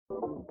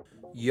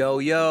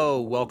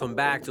Yo, welcome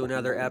back to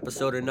another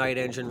episode of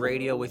Nightenjin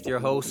Radio with your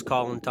host,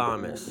 Colin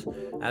Thomas.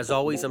 As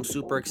always, I'm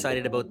super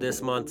excited about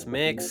this month's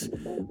mix.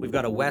 We've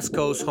got a West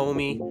Coast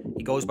homie.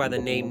 He goes by the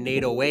name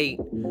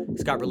N808.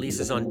 He's got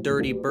releases on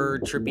Dirty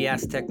Bird, Trippy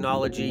Ass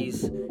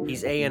Technologies.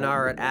 He's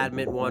A&R at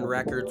Admit One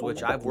Records,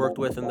 which I've worked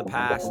with in the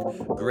past.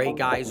 Great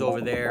guys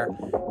over there.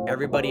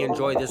 Everybody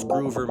enjoy this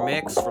groover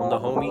mix from the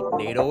homie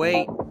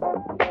N808.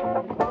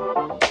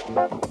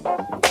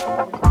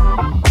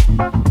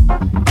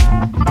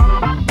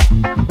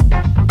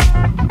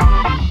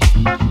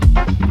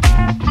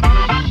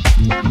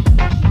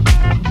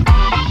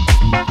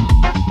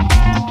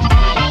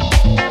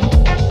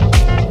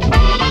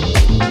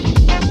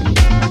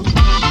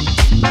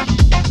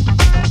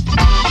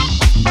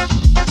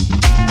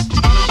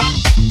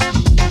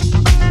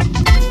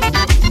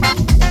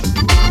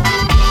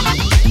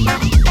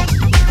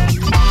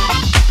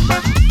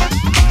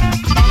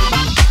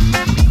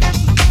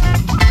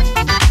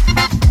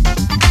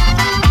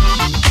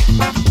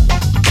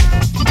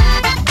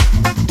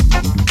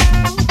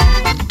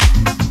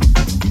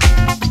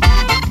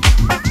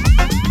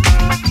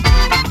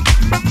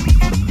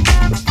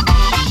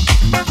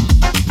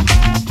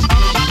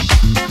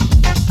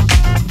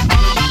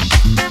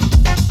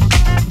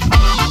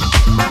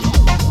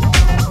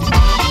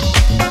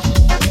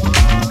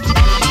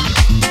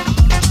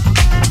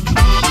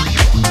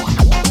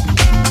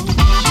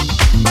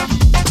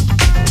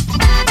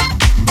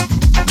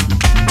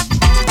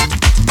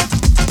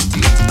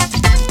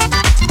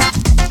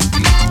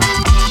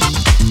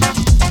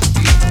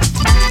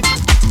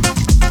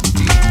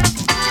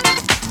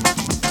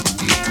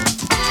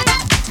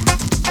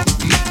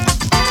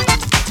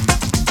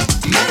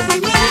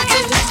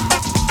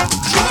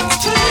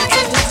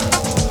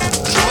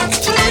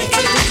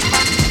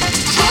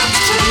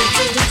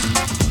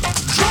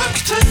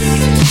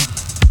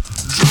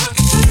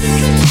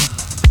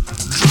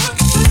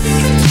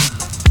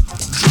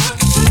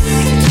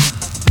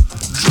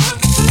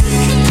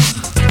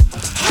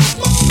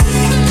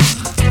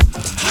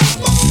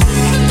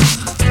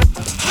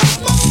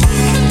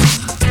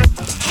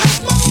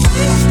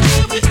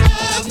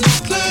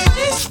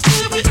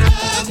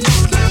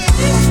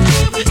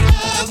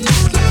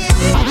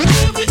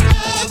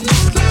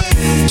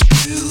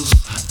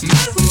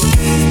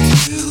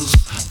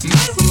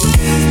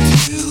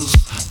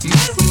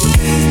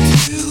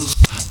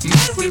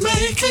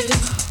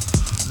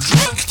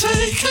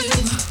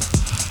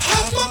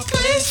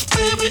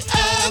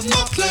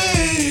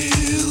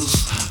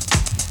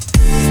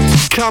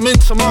 Come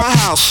into my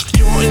house,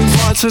 you're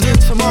invited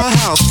into my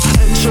house.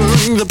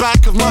 Entering the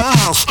back of my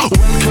house,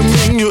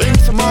 welcoming you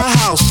into my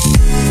house.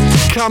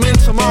 Come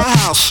into my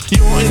house,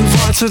 you're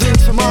invited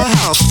into my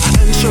house.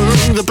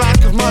 Entering the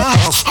back of my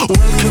house,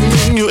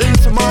 welcoming you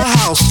into my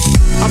house.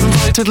 I've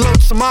invited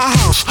loads to my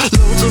house,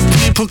 loads of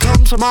people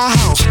come to my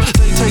house.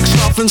 They take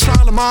stuff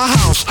inside of my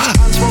house,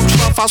 and smoke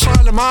stuff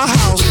outside of my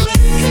house.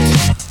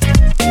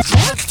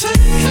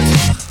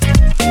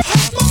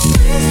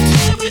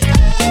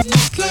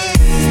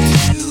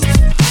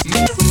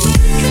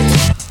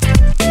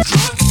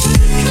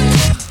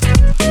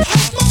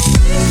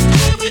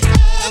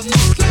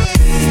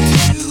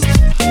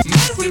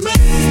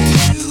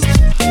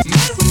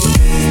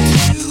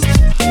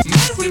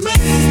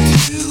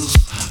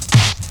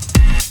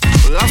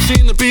 I've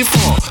seen it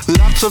before,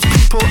 lots of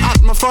people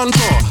at my front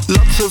door,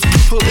 lots of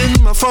people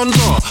in my front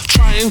door,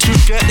 trying to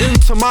get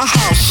into my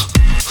house.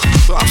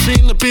 I've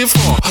seen it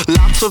before,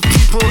 lots of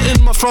people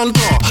in my front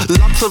door,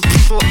 lots of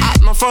people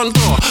at my front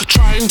door,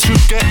 trying to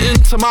get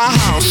into my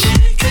house.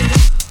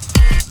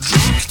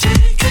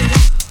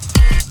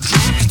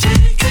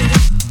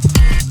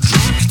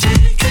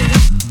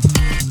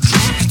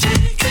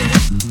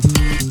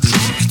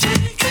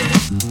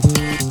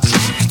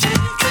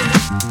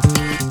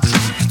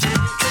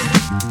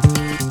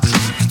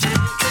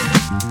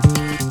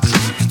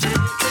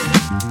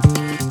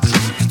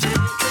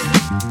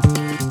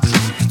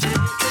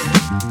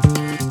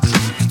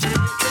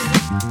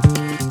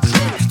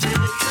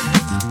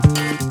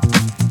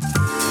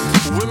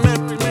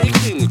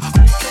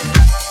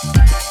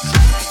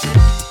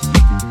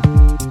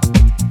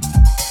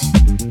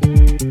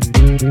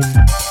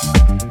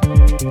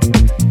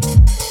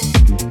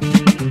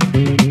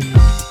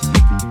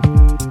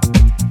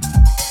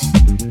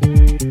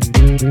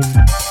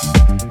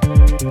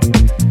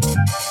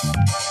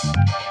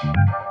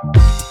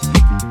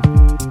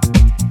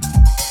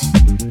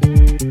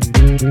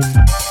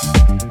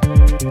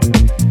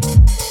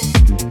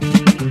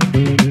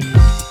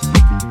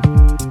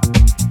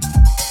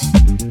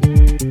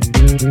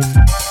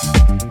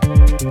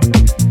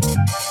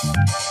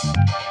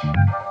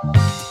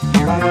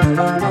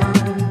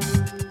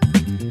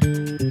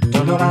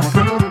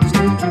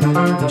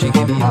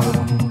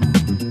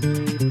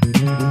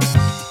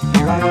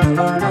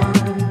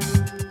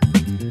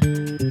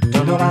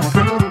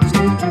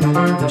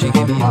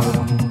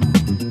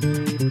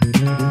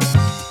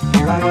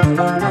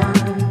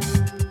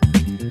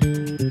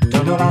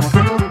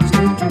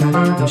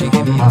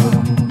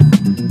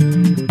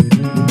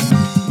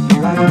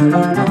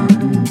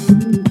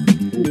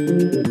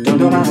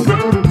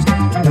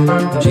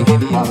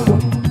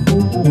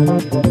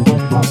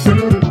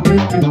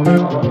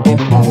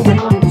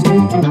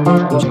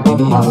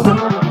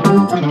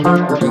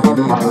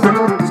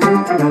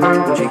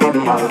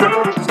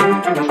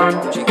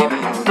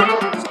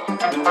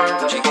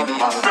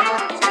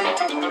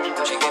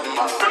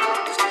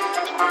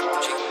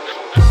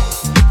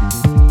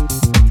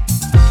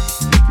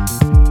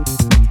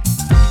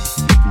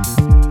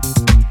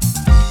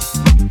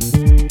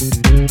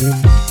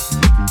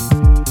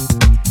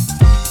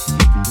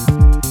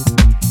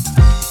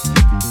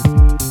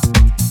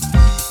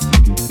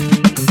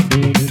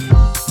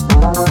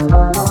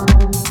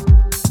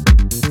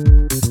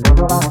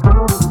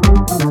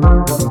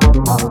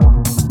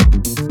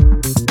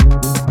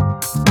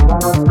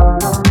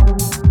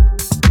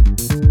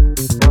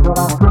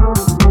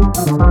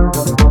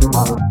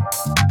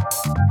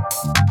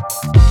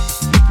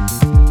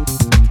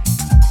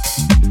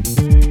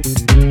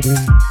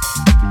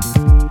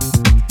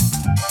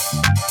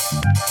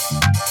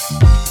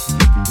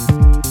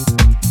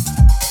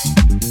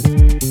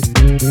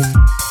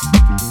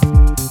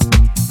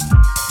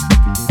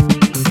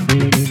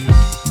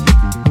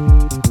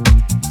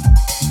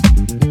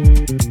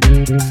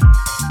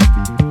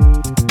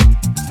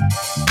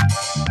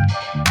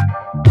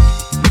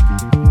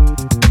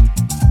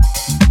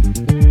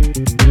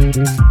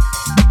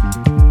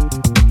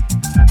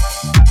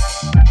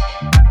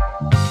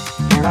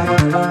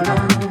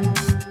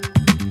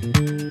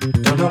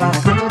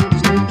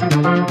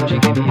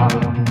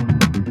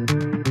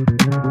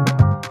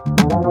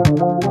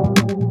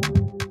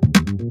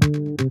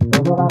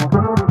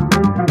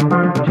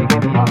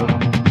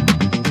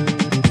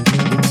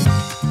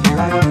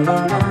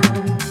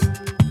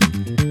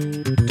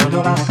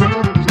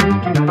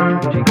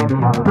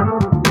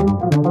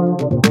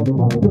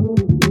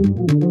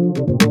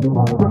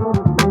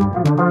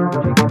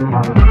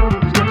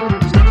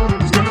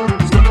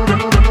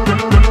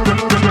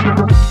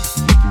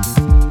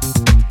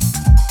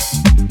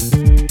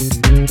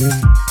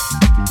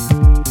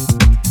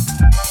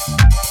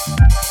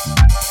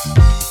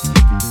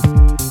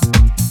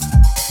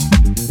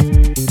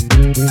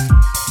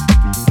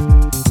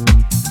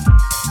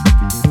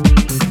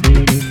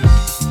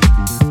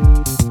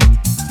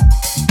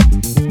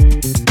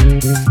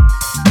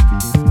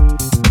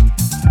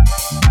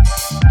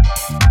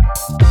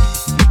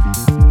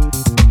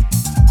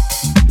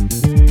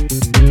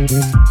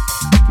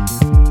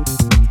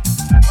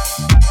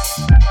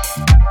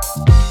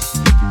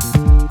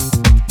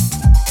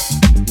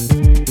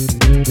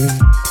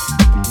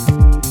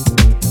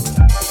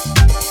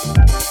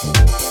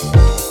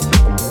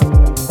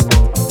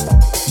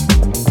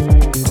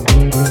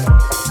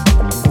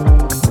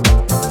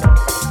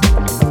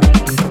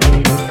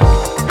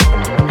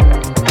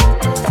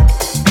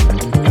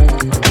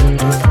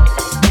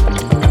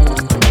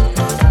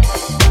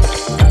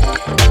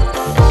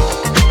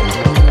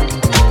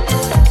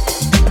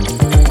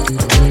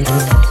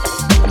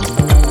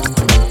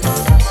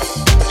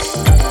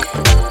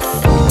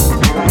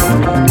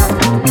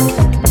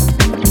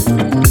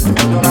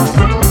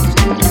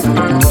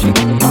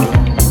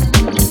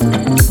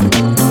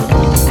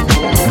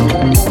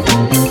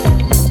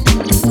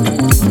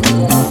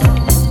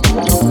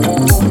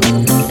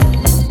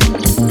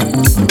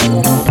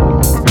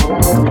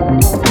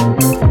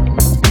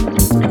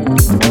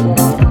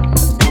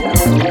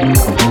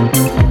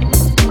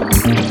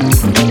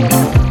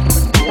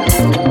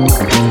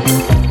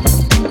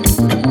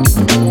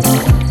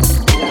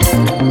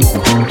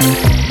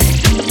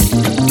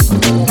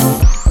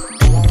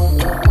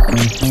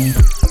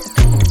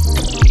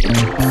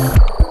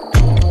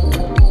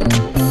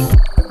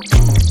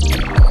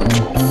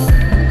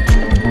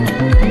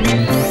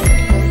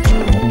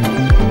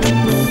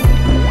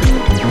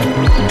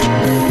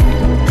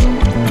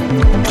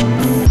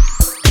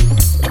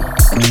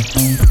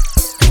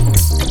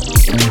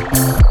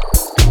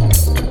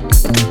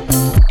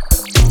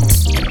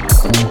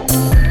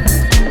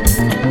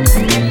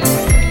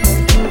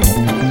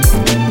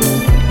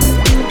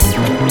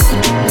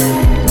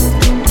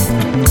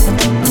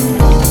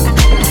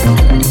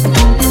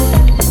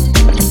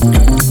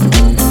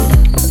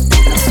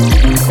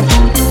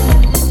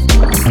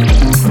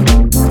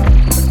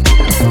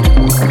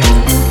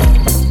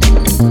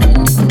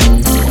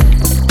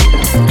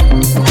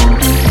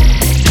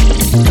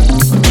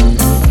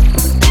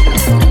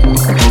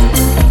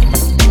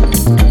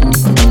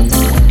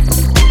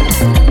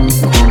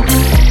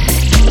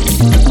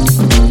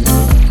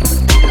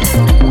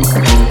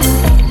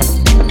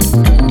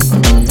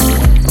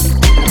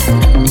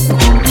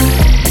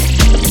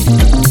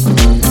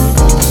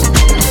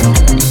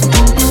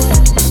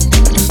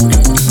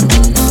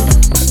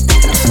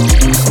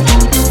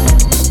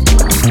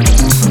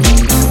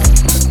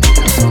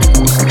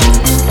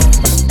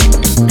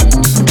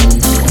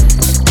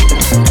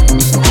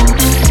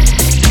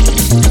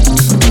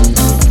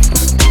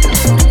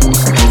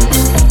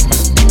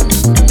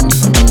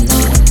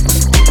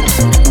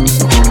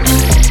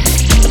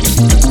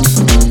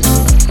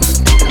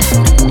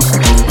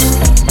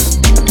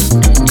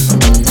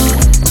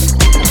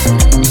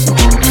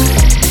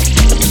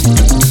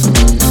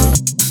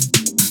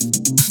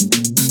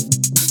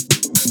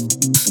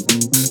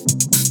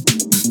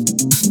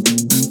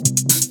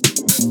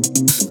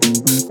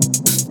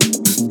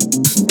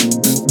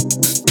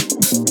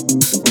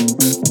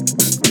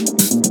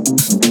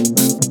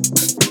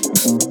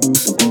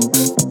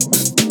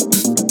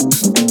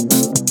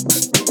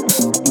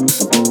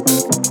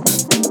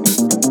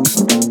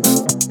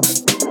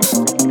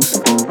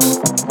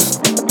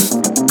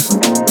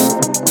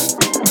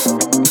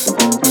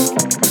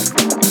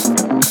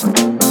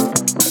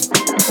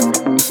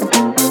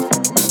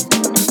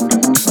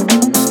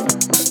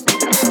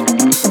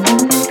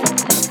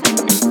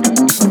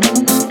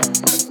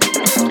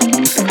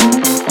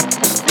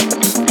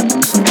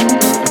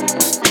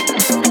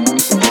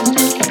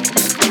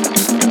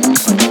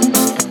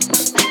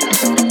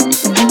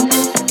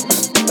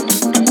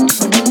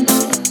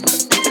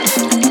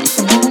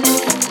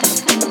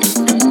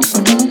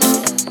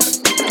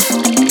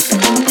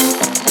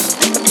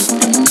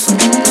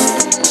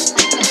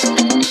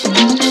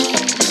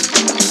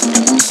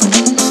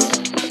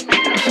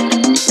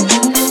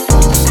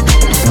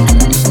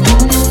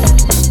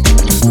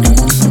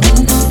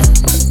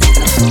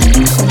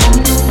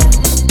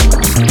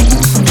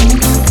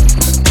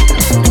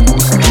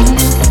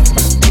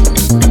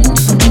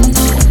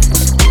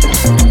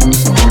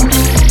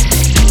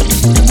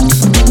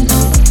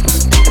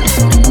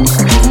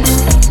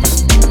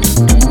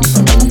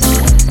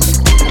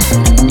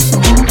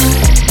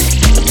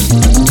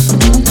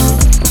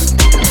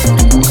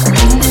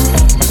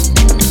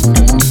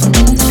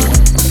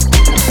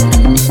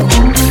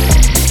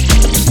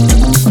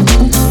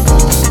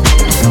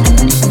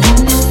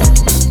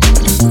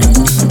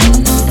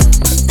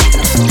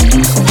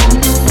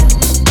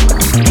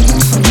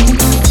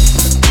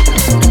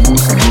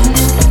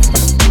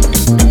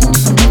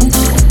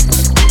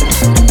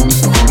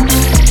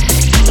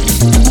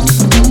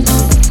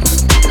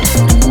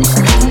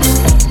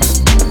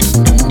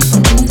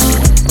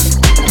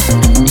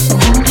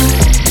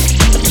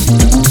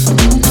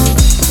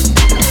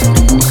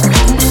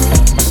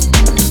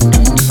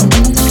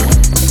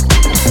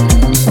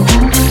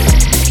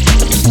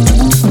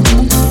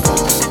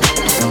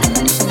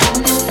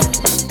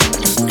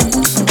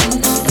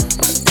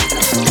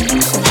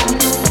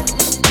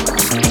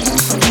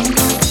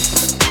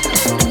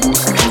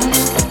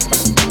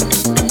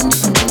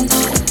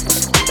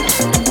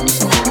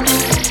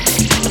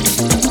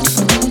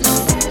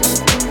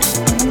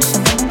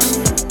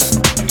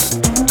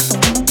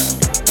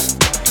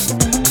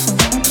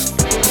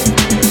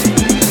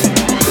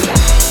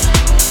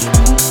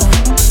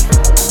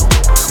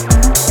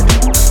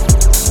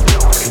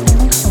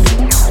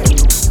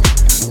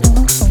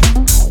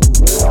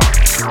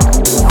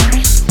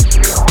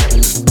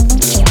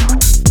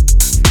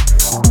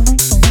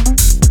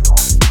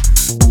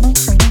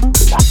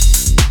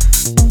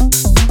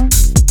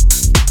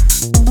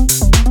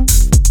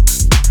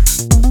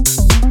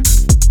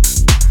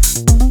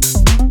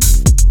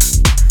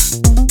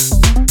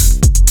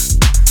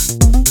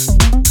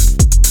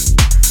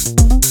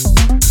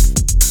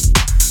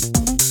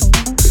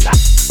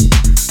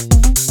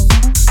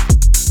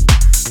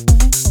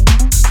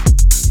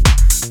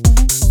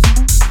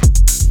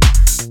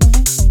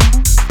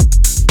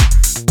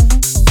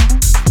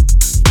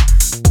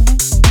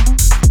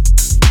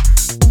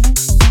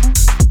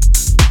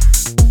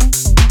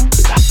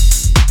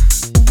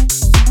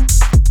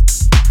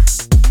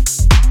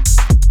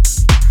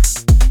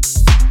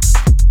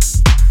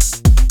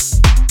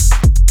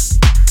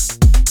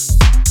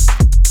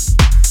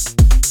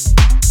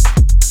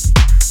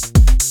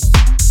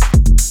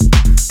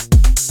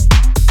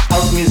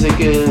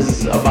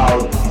 is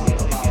about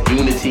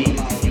unity.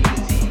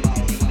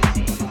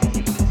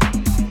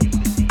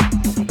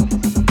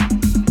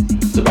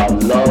 It's about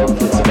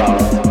love. It's about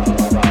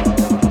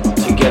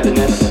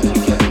togetherness.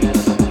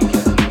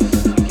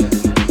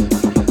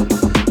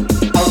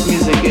 House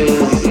music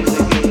is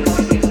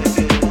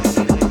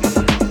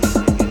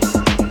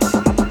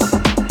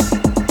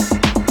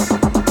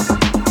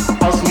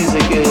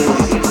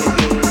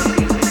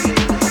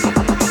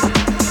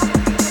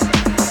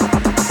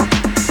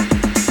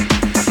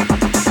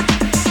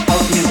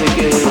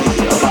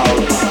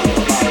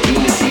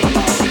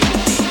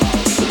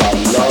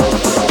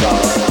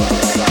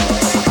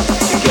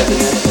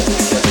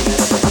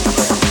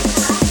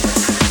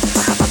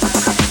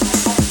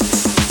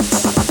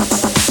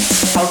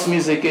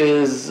music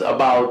is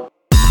about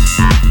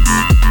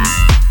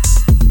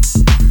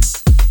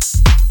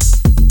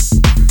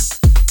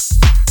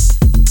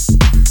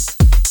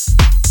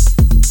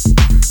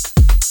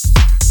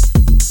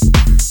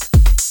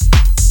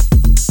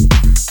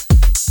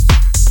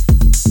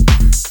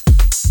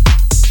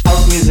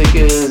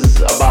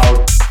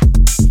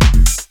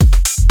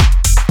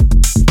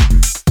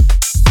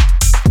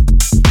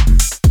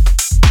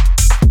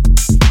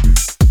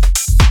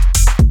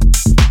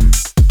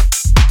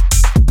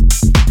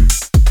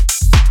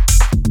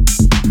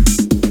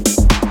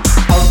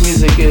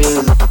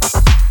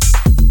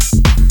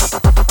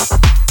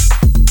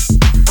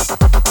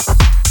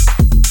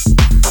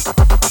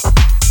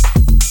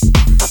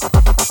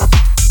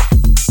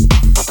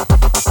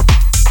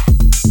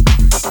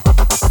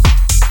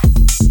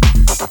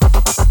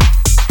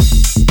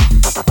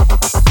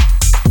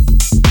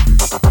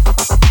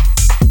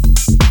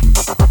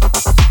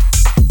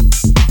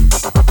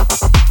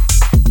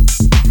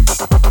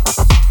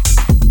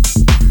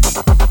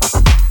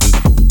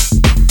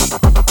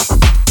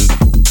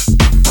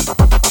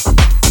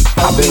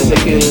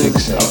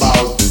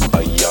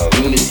a young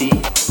unity,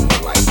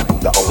 like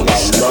the only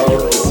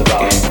love. It's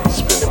about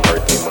spending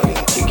birthday money,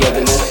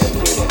 togetherness,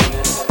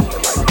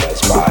 and like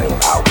Best Buy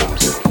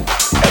albums,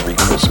 and every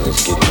Christmas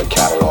getting the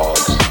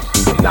catalogs,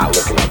 and not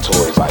looking at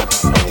toys like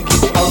only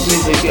getting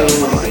music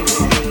and like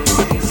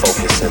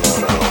focusing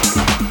on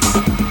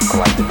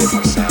like the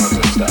different sounds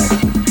and stuff.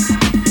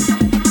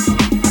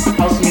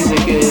 House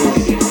music is.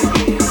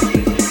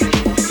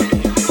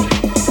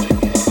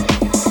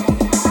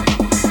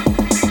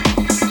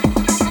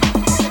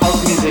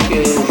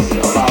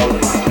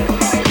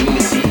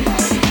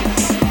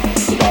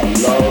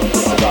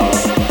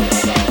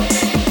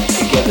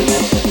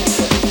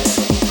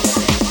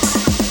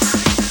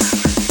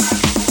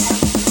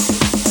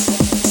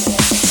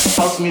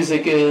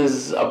 Music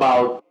is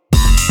about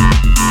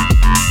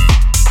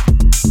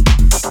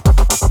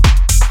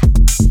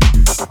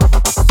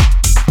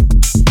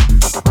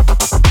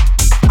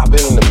I've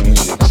been into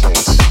music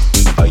since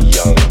a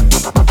young,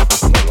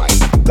 like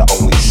the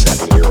only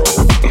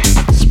 7-year-old,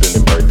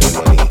 spending birthday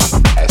money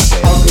at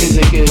Sam's.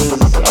 Music is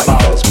like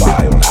about Best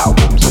Buy on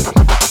albums, and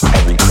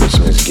every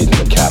Christmas getting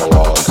the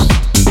catalogs,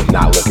 and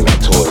not looking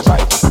at toys,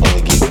 like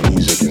only getting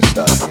music and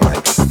stuff, and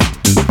like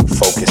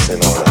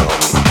focusing on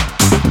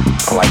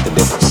like the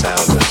different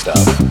sounds and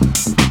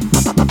stuff.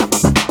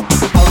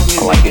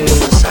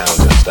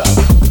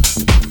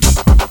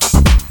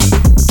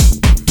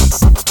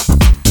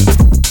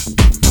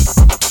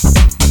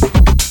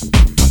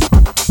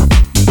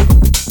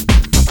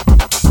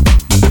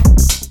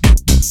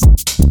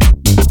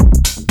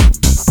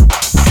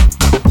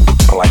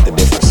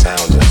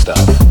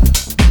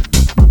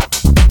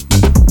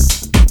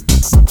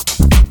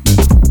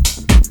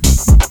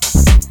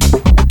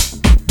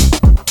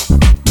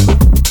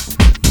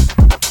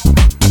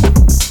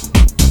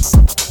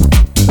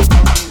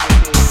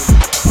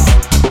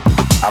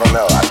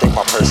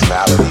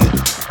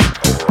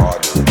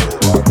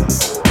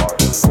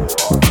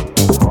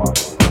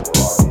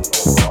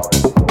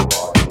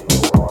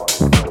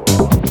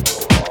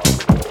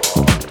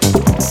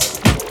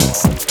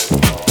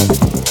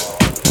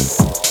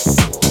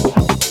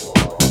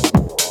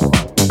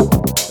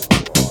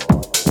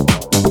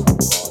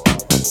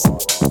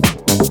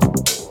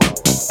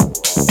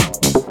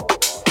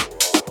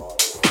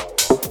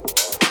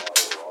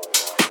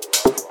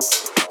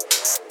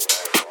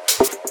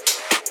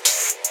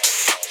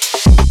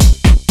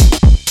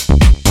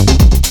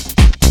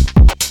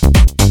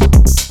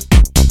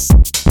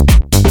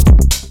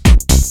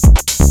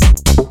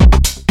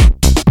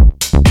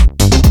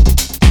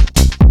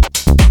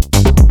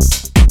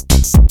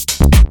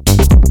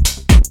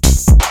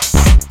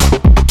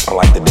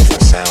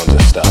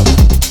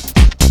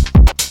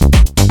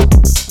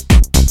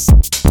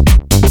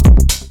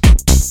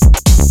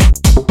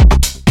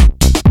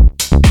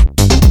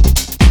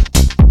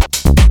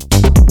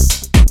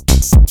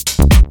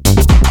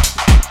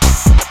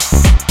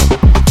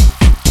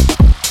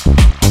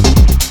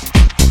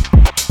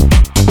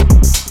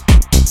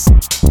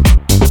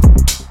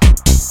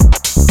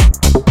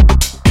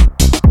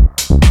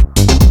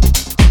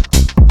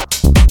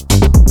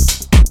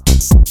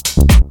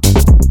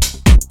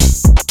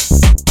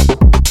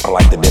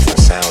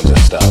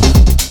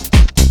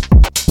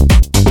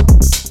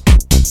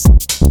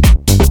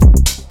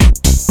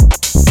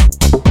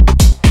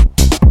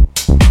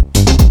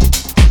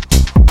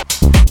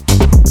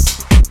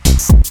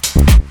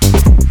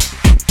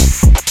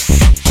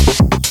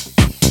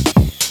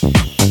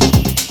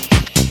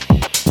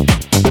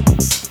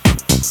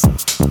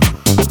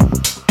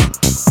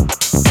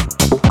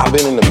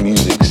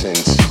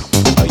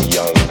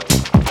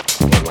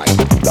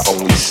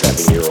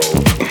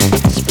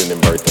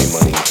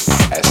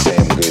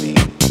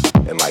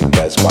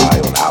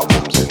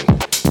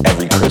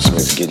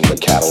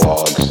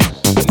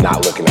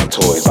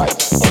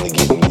 only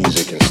getting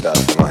music and stuff,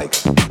 and like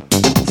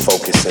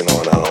focusing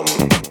on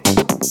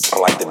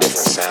like the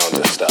different sounds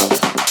and stuff.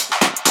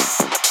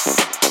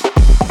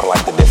 I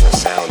like the different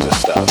sounds and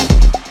stuff.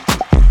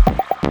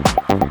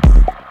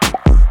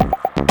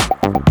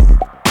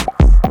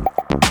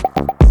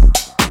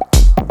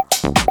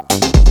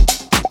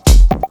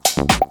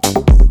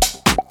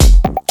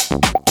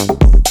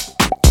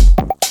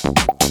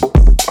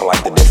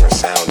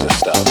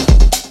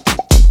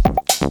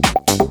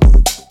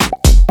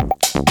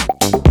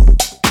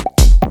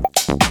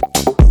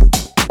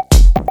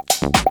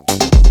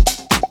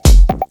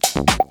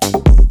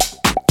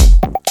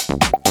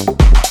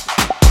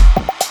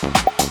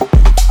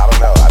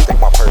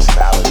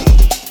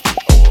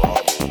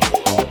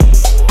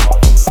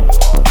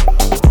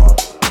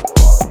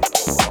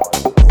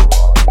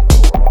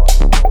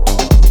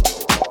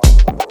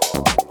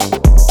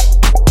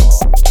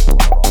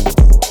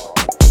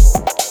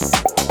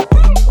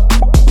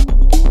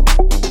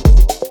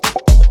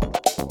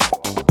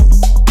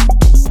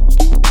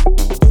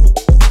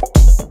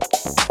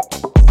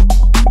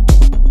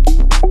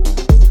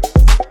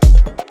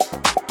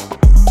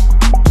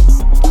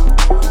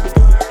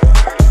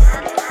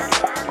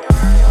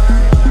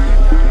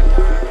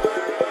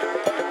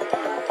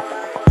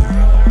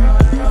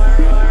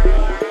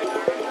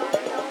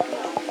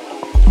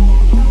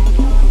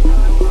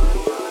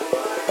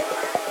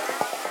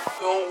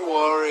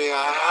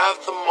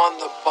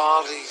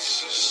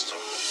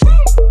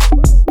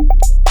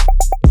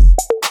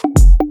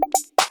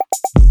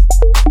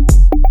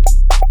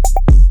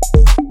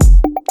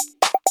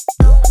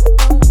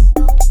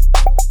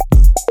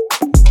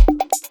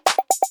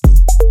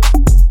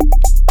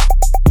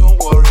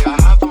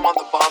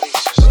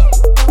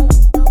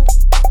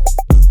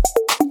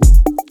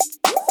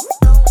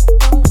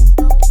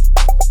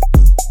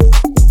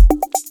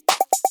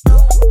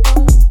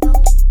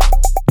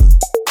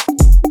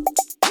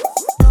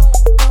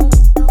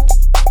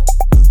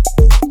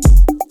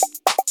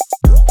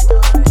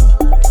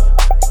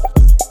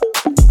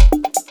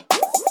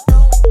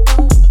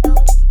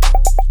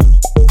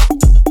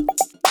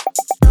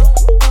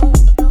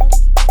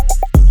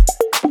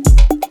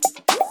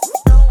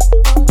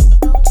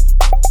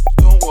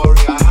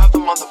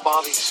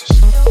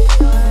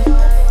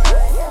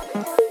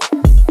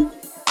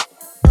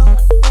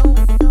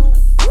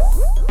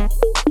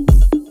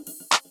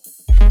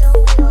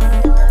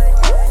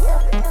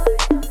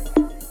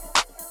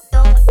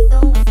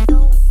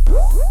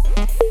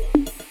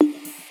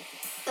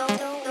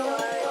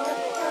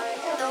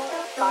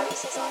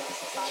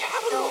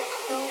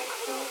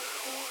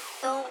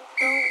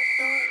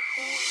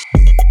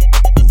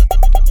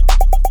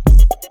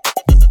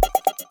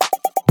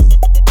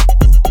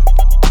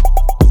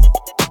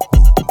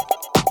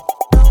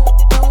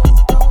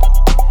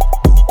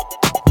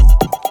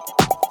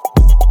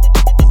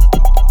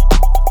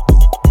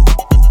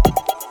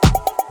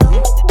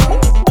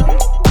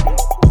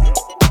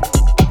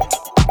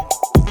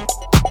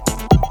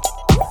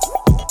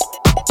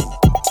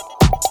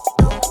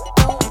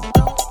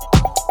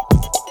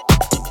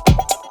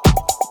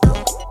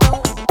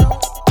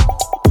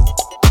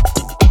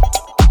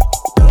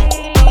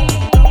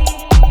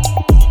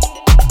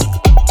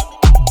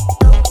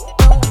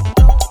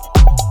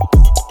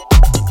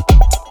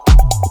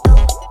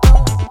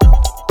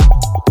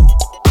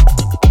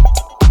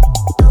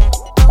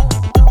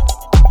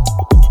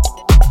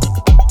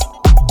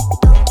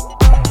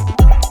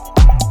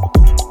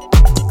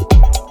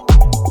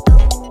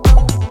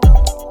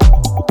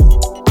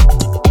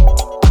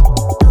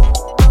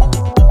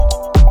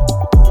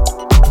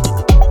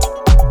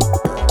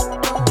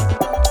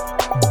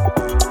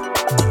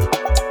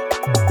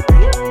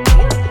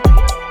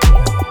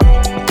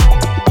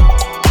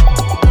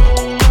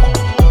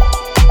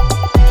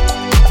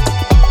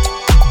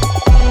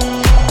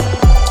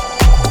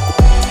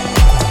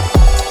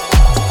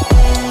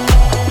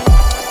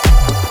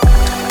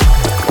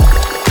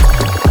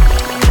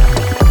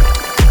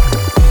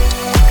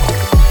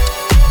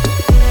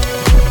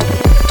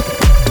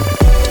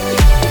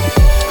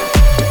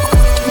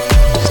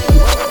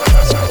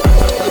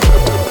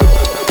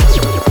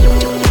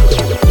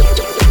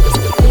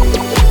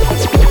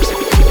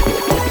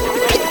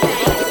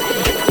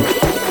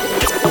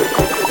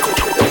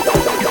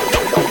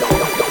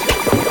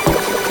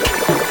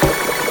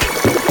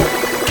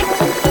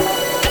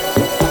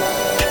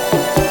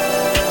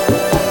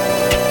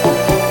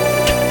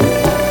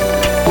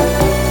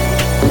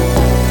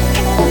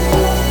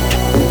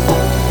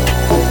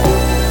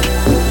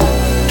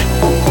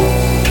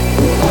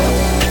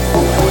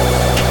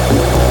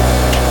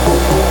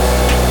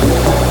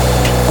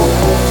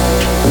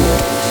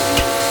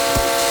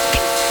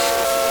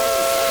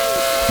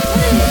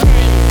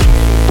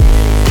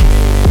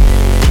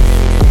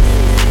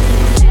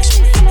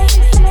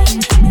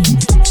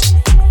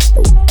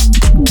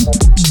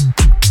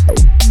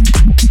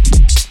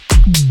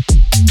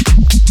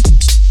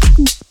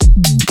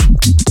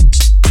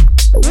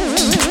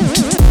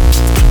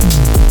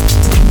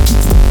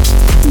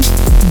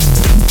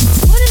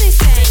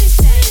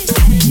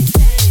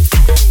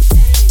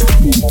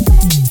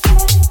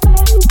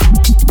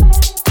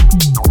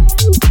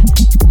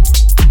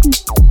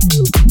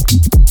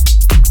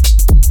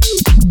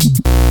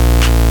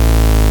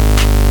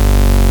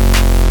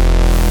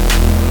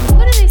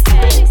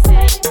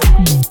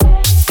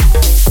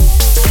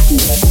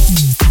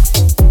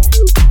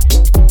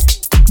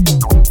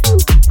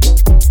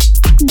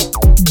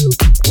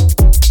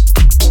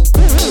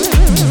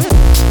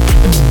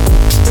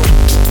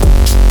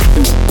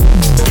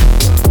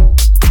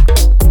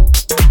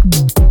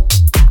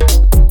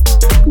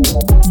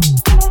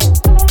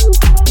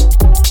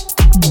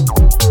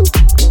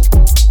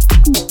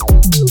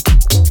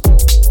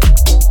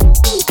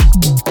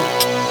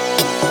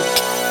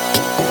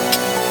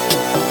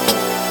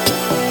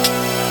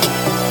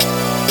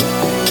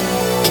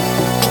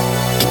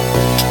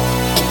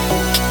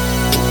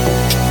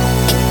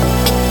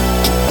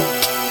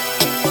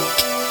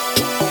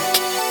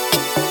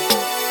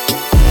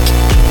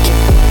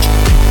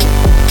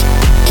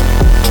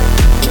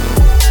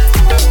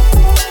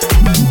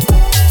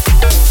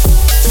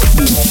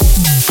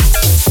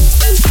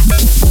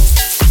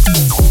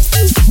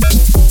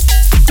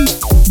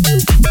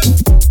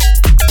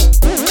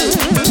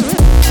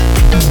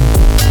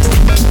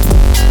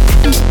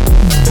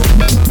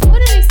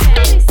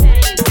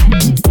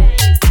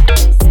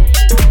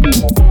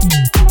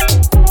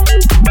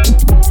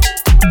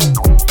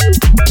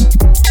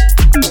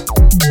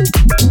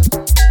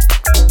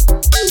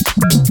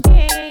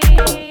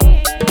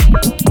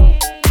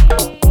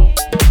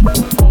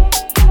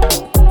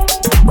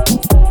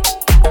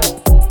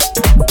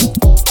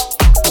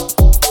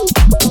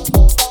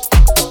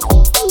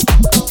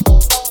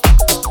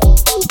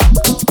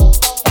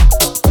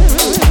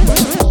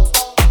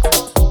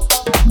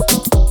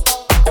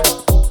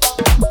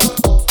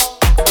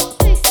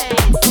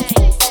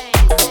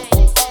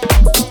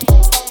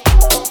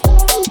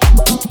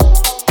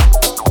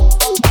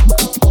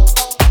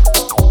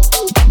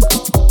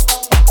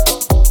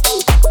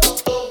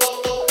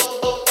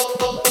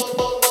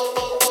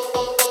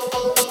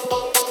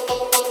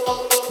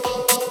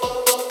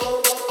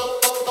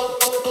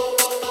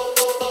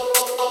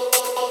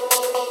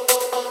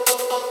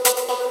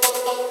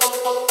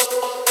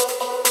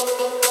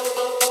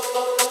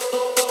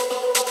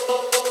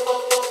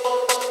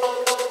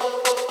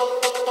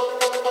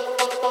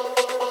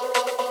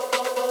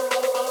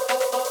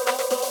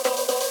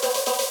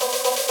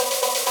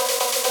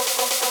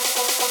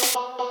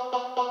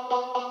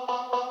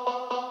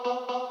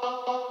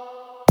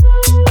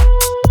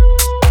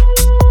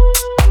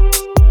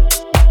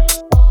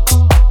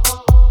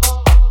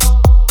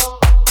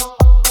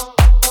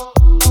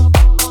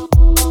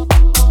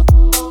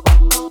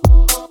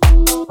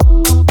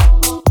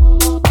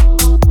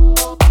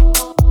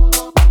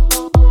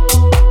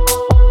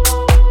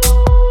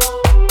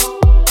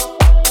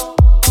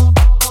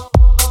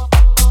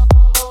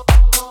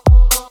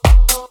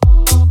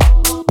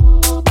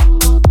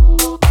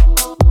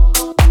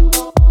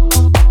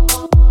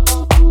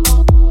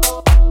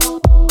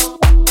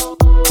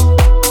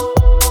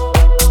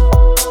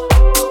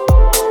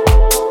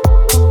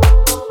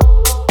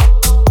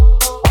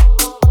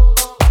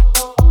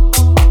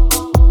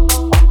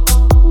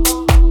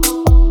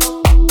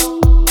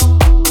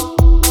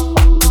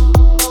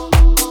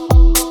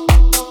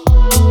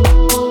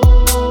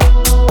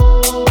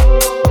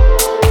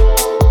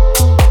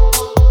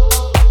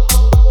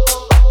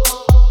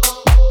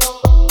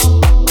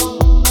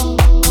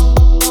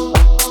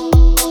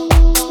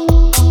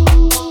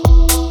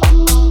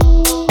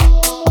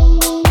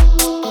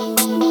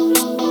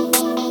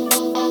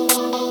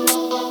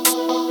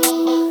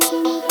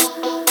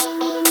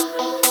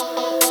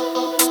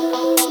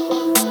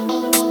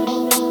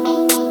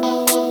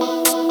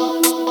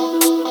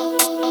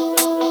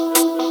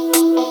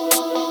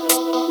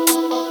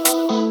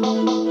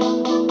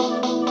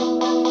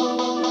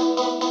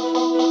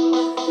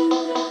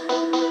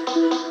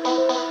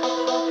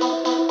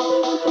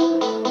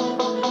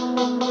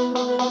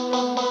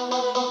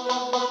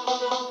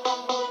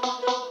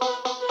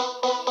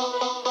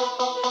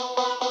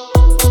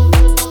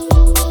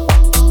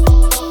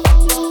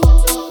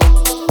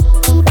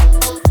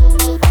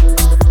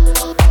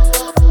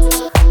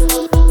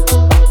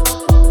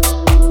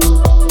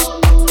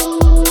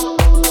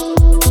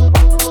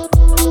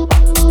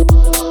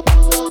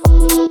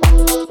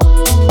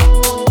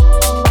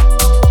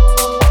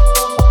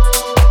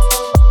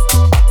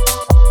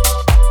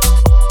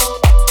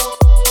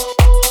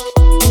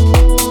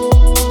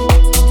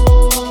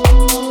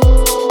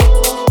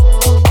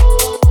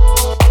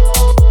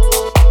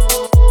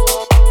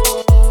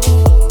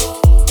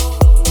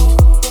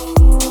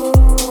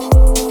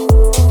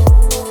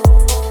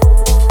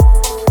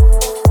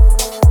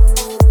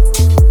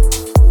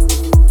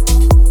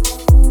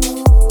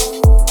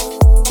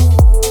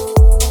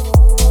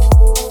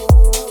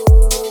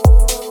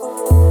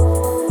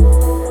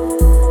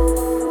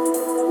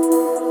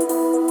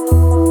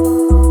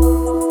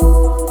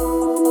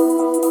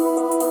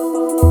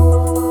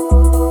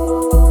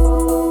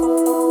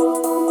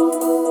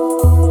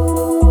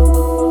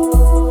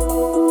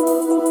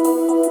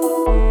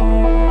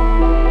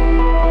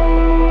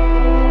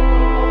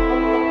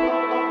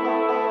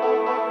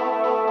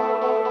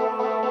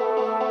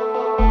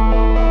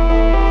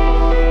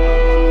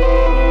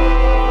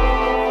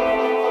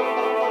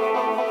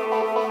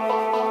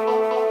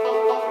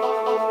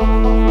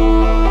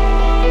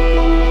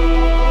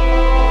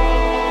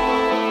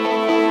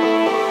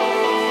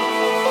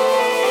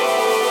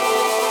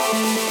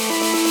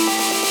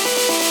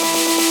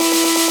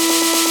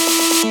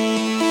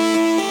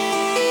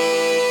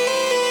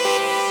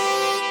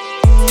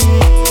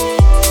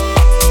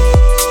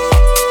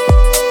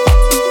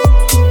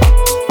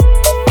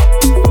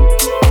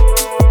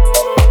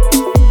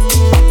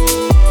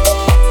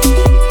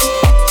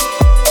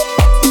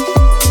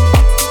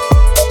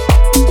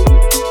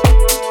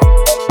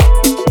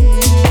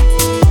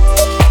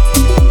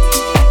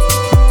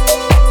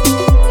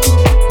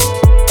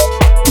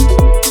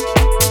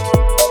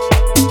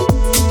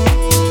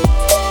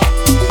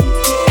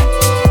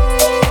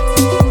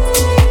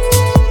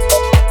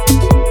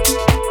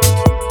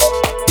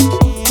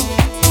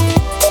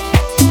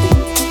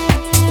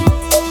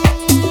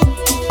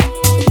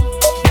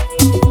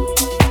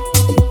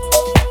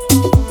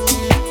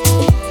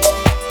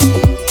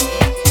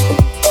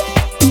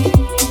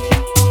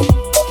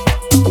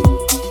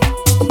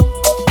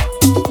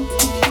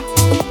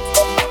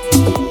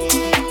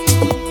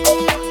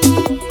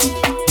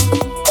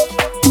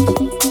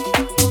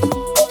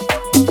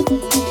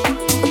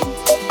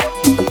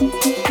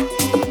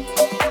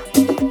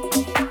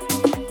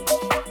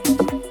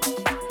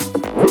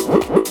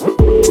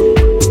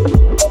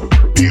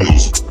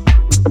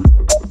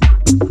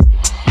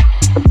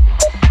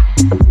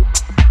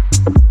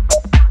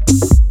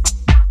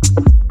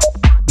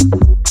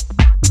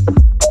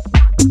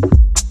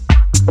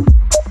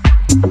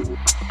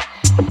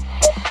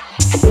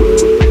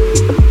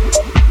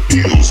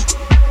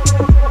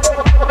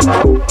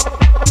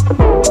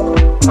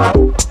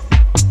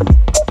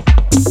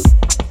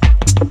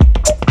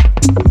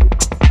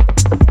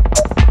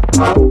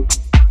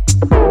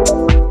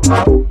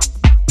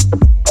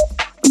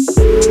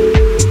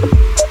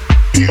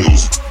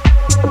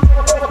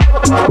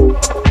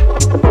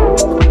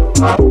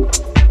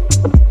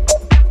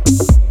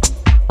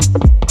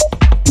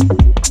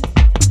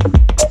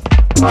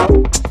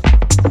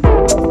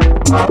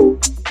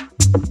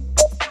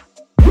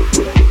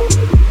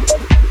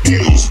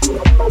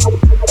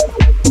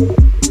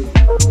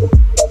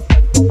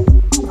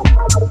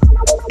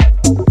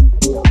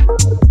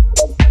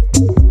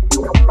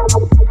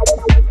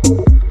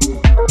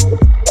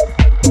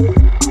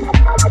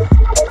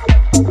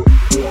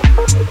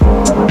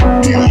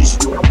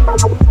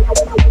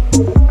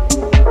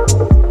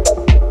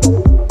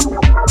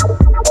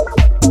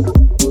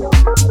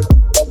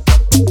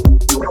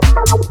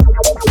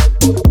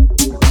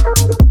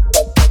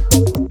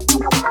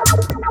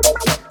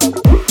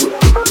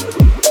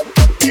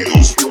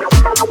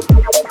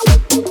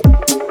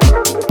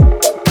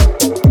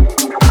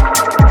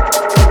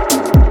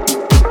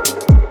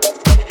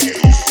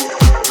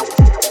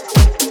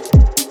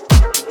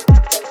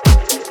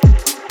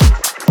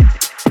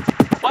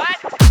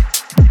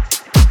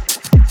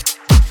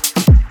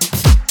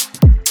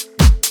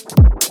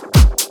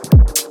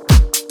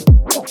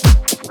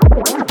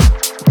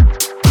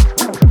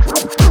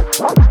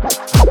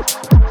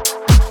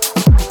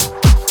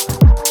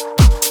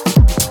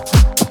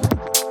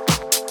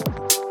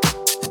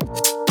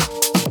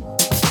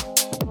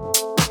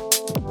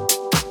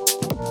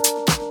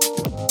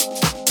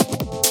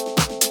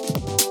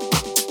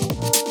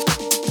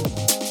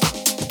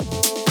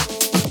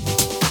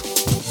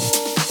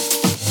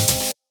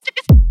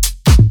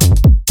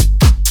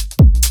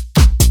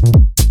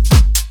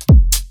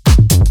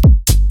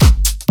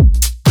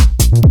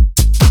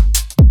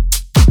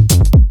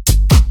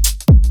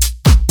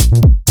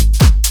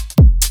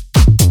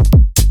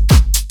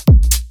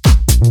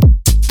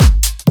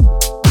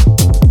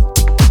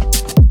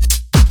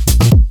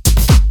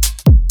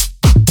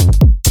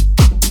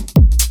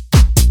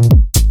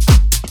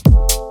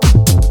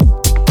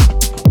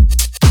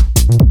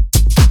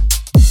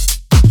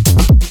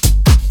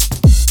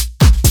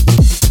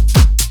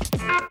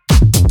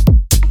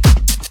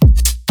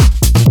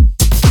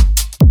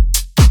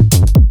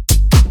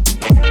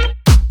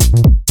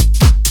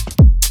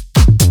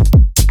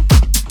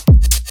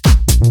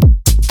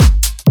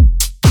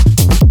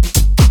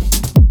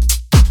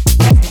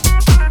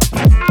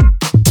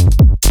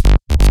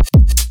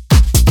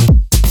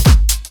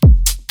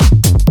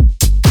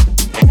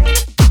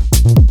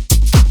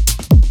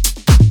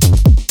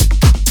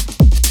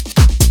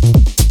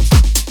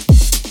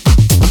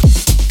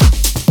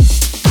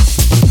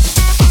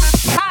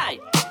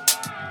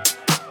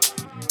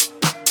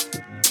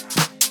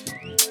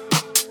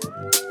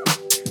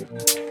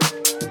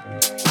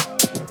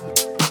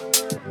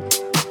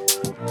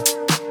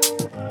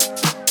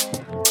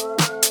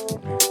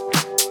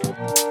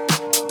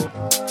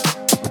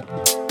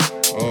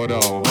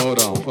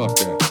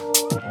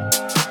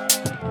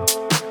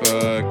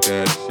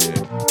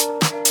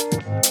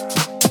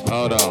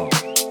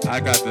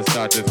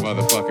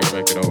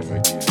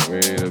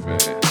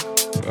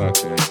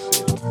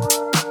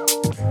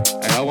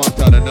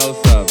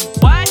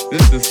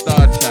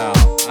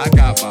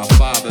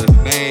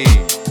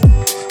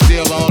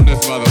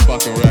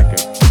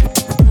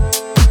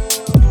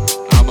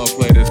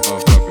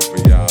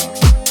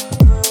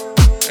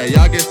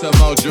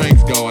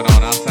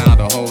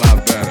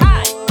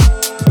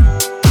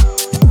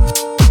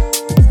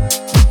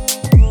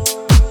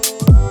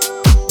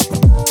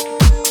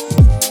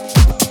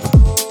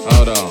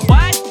 Hold on.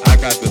 What? I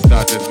got to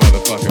start this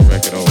motherfucking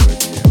record over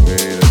again.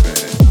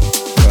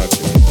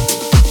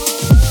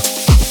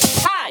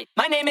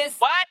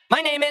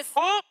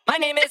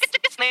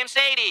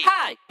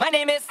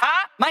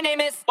 Huh? My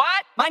name is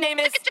what? My name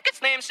is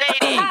Slim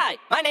Shady. Hi.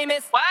 My name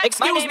is what?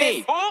 Excuse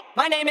me. Who?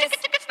 My name is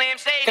Slim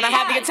Shady. Can I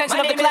have the attention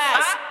of the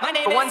class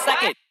for 1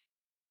 second?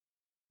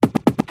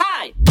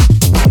 Hi.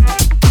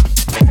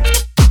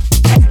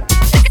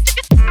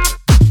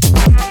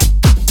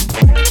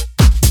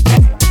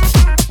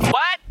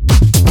 What?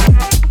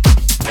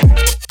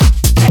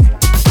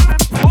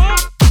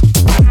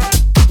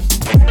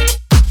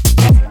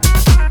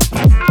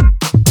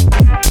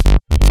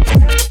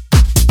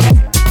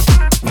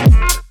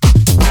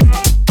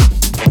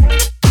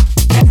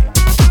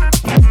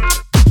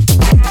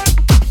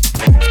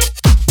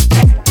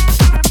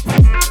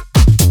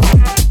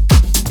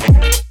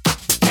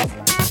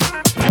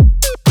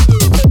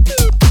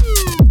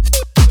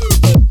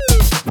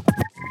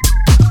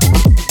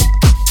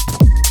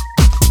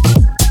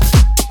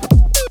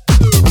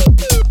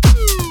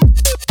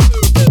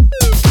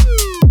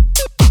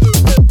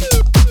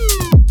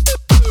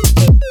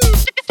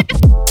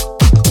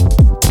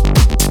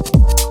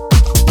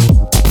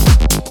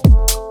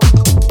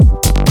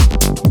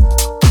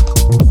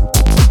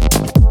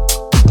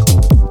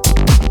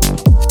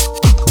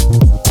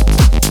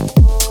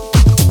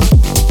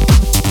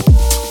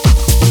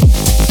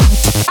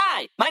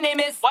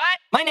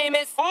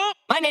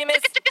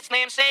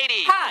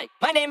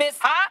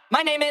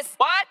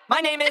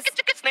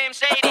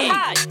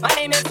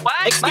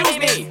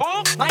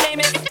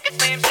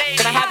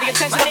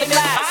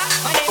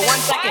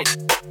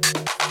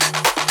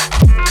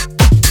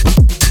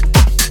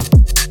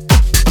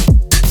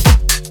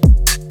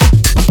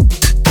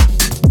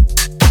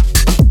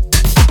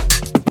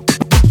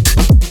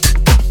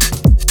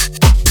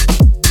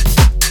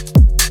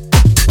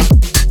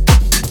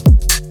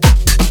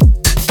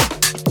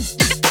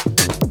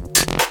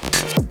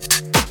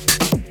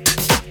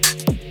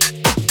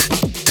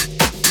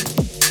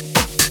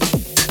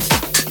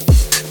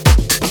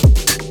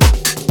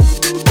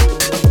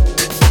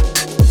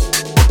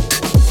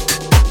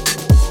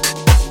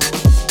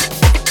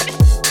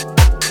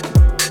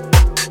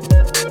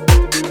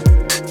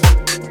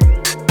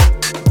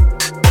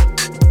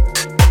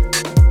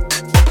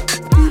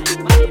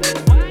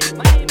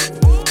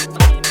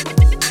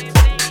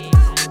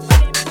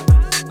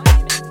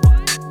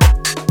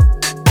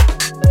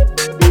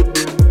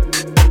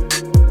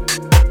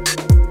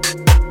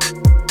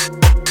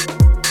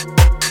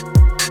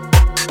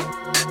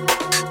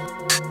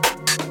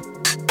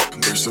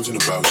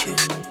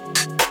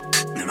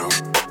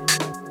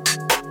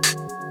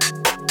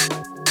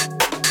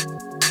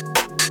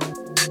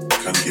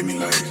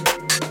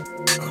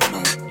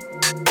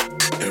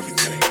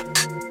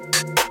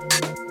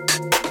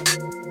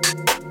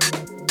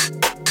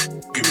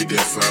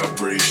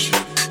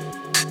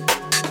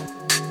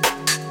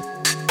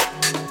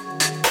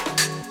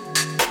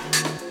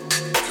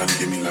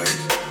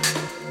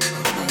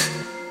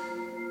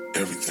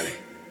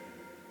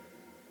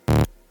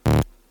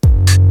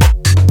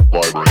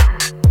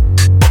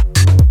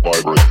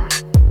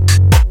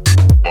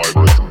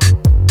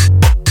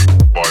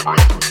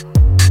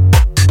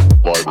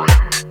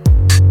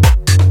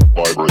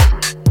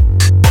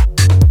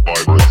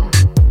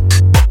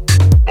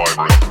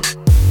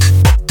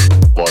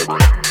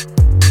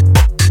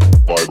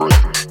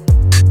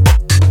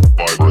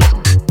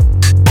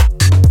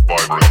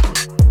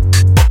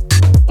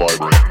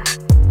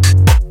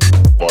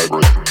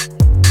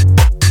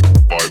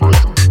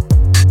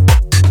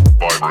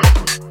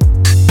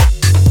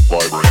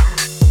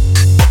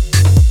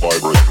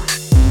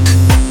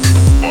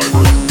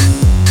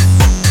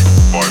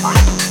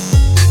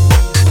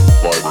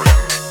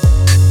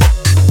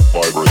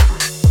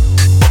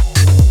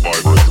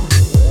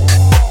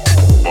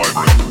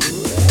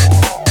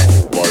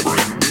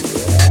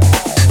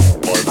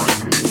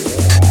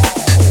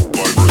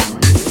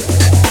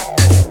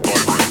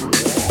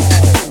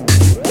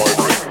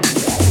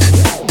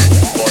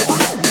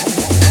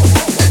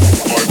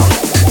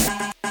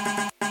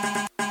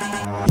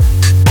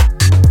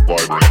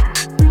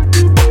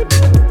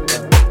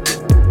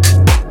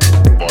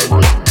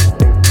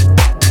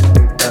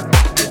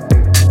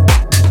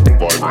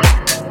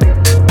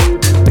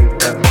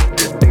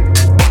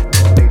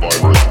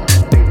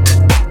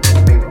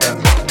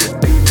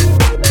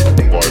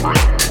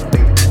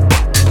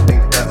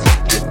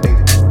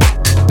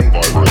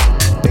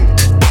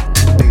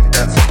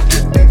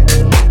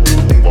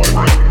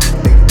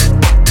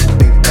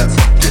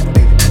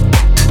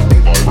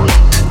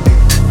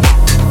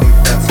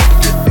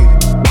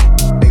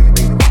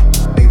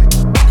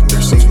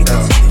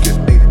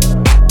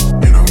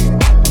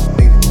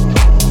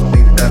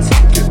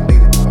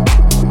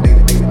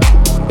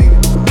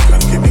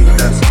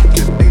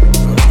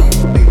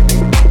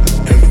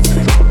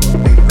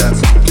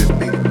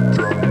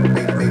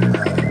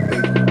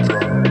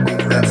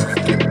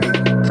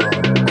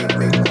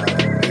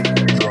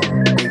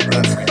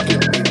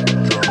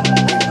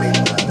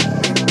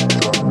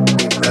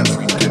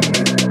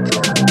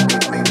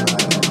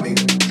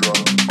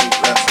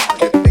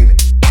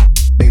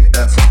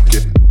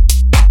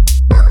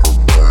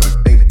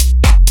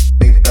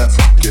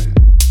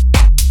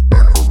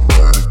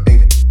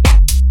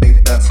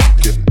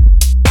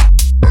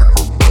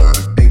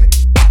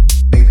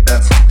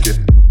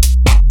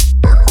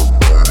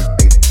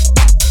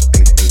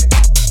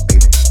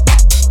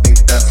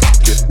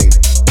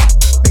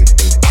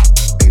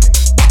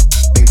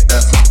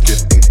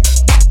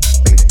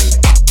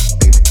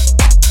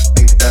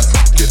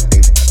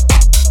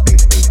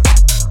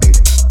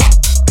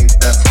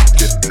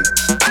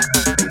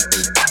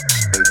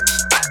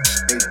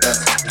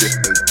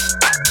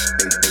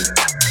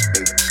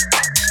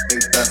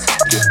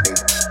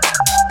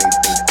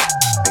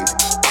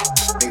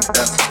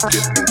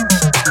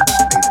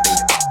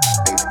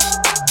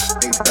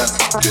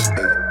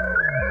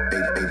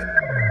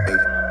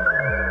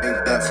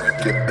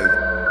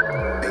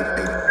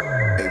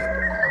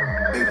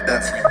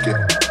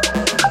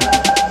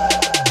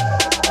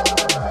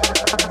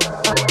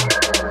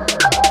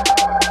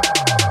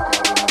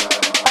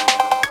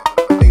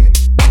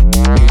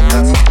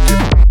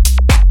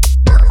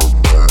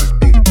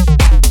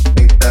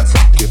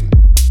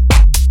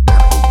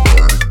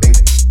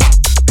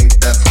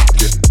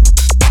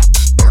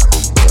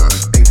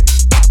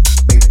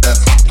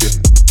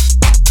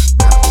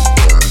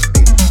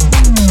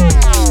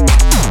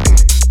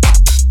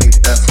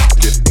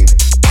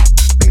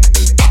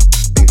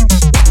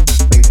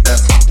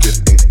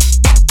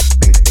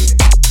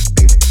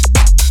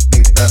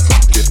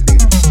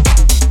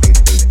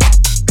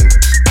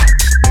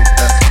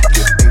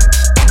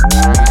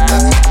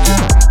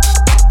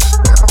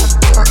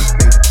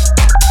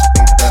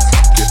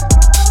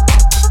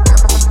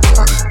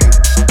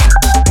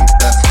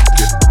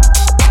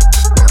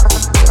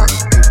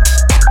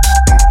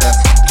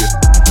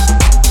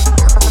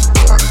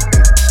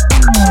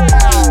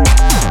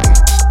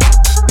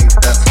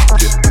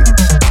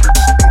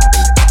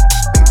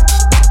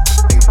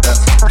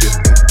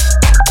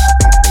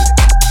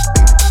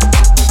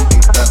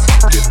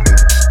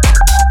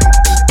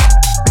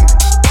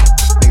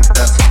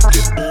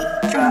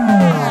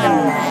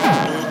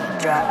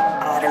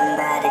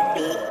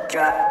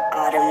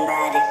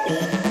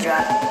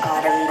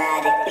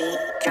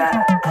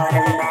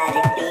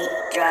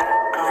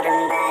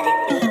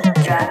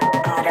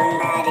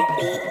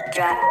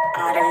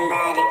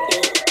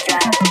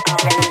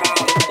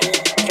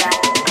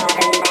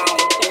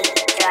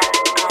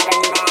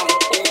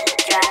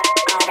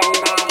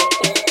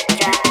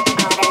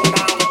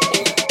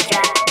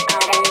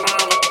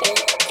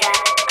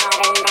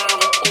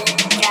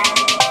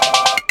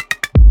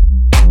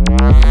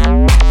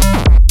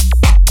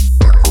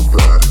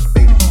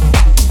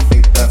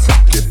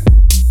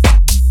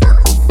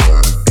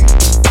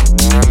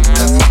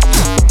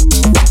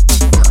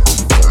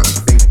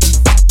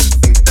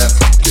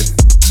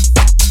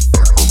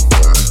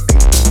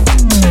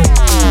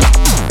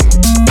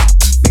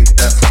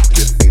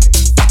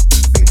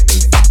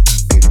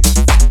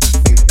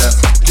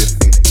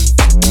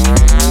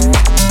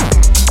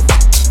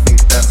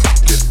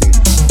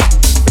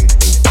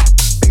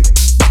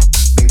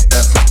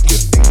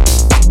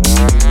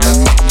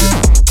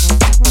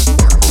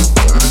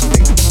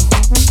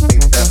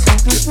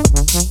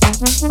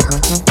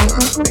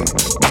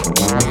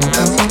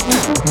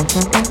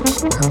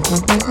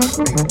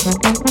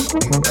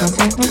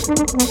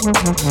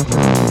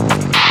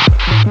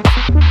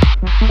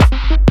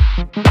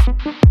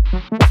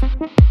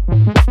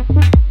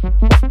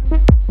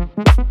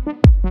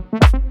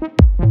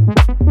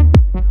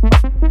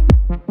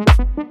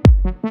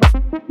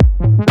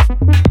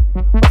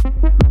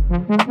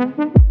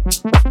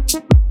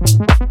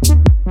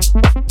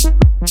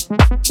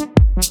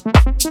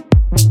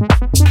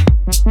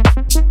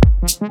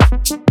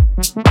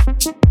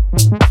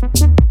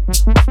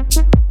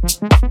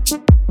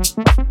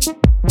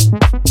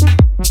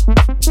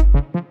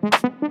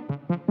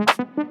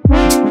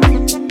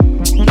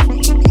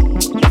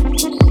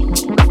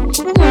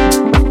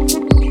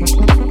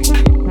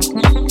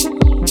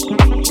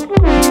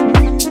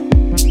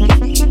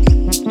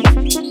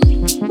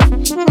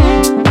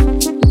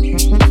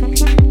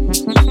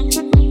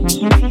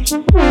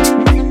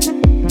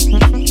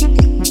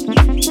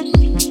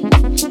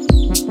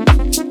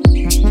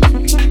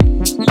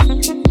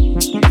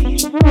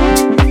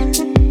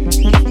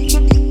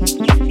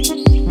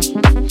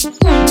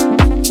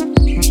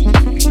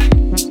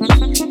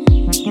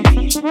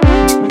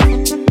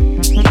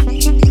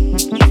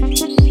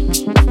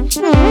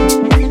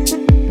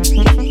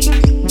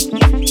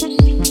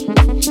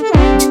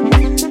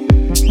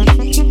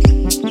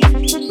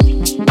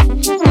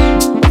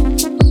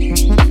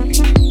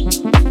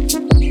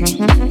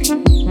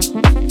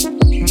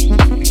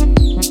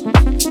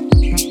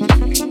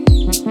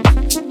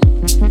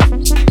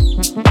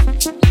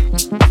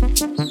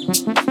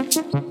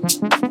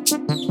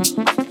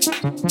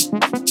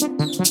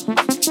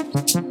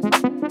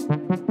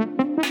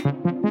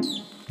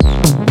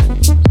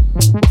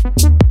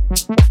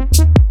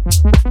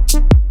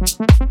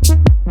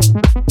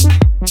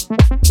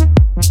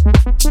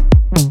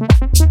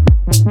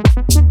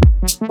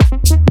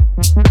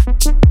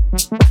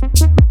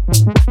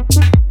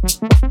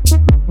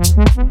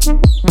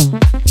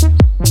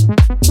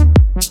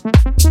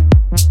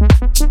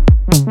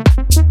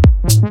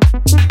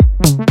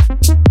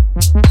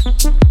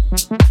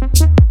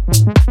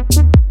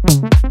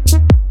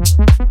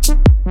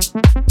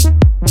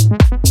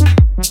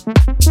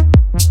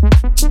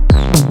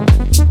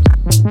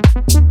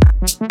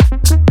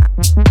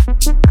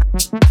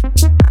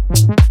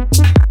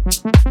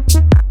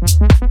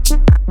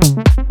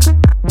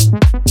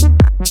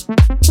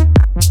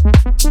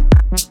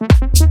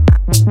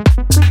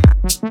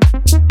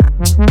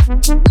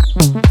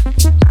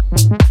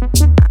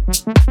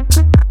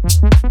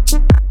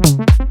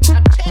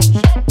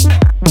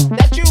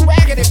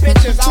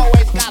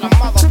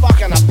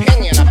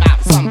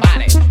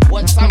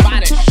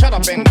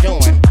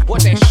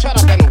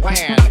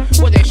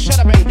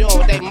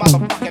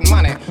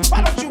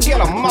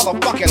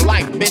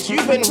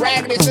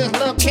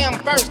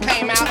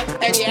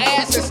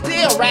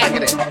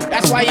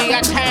 why you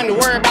got time to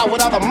worry about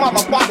what other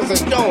motherfuckers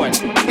is doing.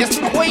 It's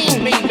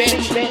Queen Bee,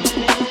 bitch.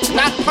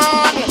 Not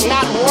Pawn,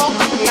 not Rook,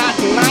 not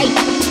Knight.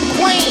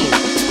 Queen.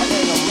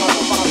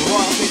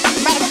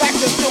 Matter of fact,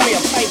 just do me a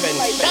favor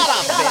and shut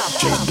up,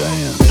 bitch. Just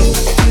dance.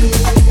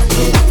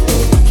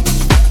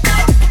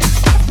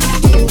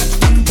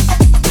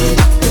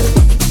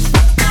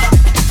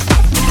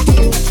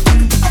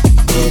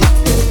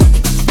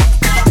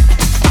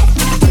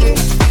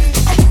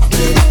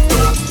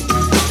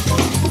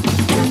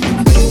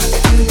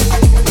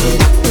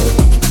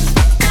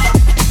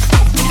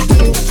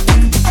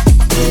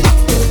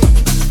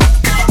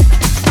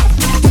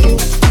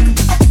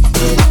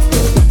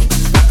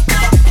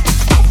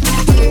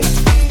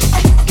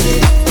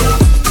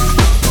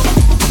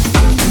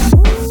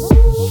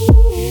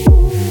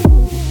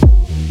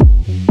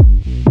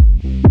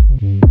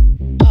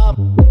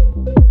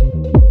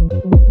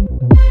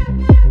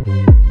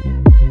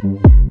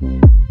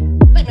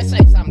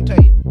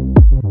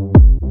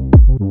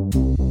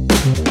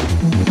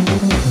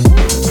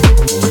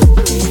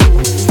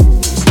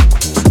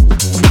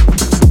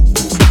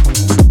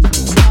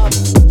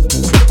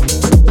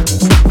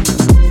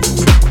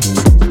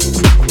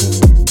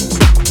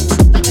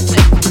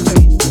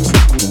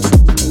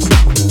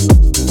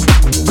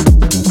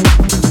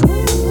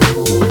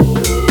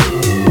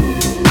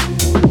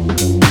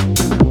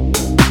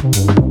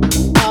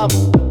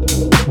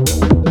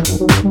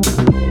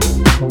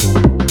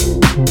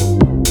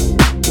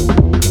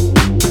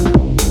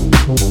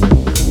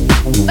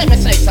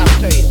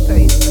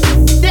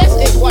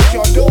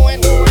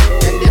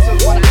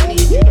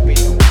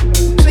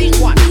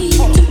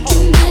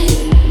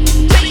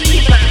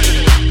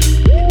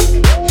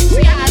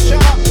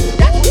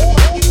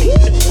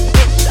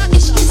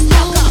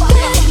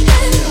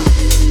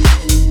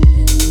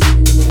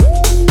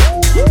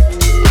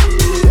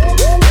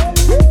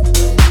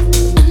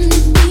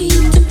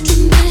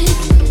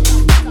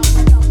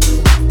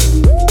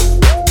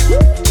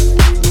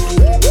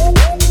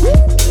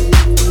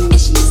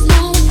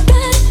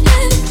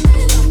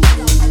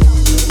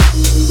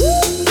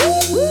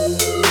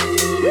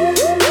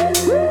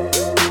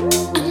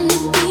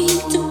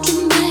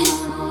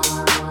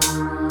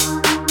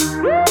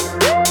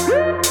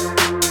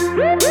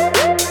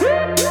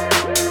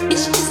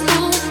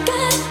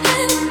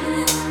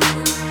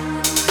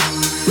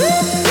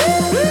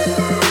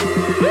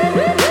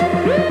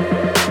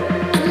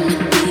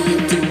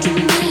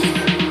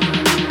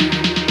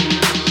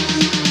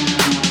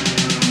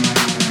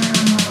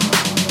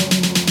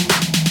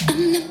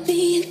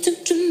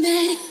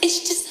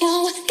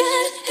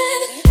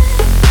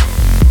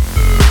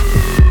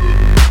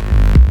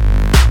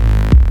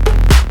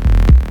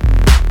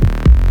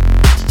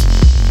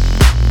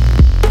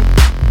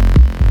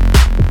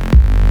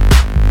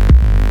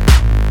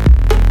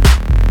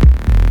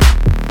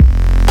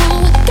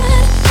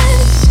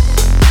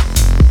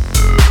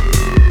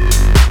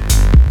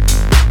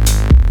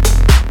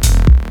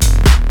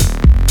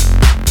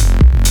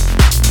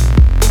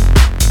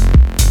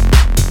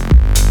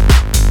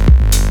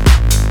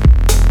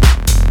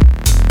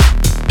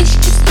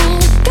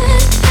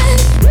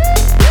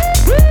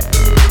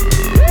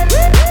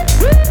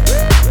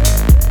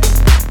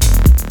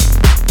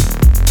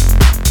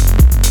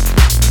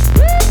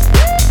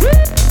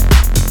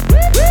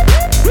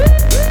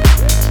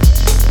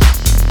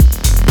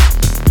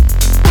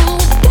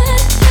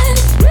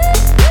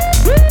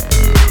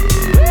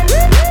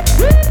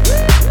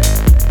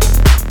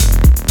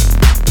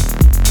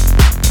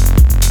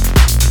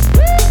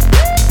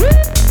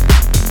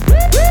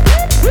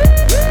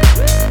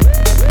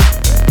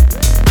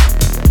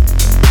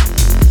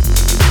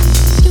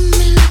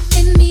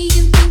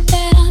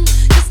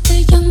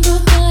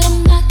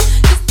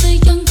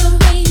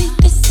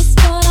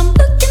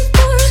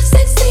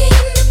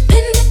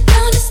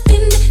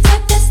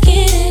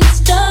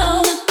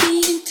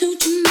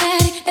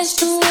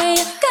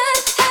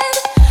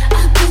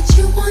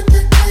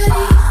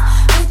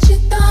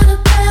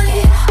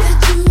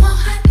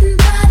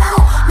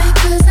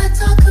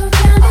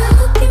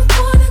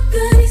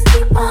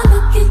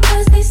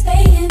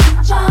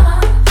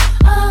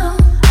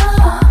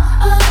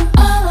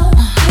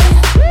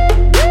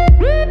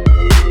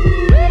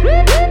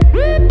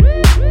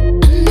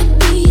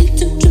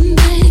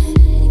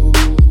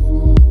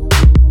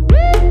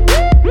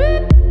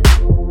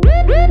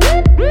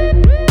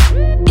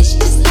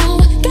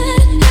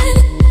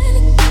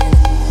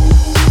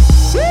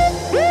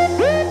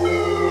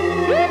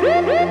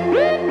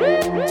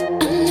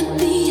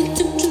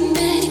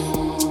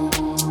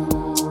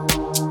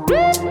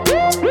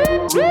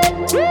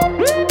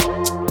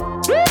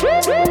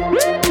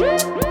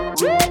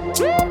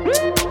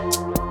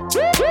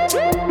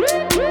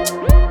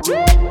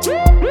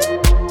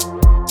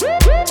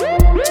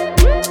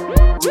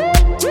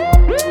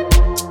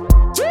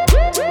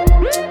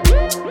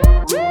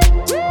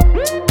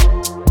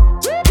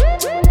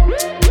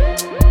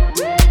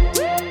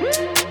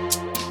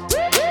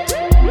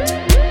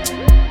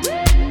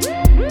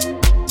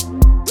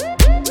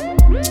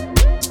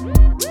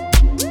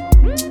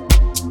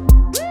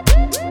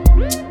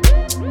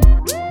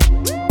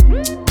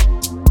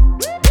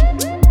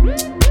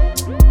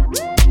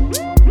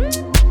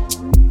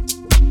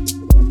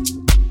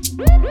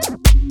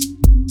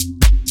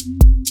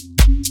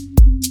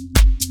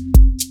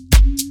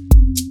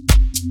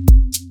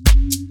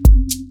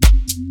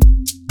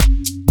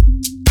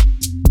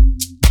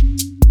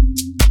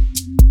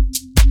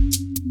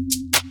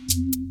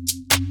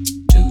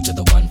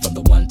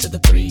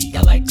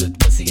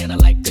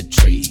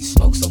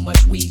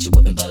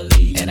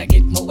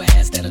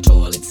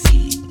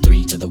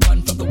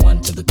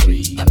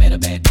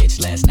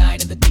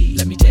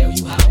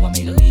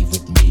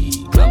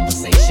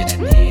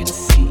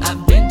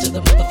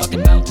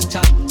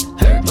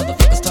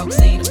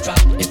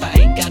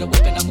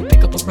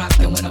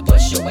 I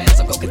bust your ass,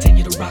 I'm gonna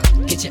continue to rock.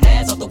 Get your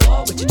ass off the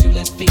wall with your two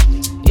left feet.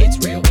 It's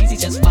real easy,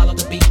 just follow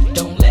the beat.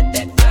 Don't let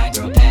that fine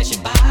girl pass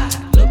you by.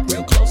 Look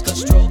real close,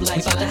 cause strobe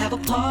lights. We about to have a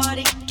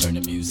party. Turn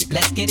the music,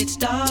 let's get it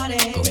started.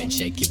 Go ahead and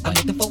shake your body.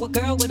 I'm looking for a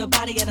girl with a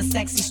body and a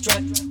sexy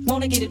strut.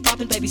 Wanna get it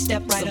poppin', baby,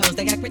 step right up. Some girls,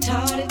 they act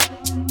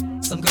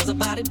retarded. Some girls are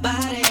body.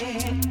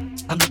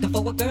 I'm looking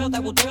for a girl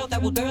that will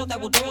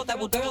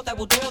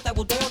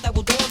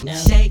now.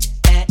 Shake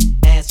that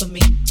ass for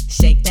me.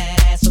 Shake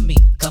that ass for me.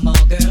 Come on,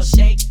 girl,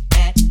 shake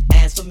that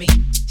ass for me.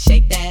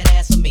 Shake that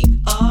ass for me.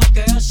 Oh,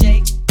 girl,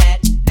 shake that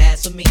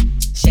ass for me.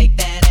 Shake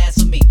that ass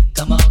for me.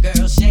 Come on,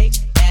 girl, shake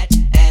that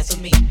ass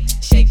for me.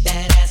 Shake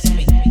that ass for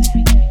me.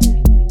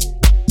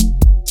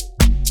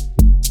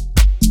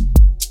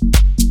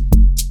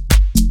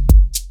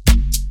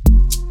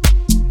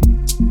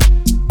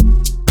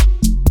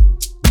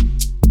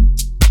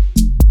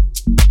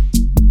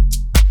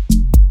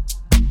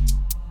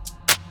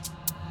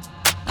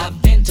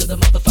 To the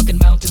motherfucking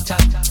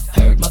mountaintop.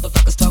 Heard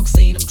motherfuckers talk,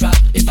 seen them drop.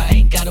 If I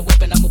ain't got a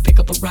weapon, I'm gonna pick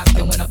up a rock.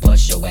 And when I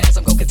bust your ass,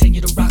 I'm gonna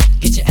continue to rock.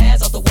 Get your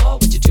ass off the wall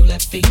with your two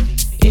left feet.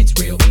 It's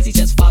real easy,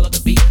 just follow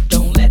the beat.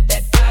 Don't let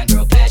that fine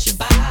girl pass you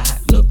by.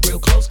 Look real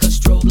close, cause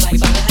strobe lights. We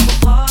about to have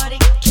a party.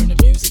 Turn the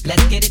music,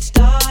 let's get it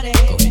started.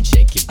 Go ahead and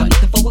shake your body.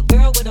 I'm looking for a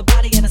girl with a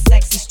body and a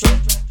sexy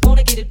strut.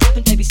 Wanna get it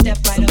poppin', baby, step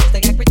right up.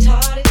 They act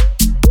retarded.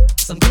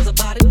 Some girls are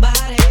body.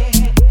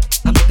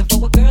 I'm looking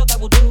for a girl that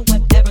will do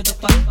whatever the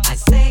fuck I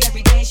say.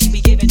 Every day she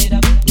be giving it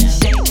up.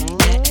 Shake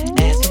that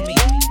ass for me.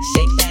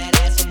 Shake that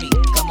ass for me.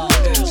 Come on,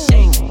 girl,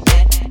 shake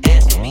that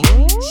ass for me.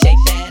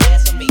 Shake that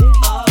ass for me.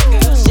 Oh,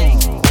 girl, shake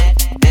that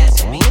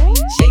ass for me.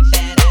 Shake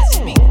that ass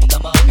for me.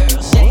 Come on,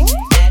 girl, shake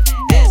that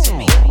ass for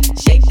me.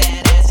 Shake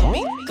that ass for me.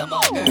 Come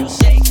on, girl,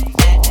 shake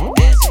that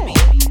ass for me.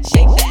 Shake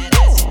that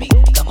ass for me.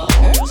 Come on,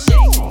 girl,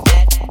 shake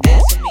that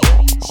ass for me.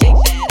 Shake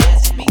that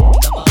ass for me.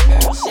 Come on,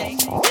 girl,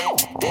 shake that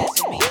ass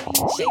for me.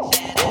 Shake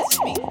that ass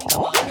for me.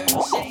 Come on,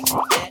 girl, shake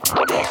that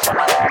ass for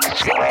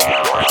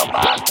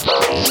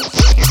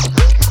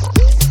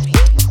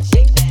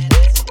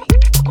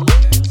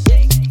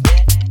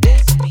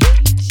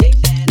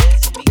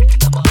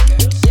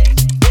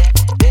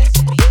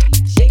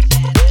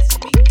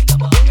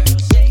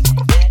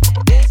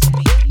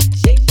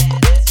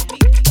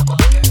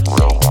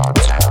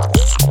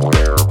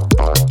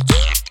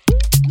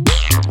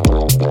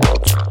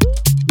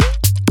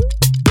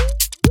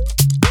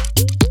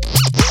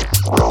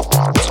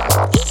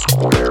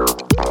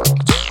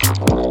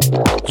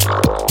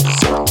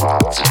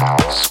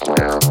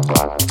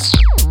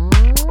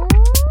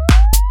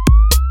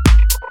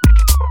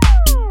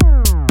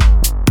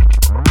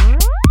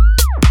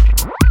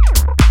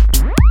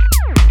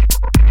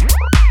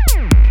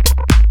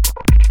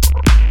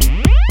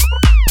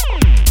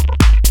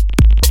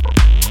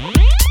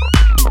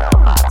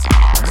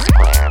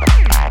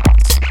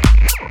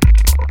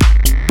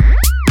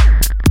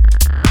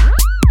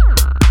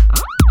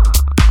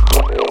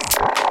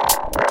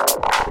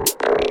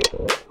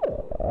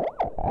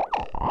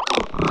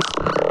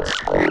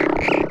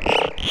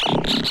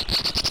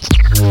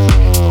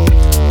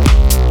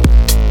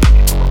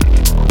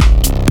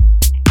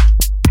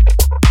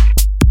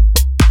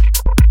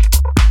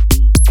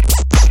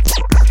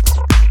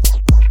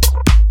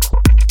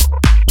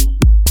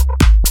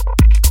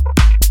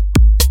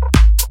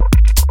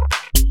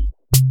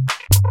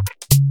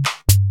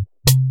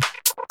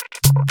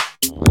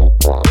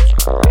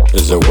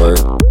Is it work?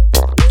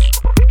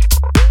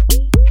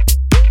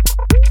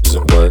 Is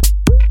it work?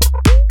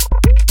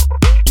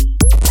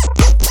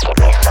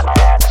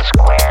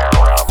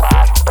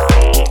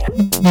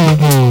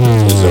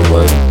 Is it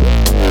work?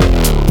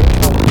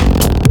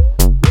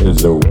 Is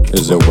it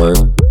work?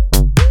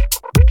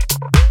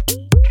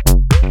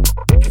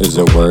 Is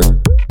it work?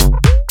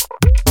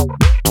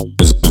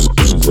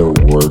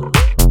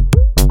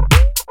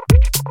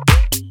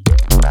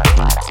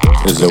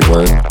 Is it work? Is it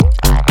work?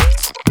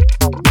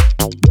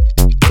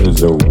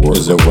 Is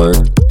it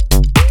work?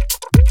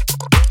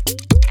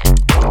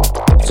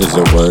 Is it work? Is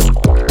it work?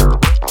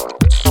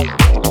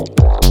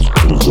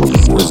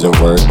 Is it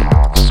work?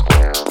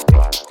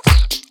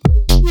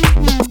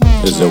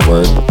 Is it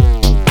work?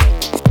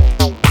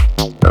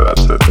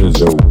 That's it. Is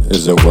it work?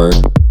 Is it work?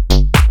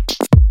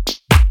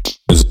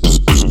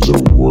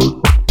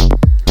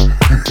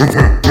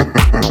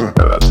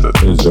 That's it.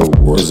 Is it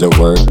work? Is it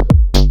work?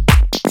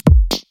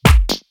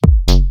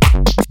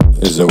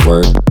 Is it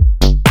work?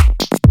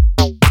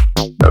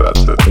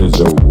 That's it. Is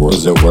it work?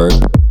 Is it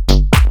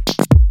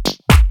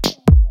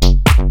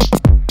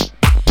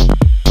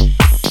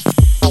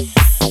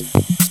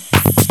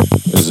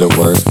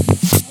work?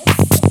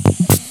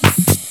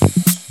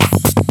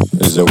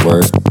 Is it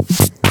work?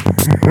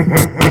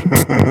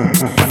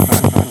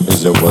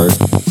 Is it work?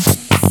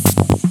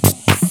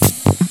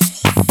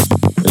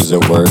 Is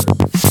it work? Is it work?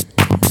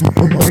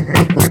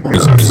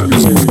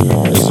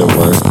 Is it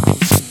work?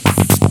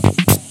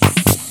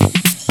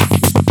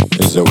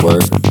 Is it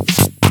work?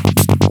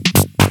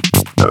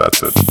 Yeah, that's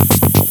it.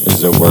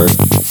 Is it work?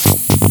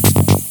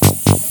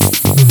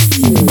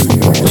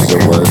 Is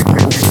it work?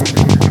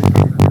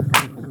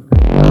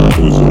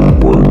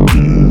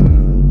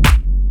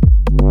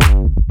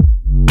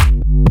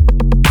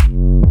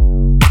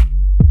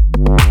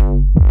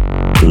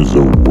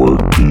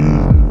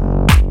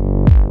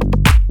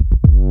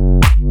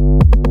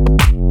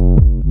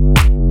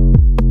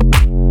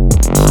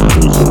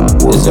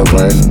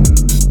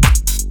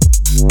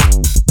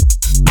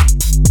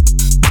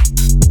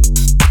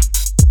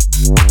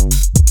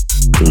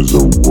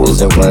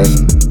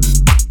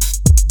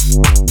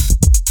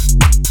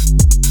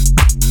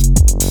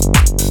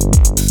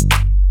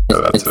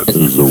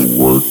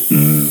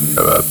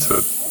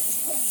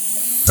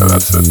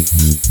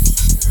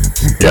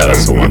 Yeah,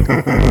 that's the one.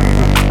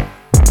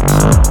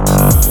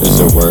 Is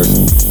it work?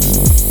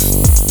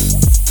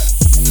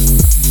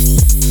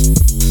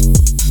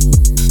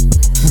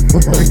 Is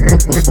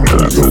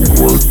it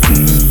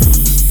working?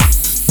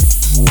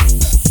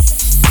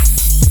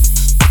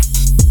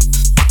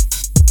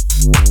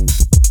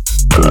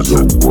 Is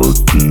it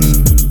working?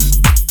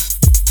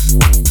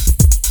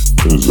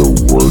 Is it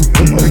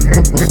working?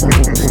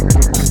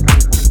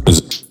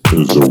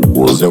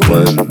 Is it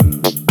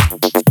working?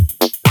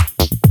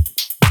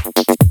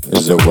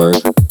 Is it work?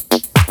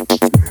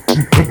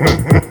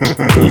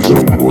 Is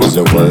it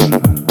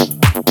working?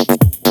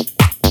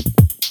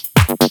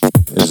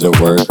 Is it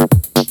work? Is it work?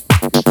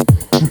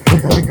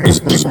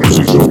 Is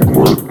it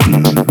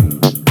working?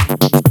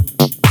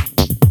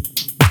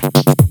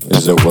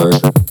 Is it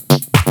work?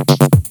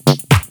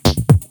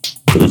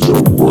 Is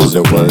it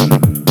working?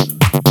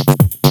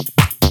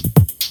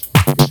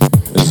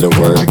 Is it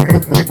work?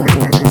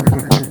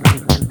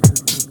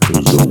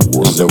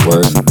 Is it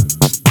work?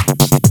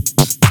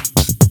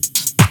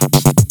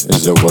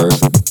 Is it work? Is it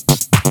work?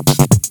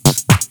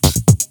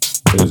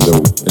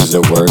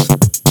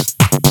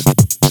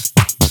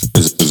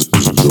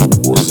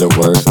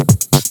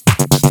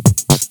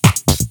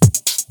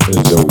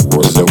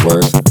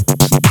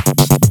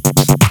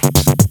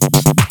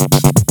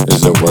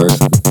 Is it work? Is it work?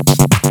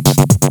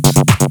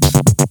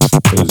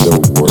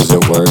 Is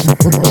it work?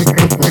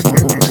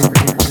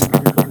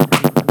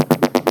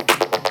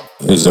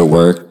 Is it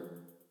work?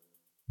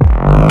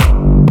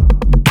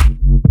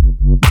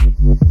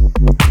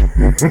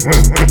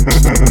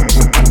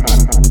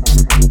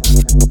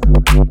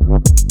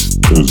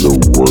 Is it working? Is it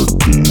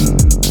working?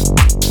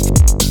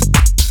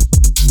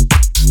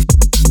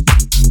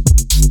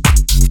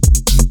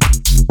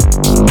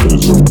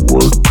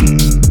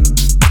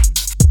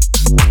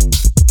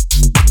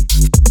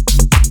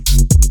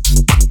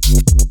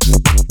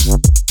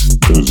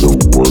 Is it working? Is it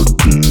work?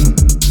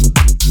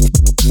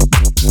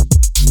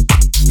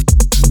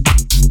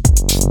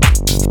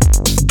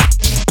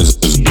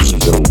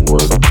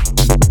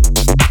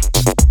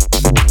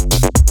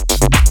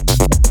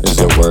 Is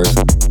it work?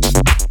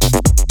 Is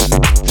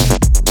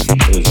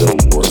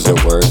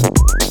it work?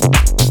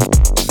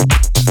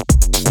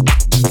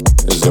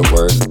 Is it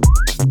work?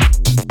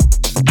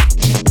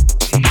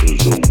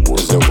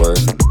 Is it work?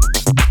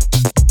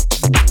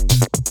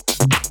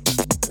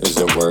 Is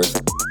it work?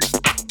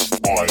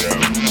 I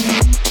am.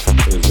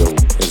 Is it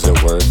work? Is it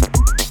work?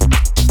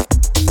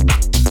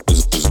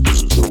 Is it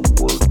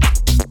work?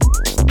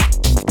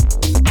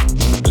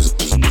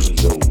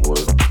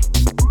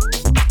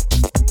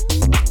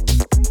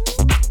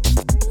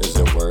 Is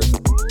it work? Is it work?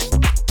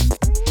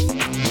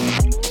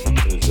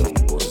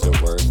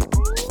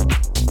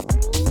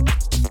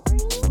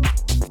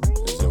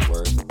 Is it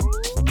work?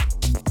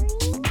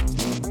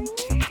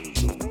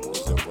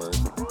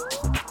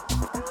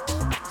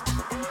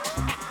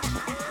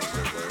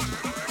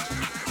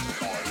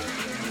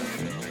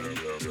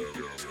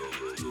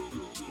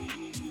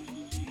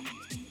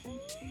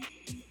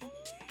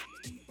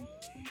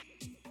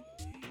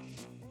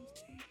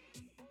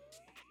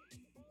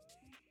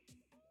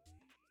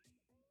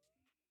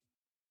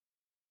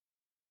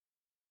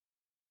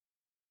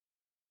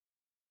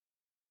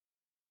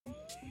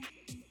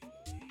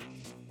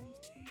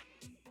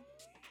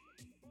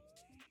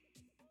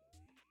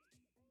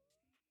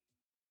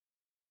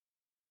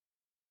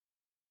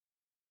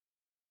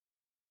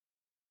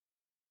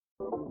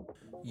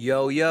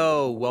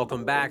 Yo,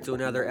 welcome back to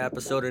another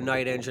episode of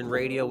Nightenjin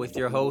Radio with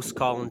your host,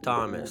 Colin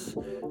Thomas.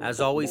 As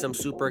always, I'm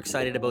super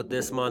excited about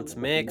this month's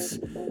mix.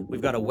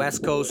 We've got a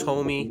West Coast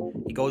homie.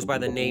 He goes by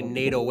the name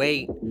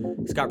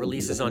N808. He's got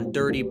releases on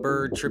Dirty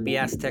Bird, Trippy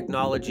Ass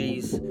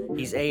Technologies.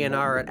 He's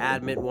A&R at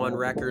Admit One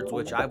Records,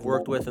 which I've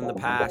worked with in the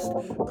past.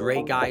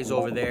 Great guys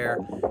over there.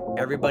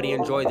 Everybody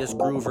enjoy this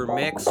groover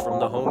mix from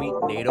the homie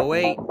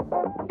N808.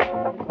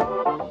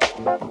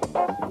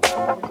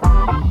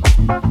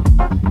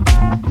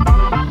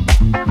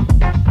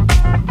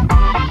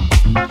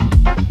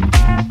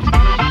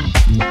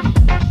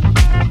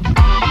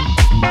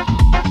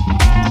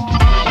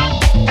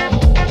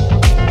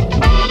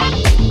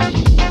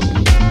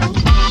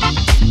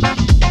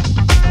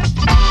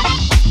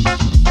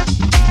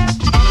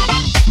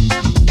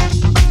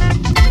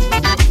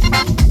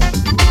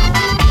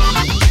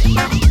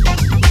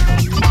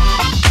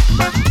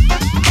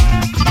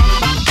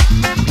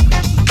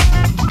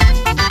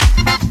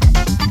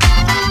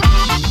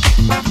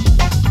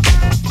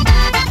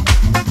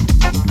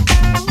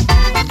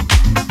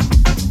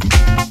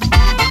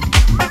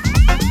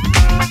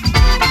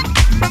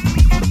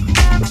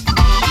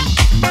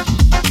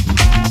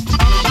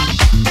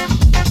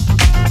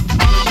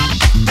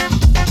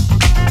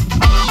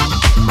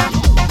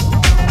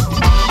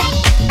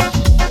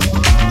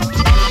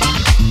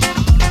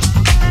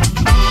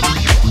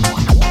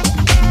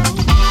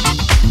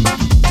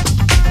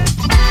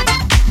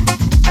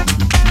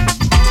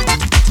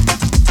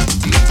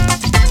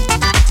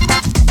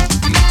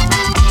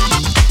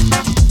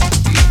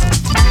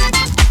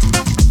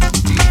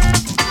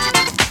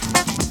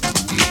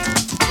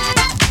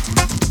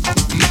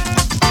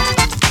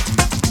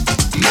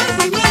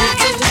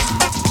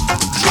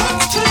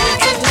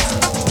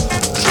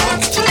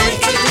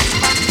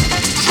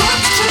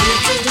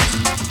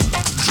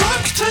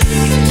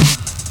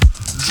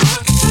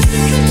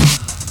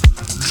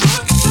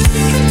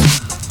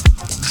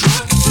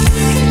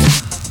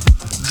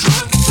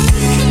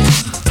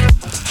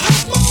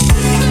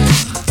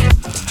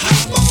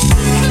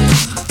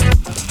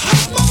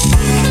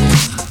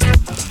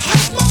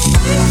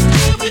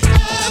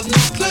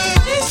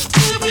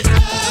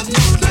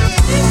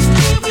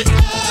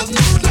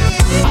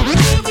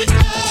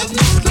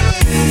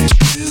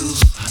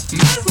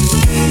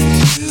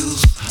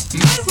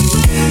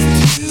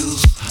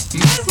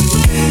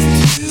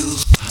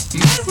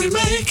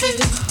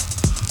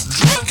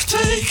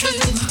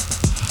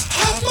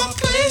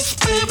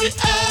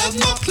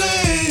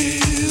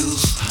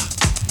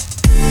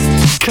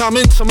 Come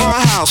into my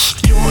house,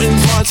 you're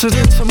invited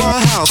into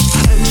my house.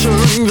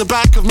 Entering the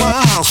back of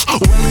my house,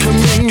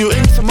 welcoming you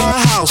into my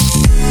house.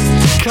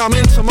 Come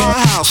into my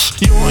house,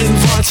 you're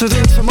invited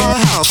into my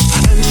house.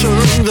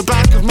 Entering the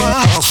back of my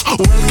house,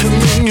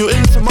 welcoming you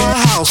into my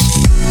house.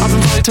 I've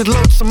invited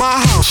loads to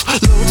my house,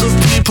 loads of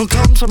people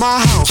come to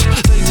my house.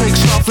 They take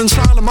stuff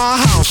inside of my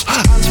house,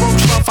 and smoke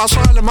stuff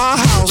outside of my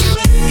house.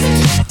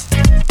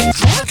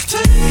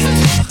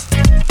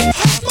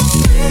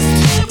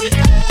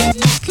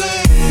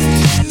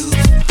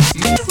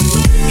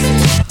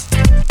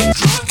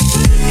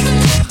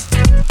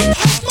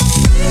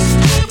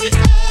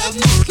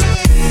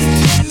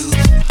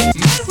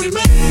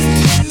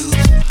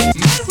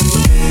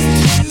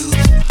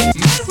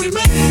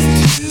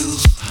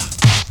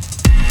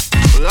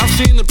 I've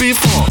seen it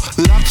before,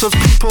 lots of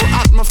people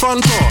at my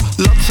front door,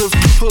 lots of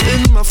people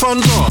in my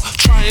front door,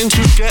 trying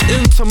to get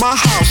into my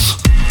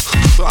house.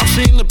 I've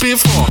seen it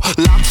before,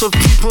 lots of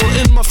people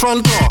in my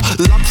front door,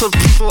 lots of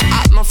people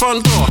at my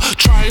front door,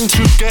 trying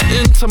to get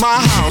into my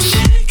house.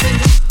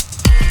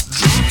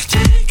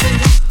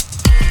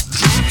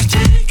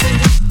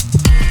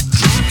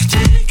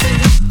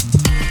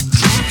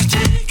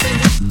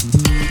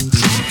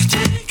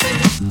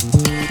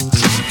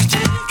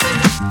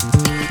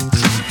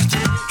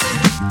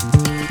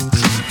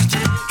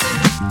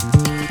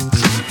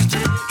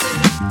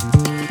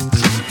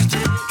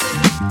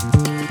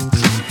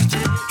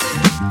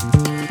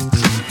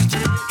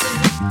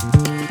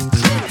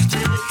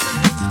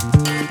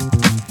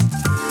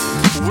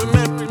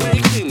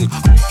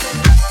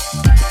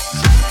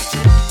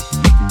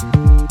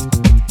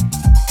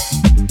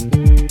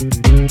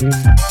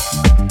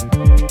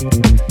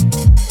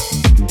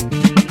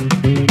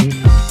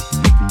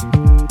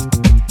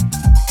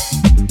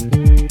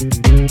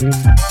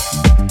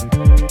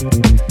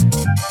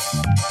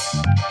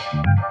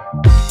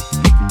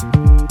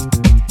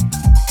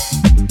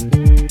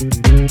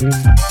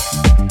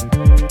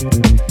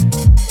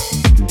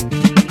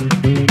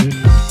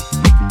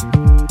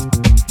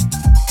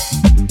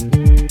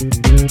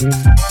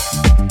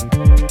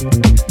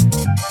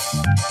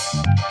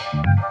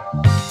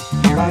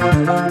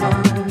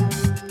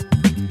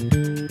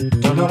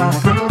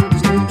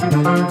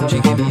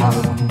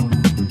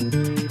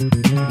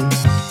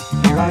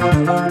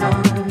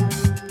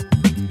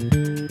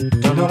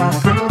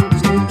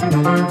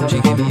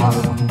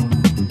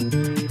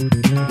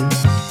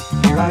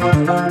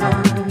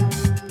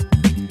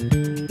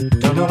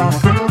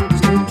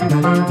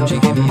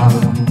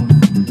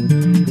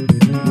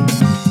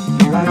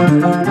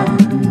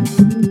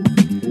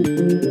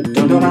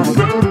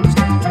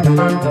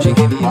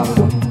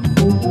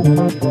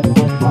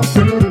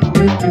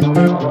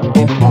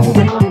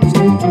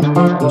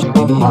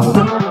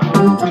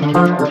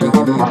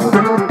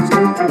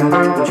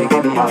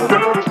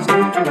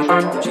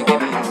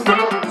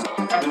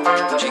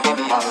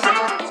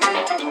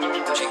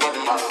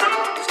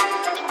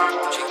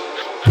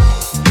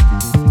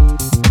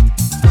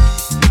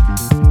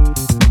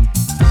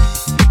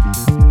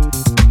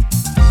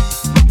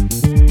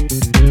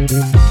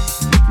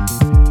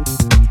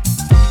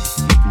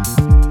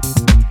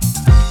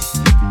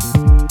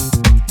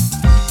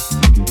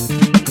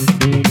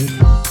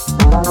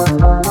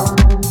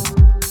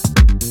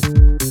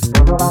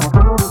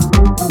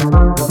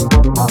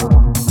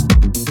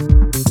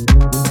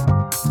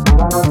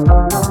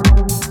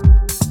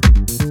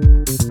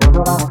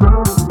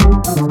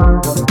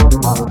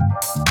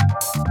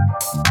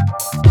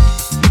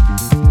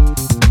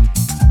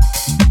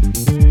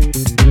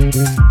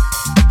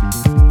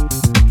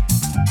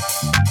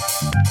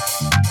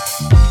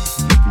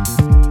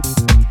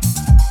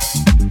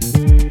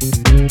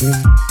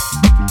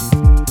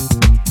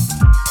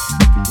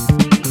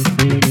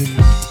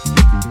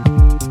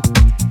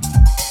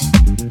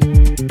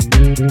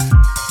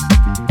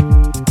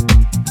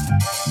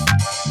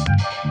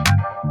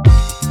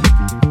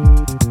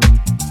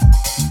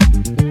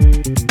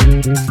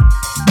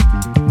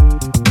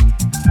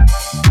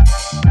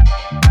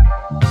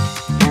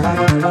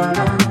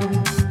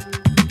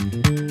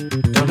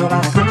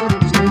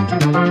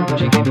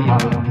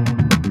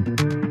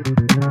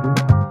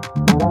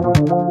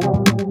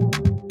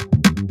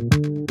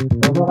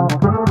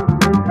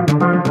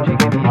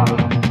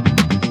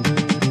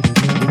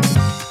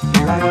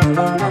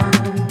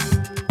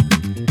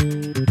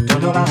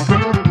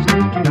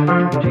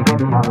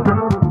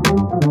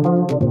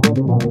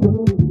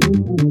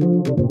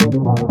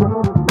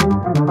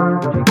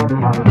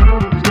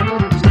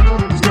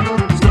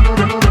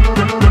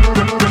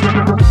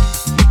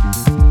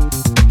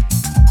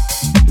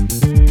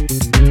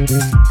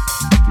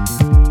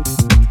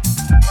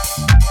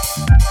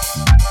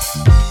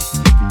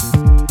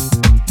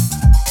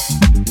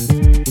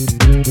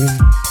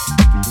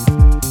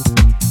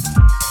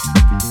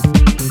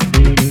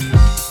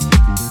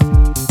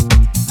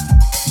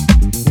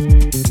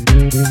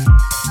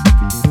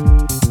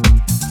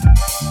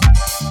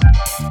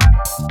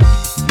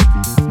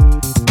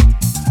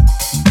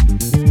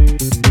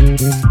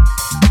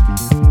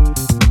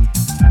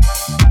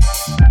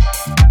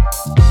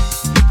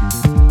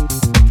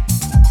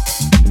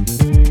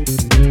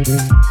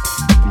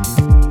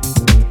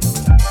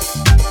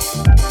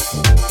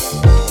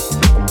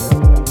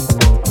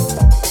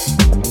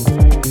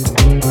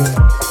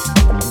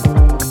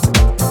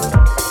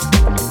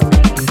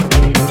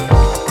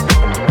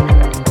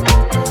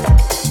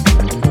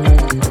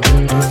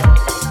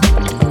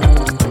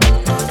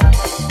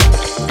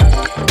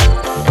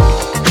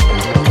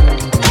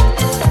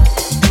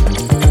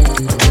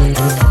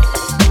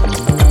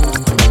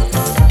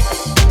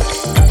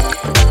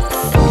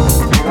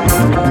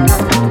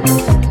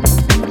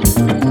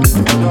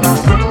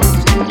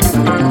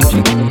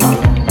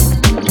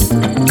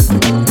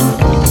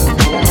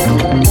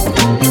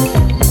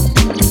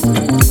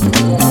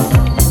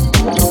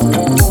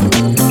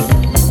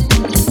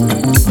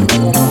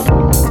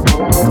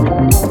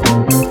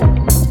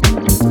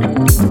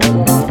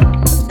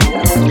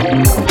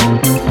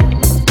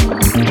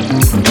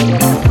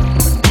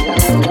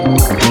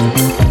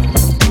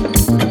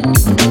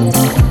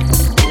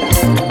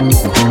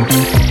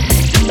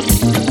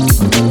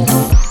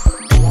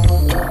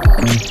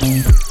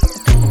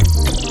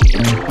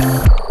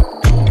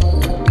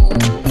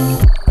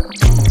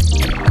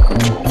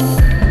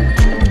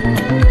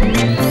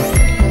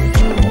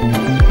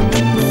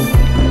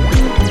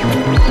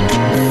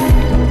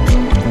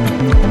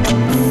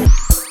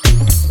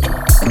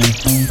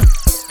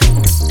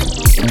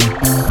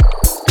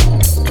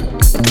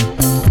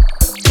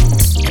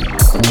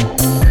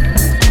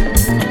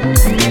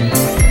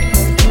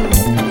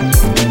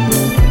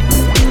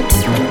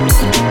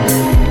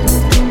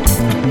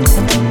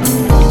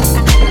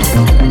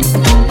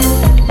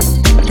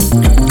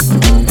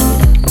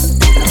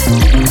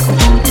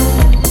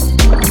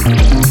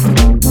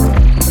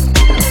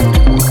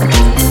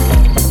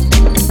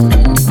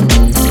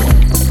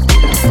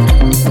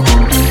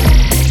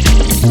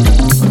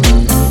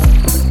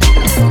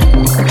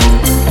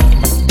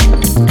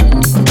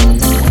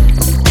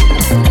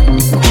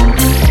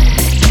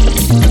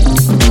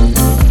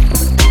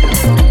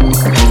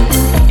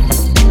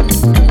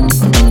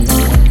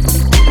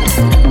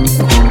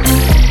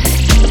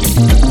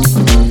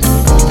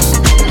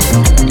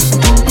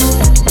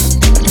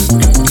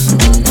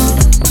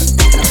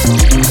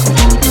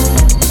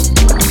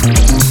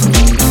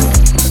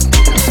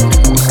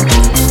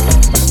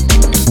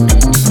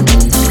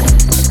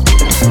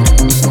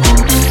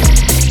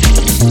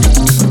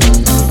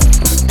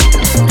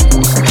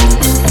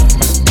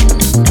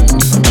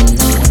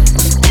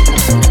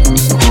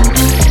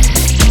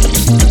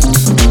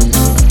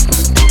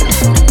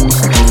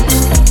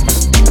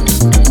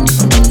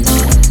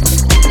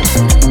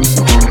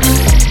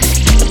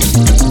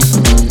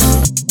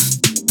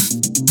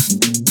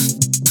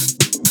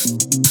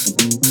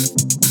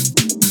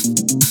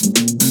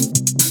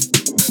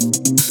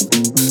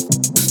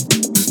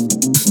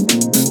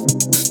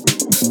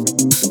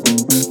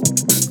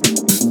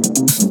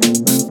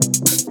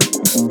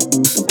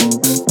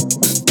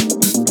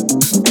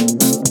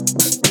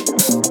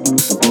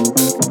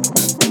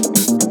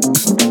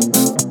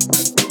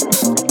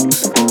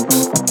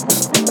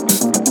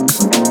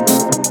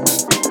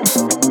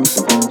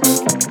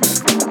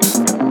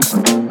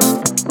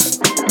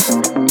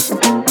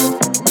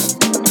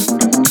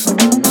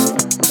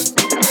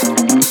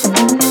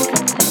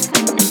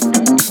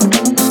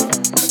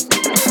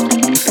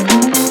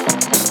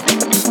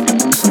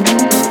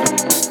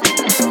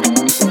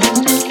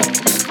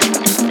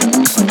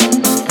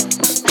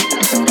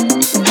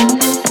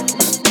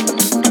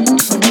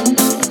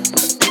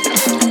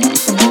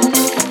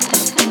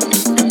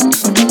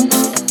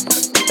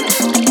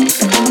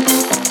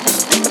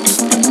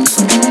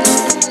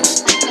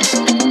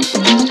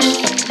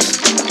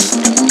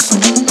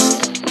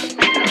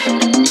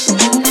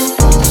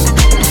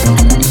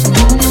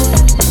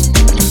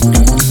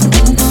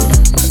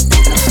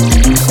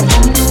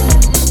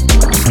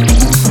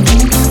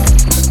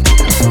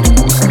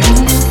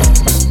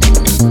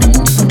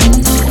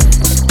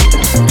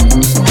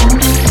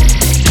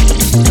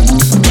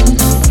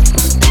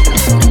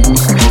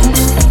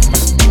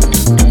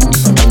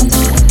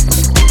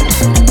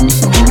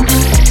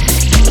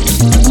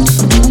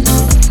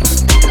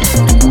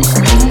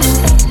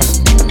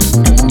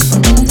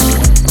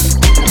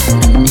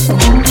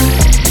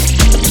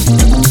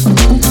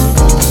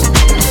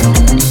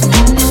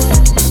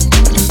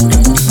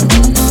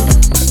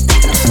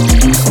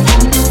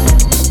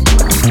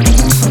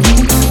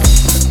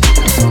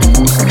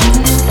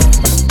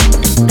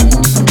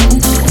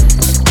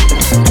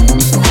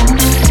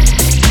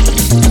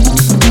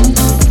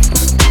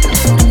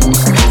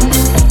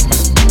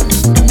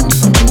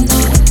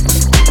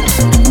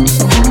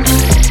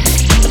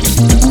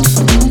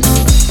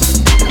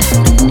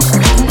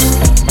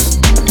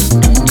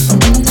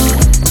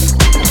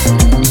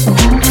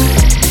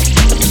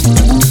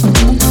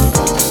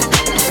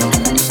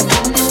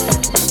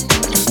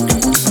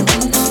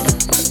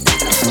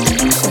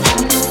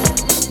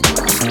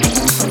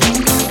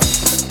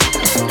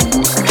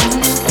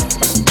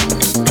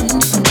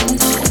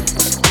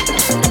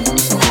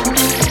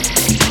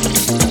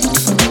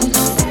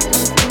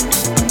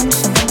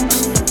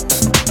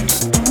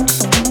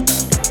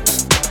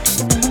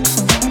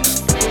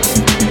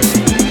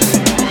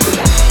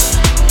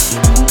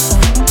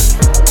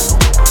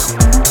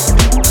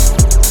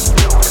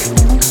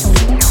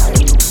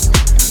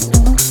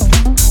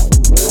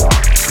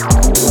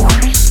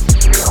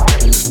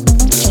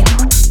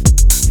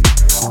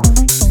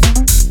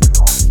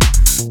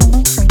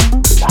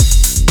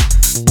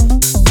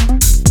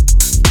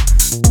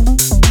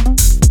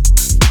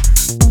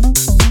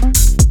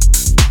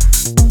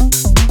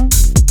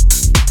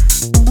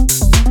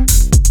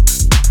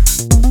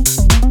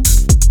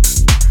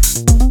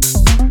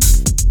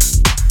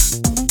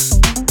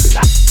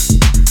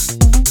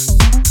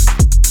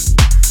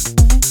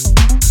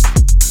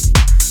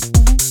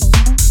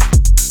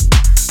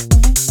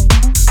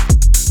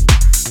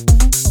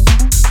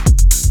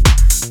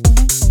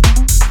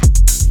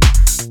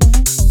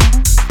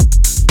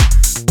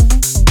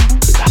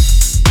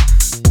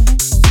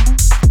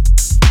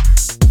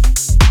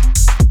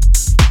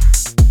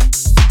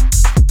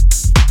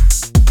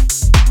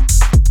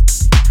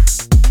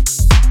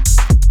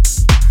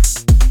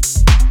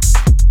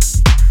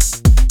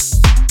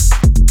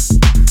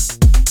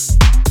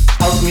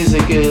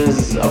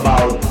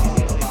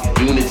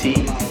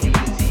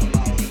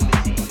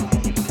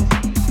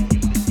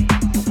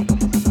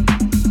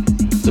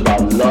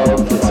 about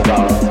love, it's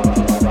about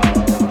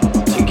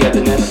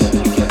togetherness.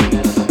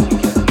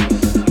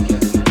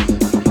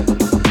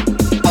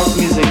 House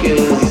music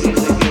is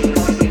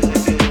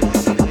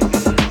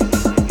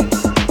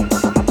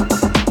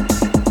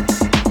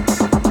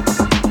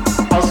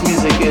house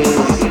music is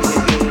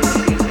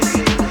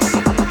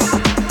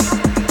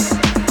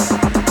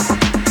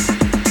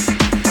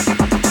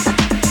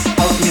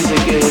house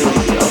music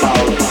is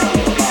about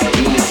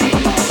unity,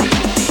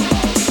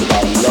 it's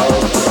about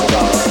love, it's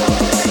about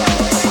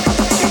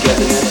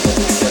togetherness.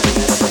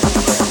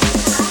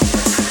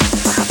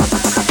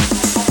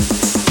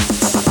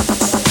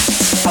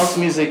 House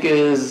music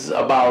is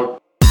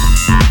about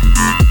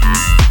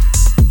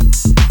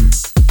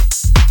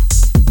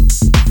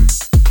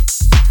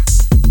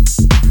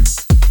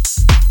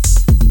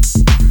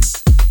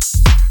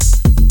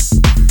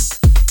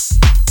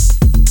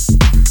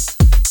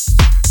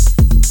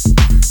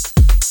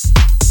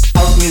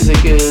house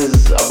music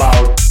is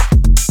about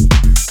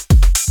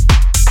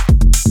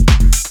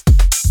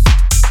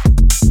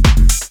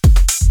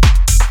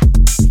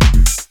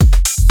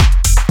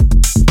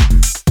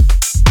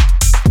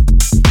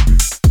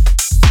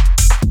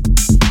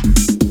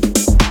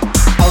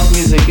house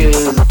music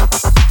is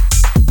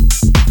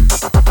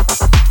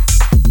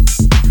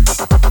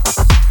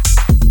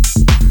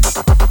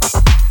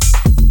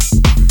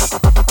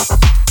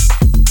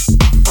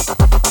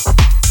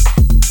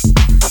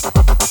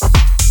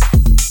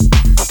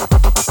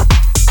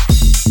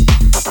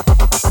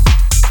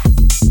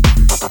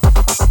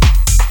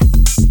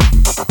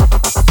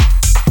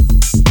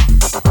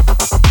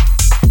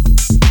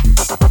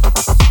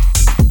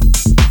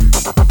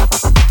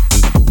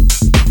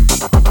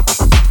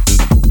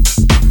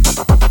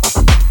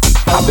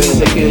I've been in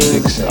the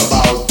music is since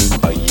about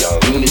a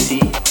young,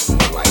 unity,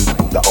 like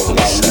the only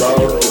about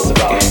love, it's 7-year-old,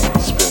 about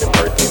spending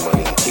birthday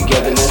money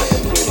togetherness.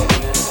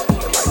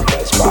 and like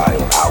Best Buy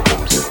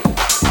albums,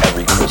 and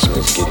every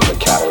Christmas getting the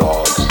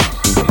catalogs,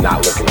 and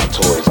not looking at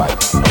toys, like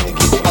only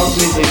getting House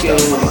music stuff,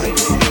 is like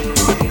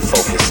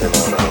focusing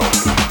on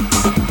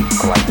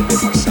like the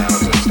different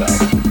sounds and stuff.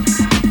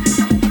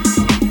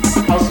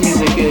 house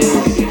music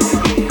is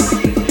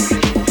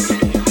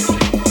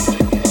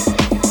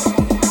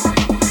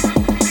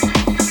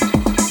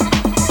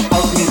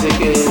house music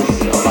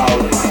is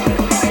about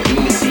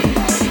unity,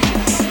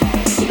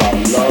 it's about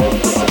love,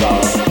 it's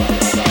about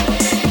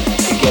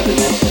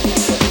togetherness.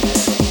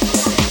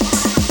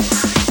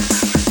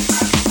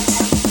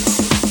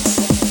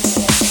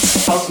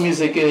 House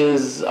music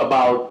is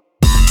about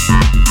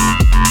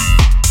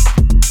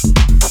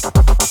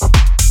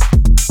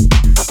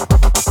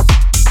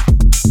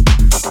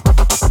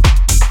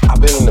I've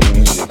been in the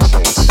music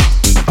since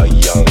a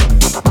young,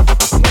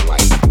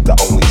 like the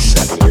only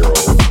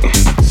 7-year-old,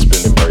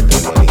 spending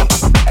birthday money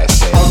at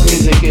house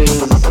music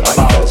is like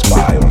about Best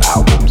Buy on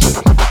albums, and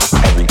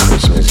every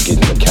Christmas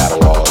getting the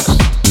catalogs,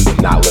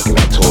 and not looking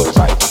at toys,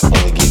 like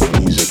only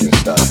getting music and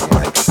stuff, and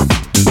like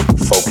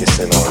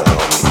focusing on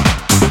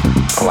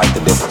like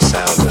the different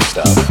sounds and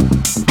stuff.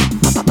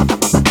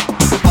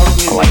 house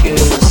I like music the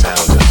different is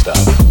sounds and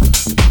stuff.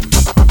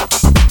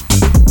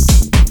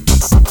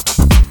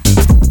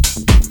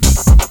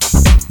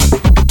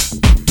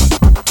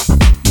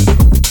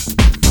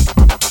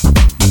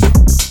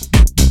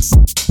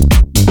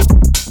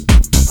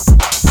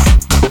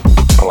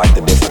 I like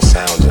the different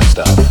sounds and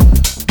stuff.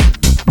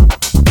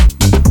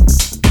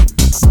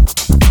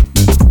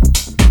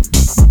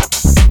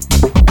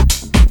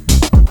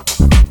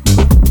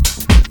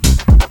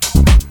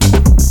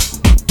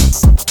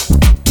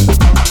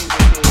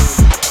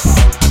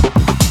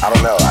 I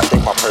don't know. I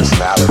think my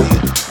personality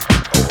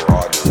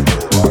overall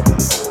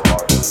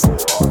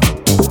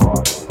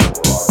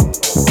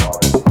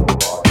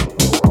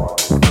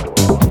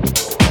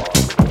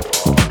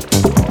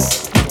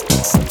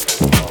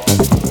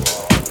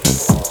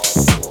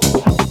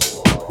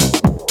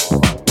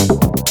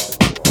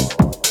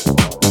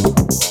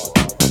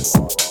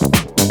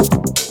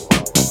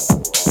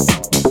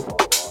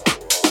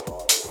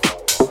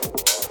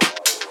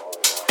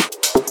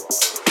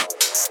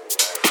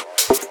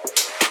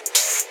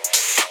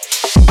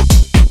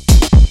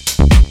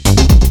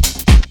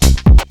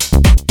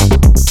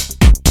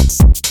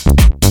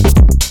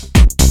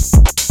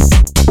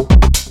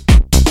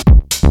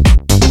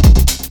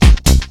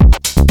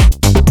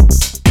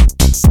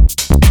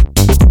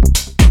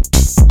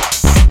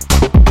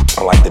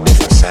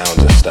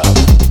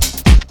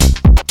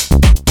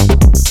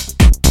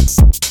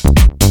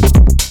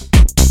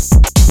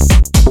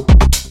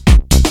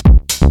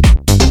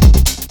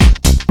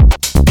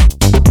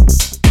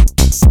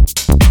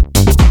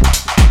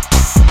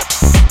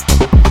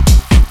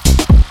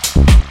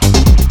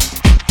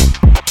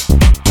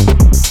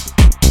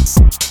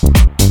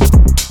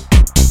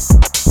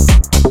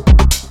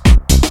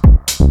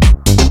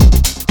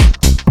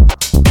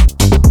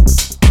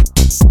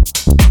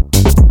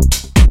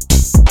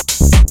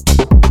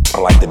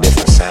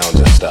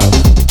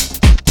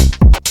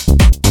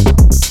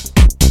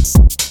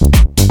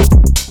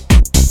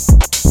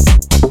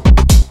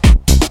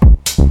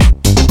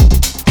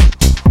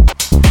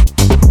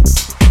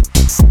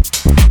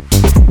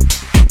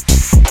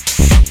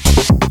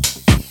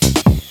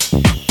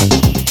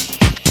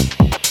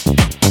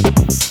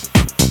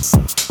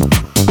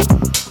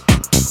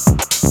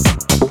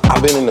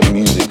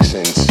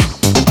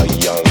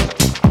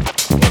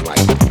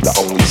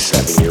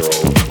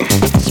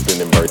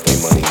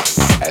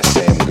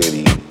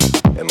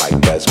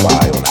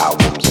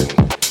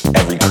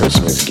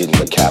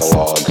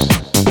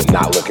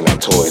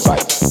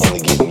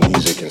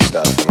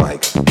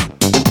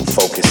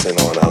focusing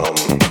on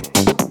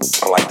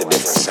like the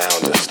different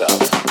sounds of stuff.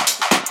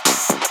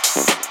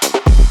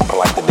 I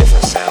like the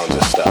different sounds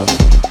of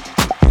stuff.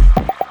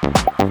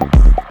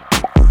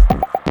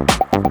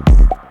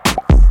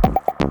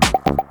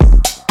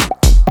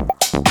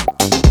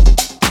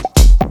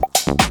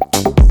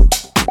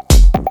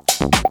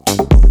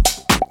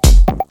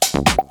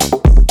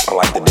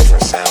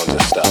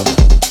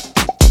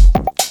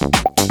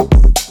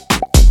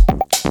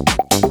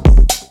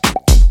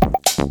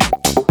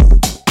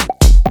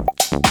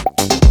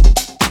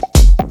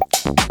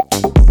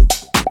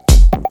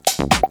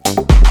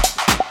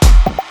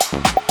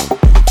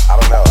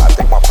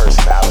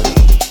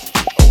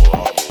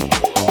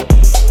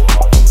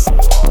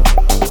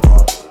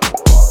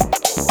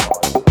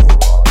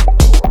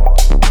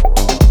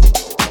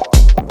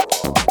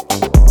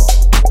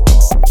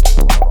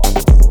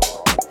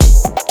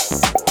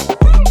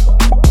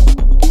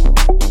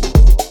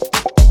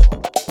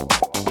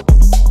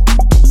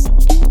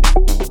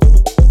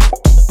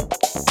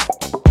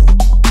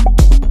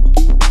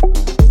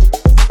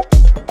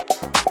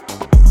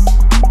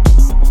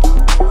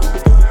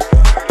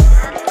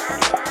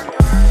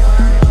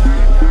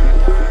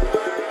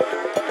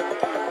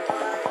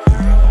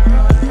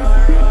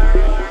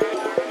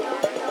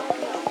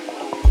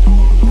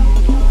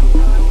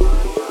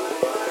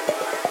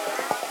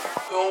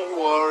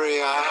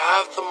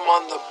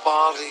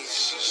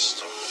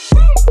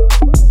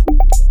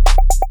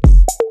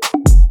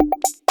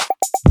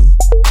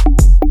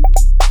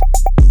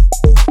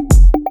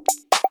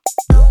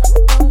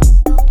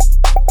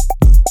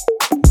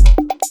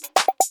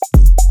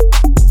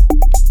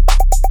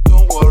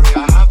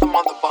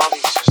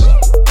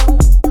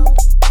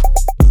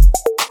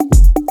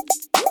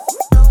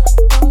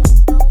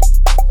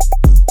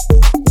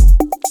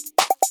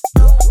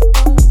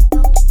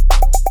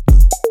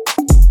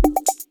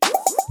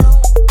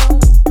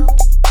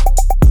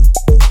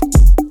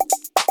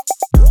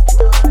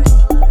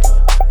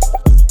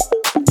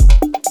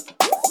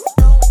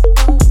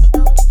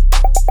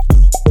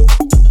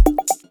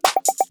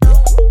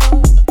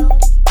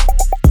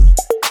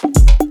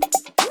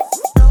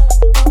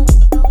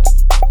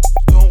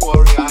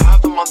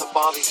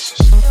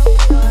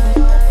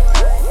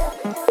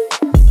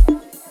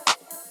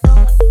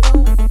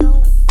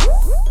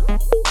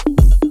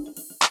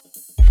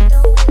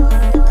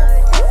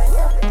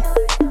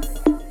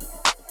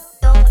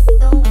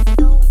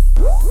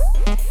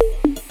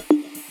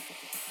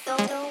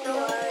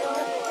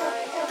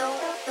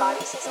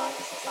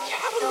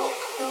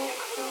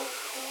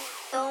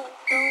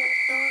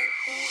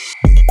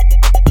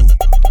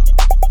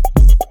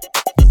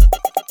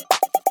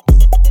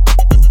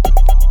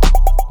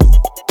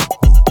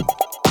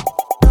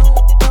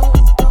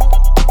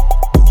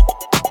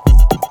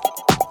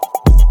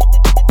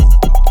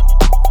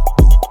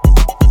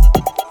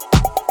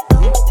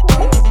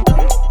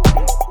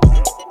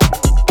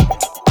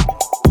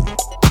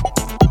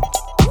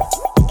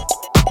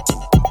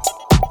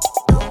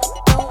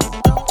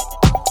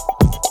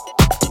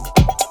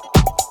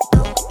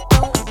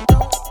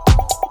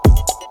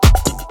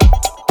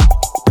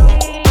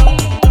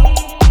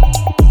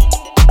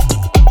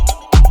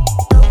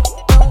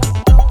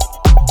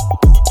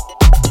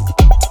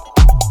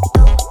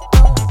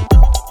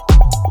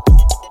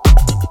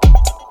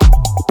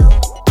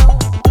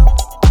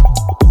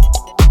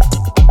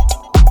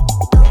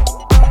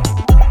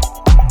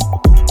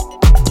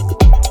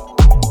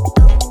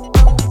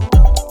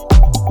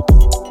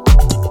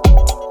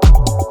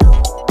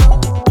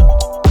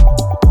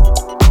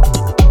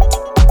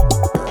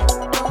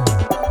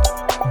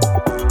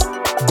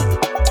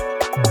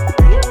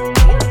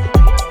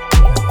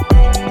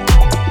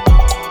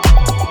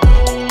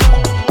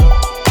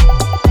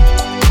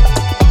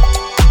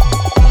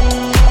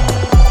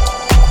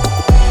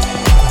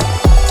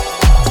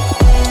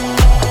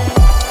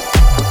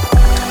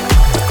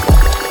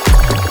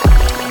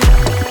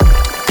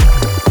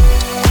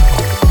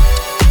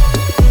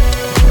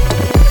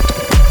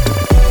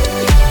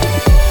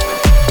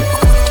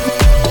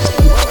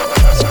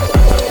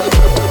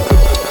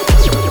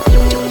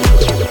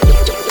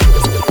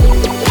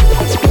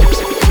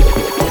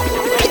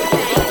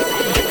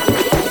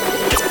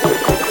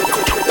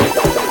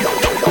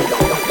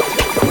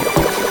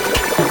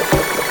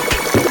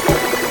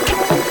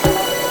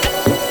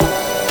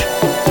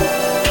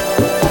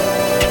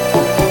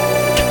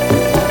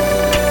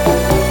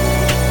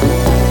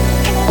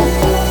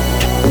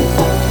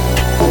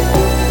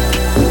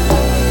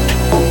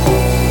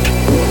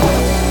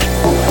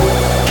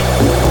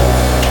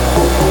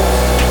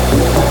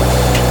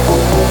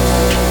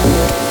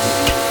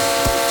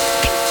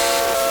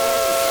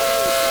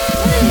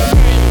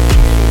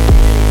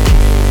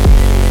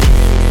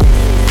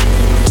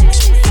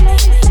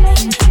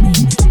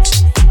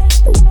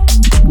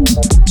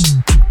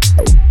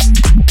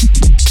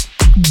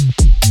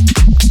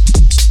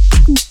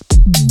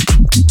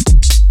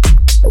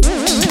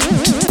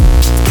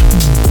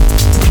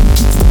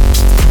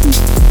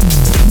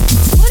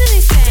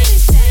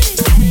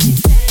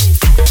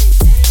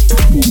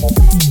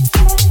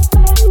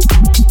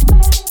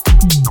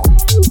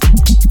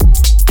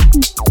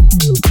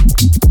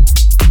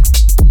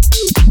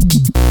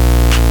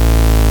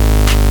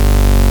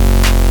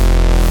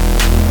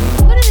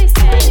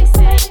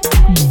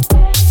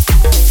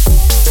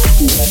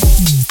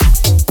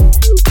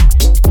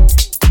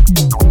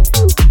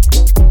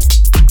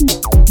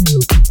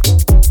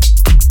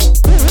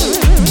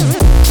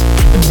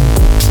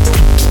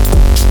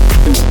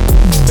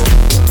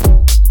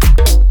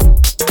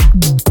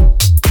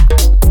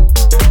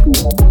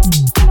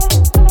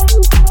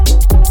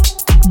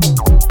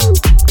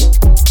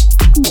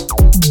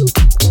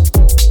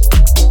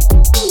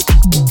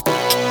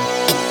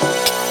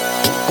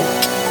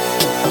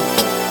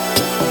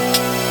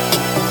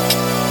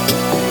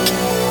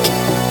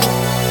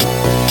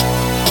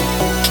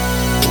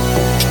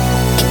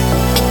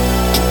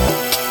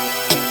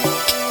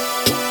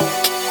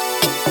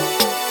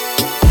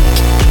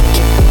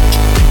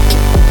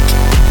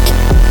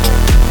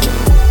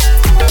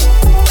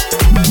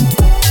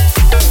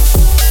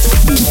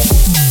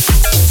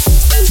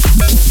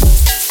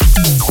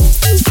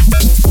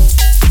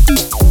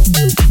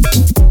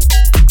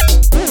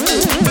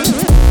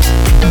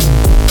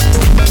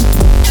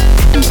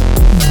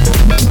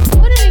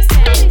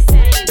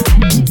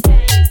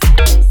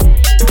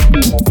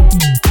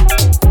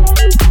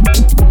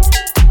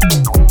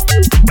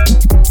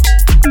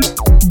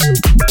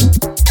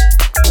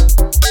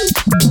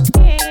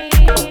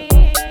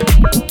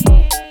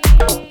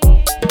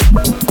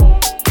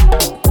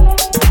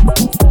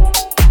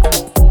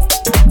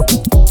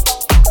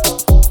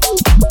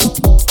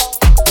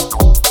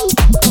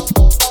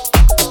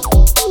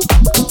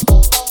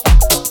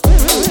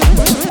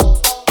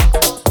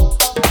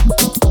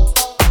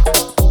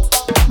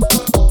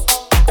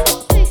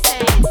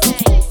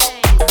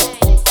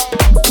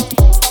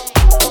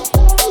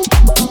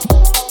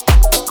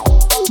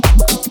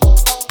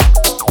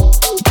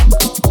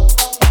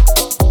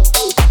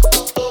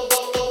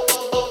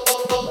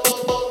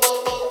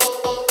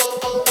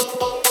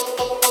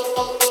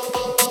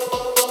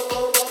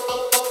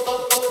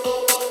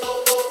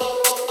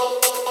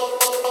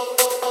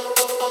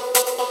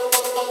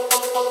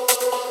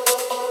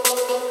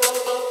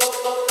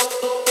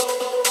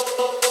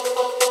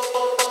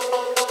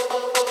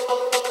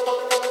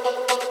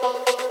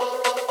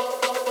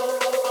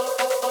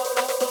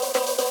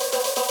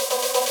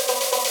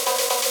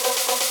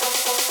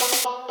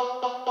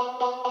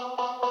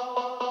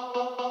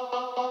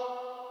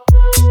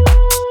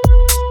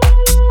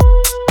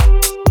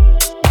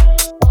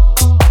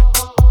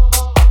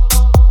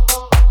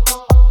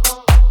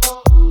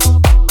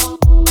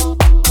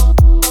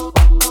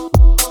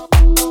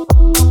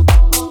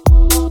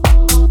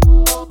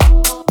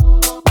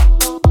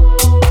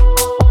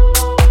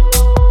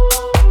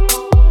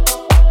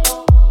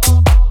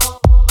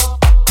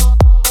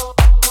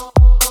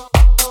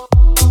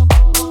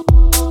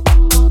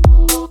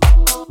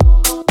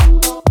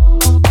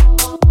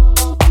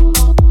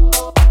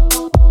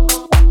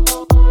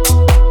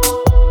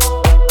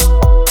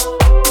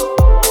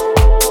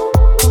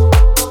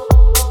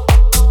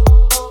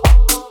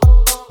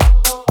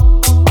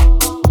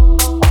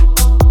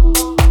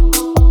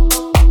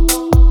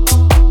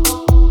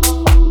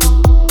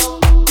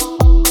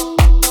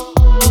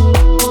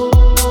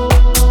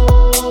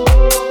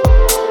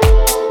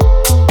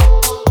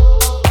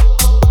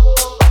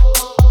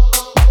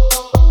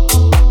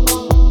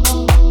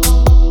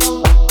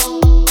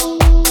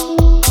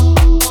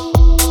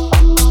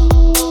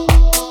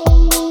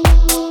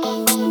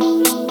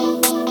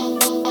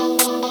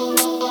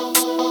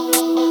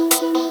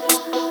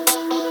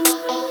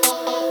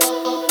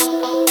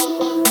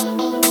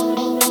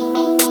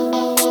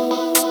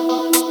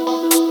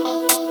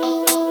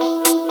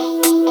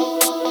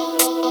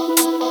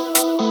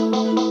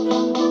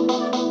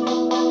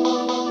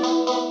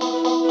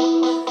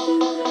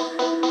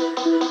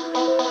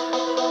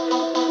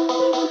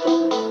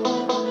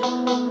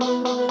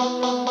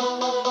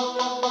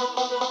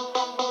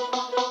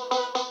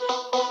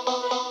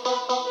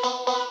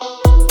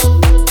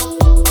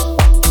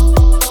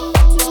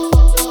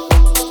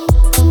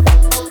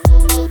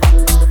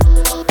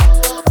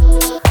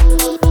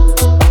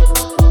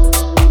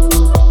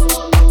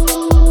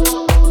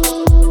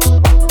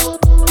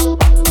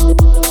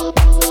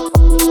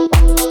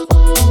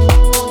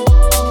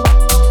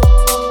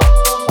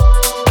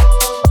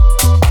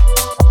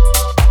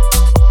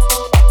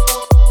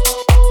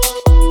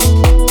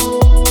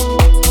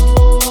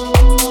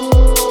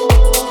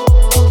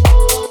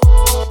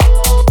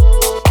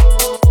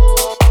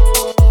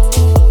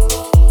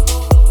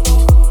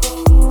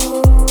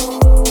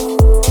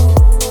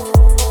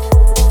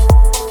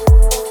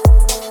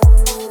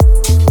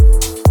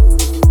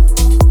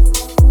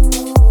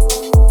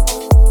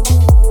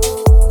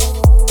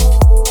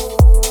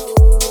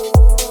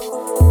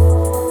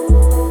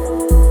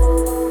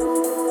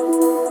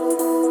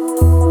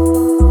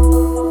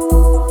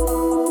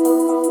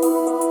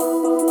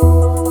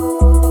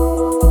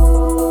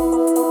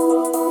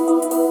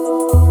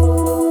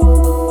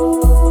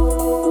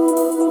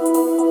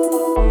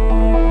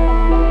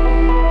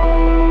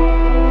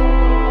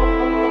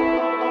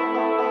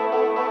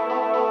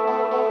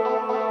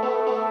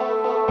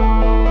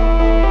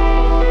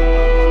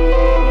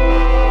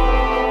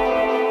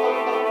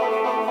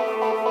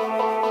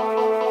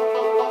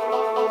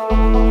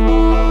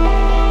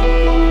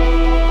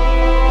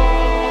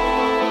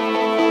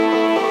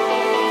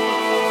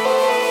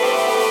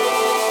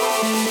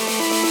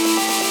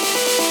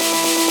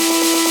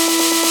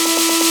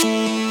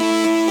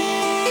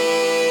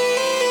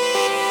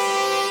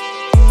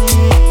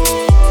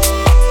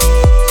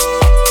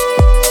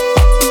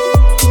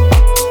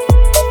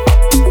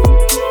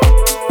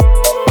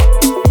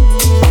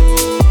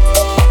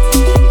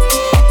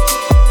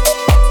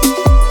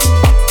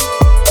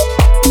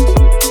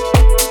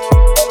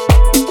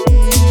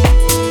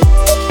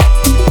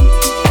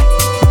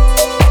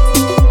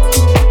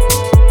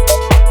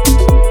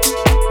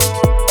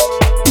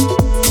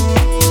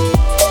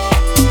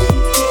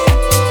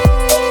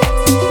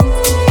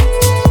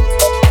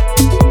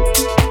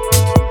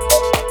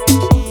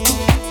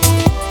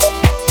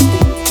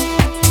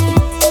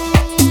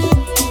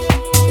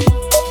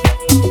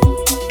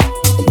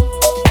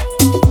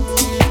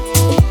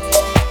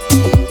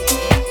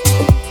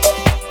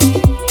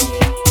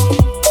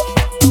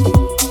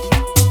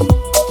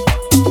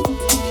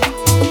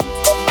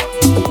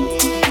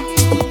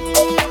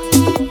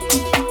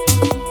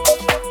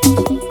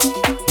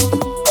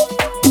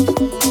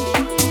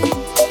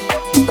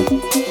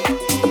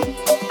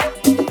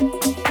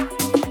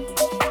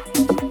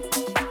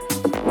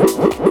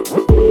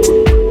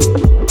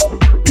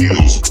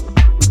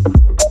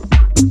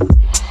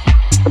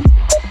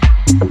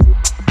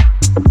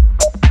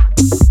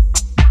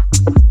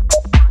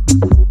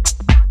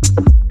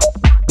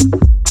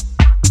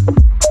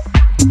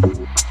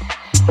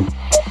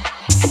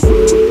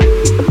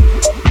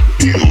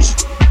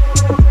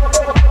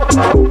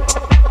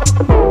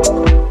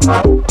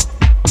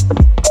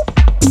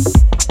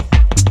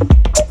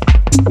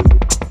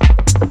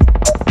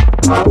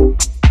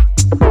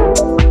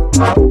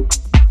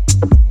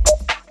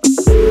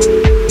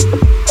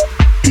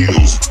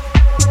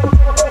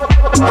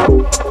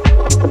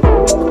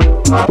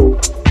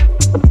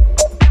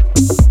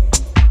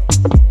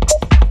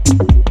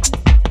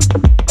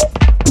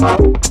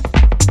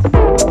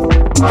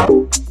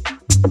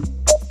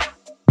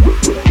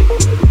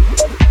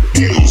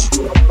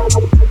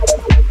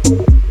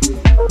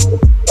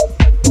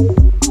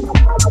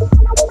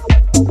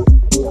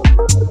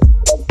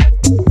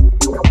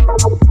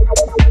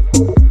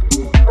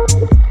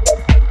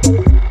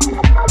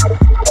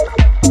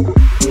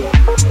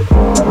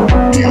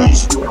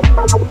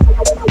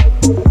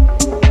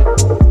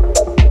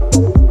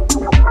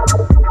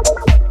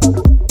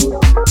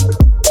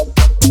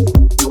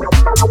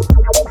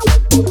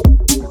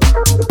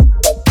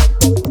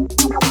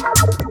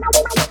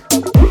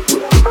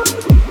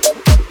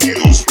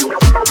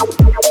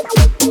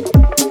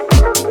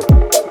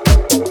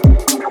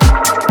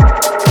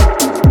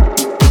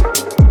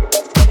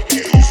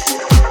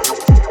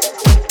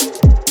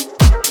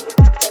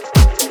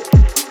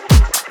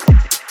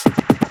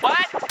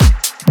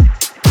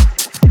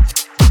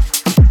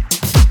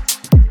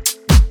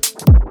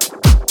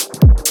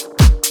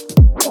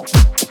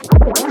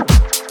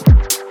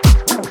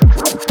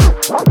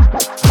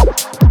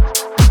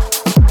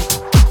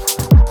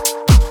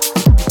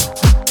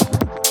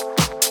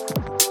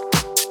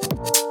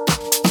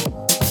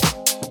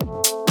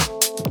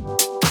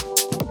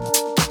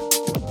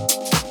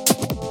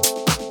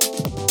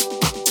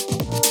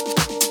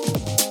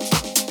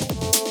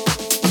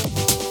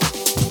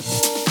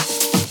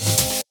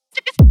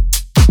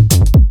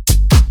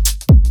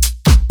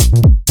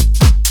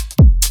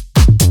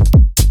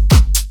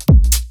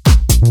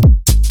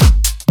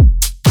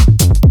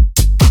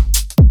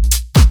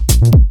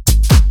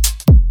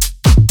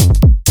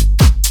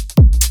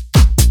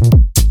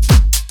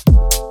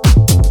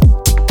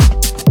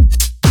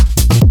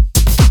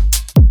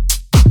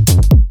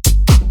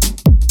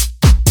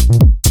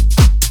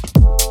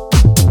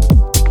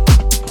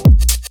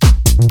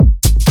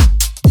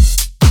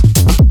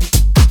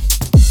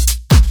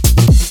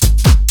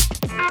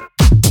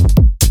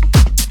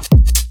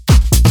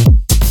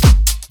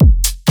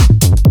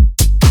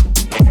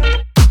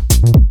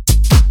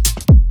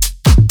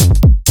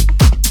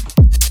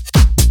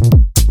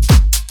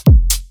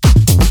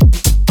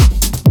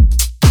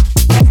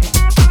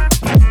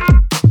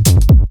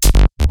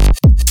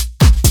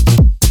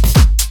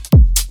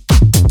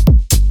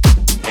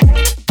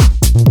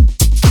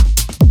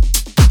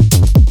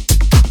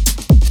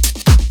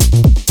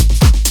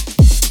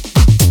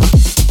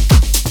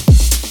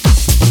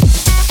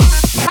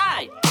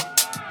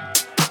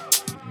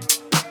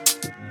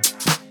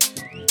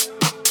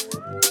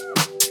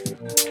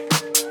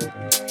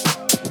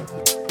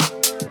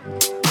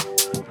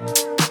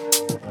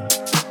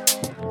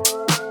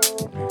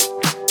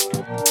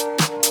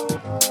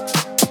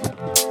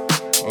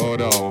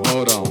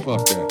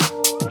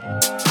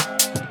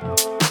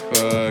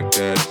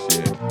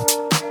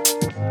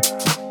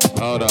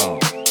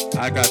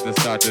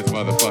 start this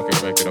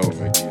motherfucking record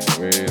over again.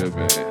 Wait a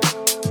minute.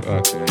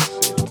 Fuck that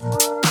shit.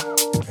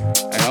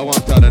 Hey, I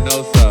want y'all to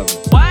know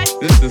something. What?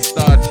 This is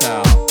Star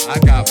Child. I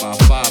got my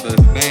father's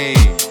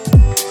name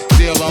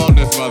still on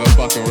this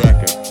motherfucking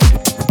record.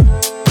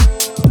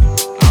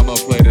 I'ma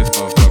play this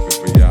motherfucker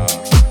for y'all.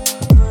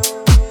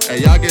 Hey,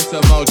 y'all get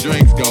some more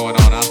drinks going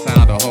on. I'll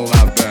sound a whole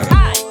lot better.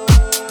 Hi.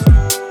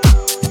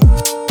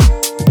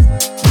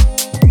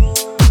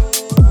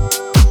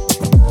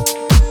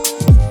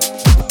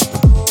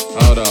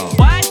 Hold on.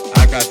 What?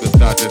 I got to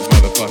start this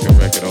motherfucking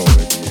record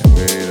over again.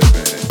 Wait a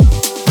minute.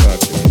 Fuck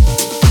this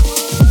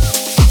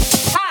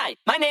shit. Hi.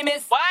 My name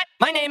is what?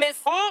 My name is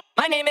who?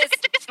 My name is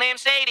Slim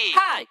Shady.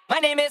 Hi. My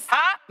name is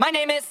My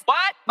name is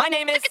what? My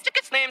name is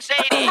Slim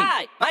Shady.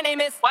 Hi. My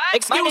name is what?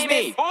 Excuse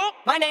me. Who?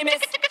 My name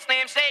is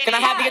Slim Shady. Can I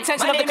have the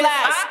attention of the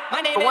class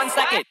for 1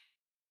 second?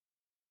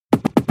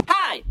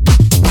 Hi.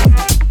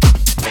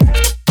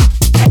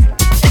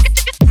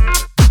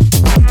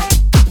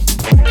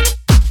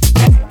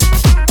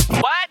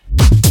 What?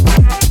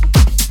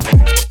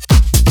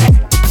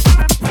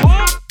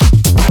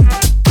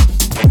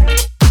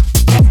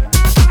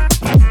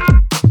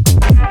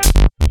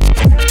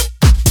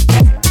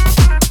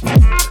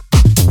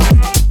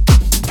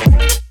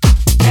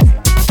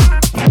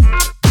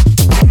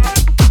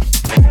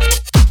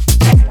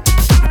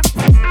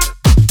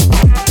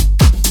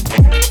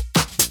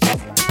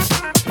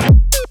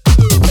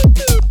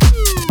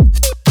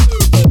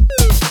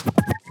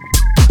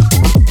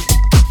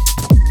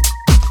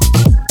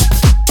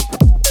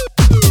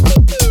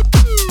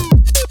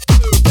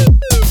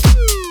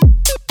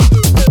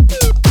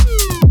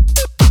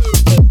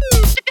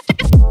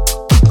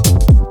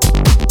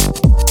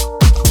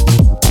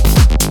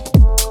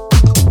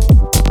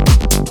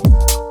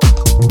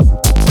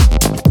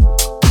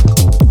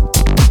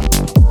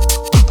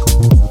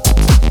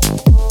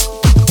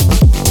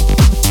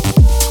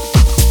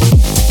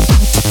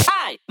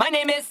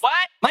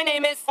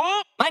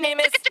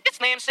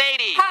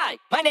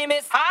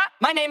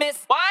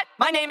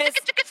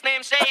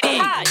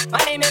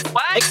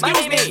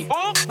 Excuse me.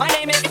 My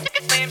name is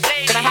Slim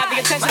Shady. Can I have the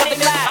attention of the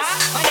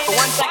class for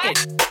 1 second?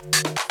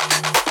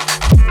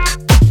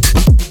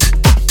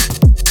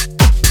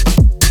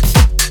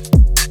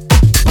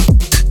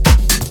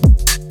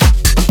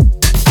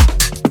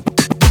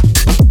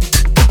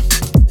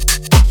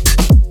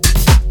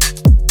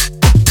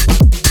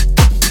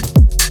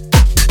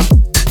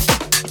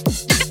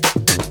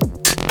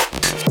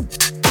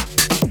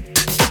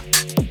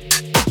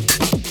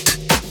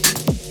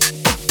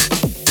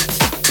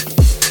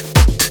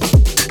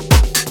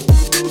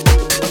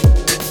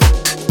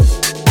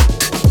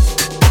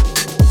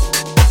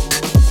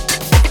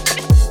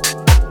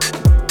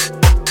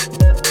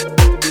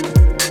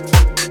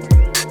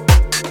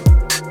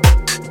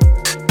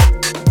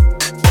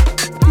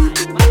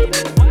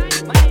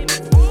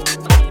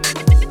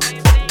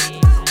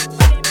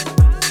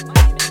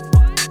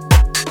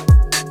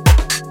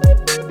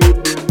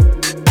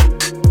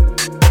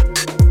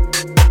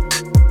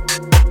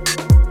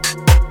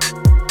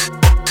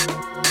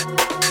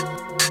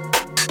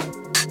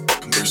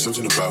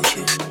 Something about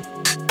you,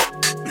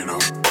 you know.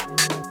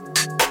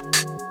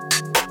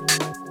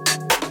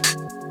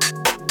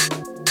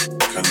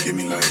 Kind of give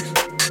me like,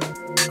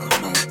 I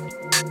don't know,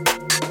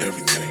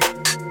 everything.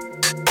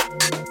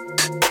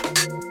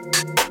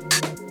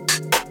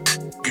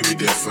 Give me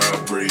that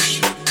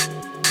vibration.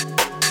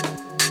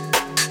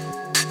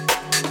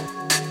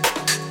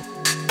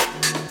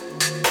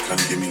 Kind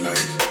of give me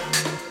like,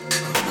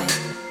 I don't know,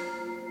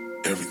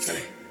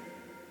 everything.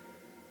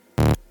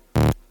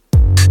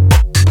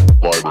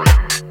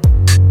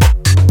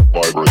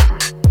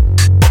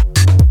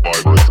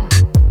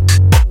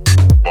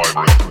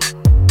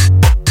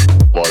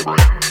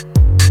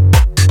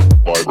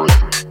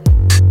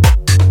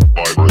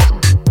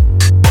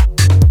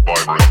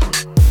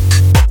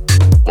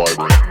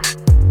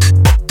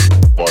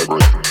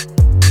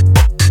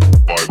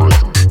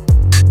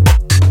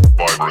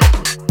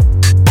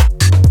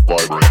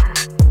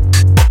 Vibration.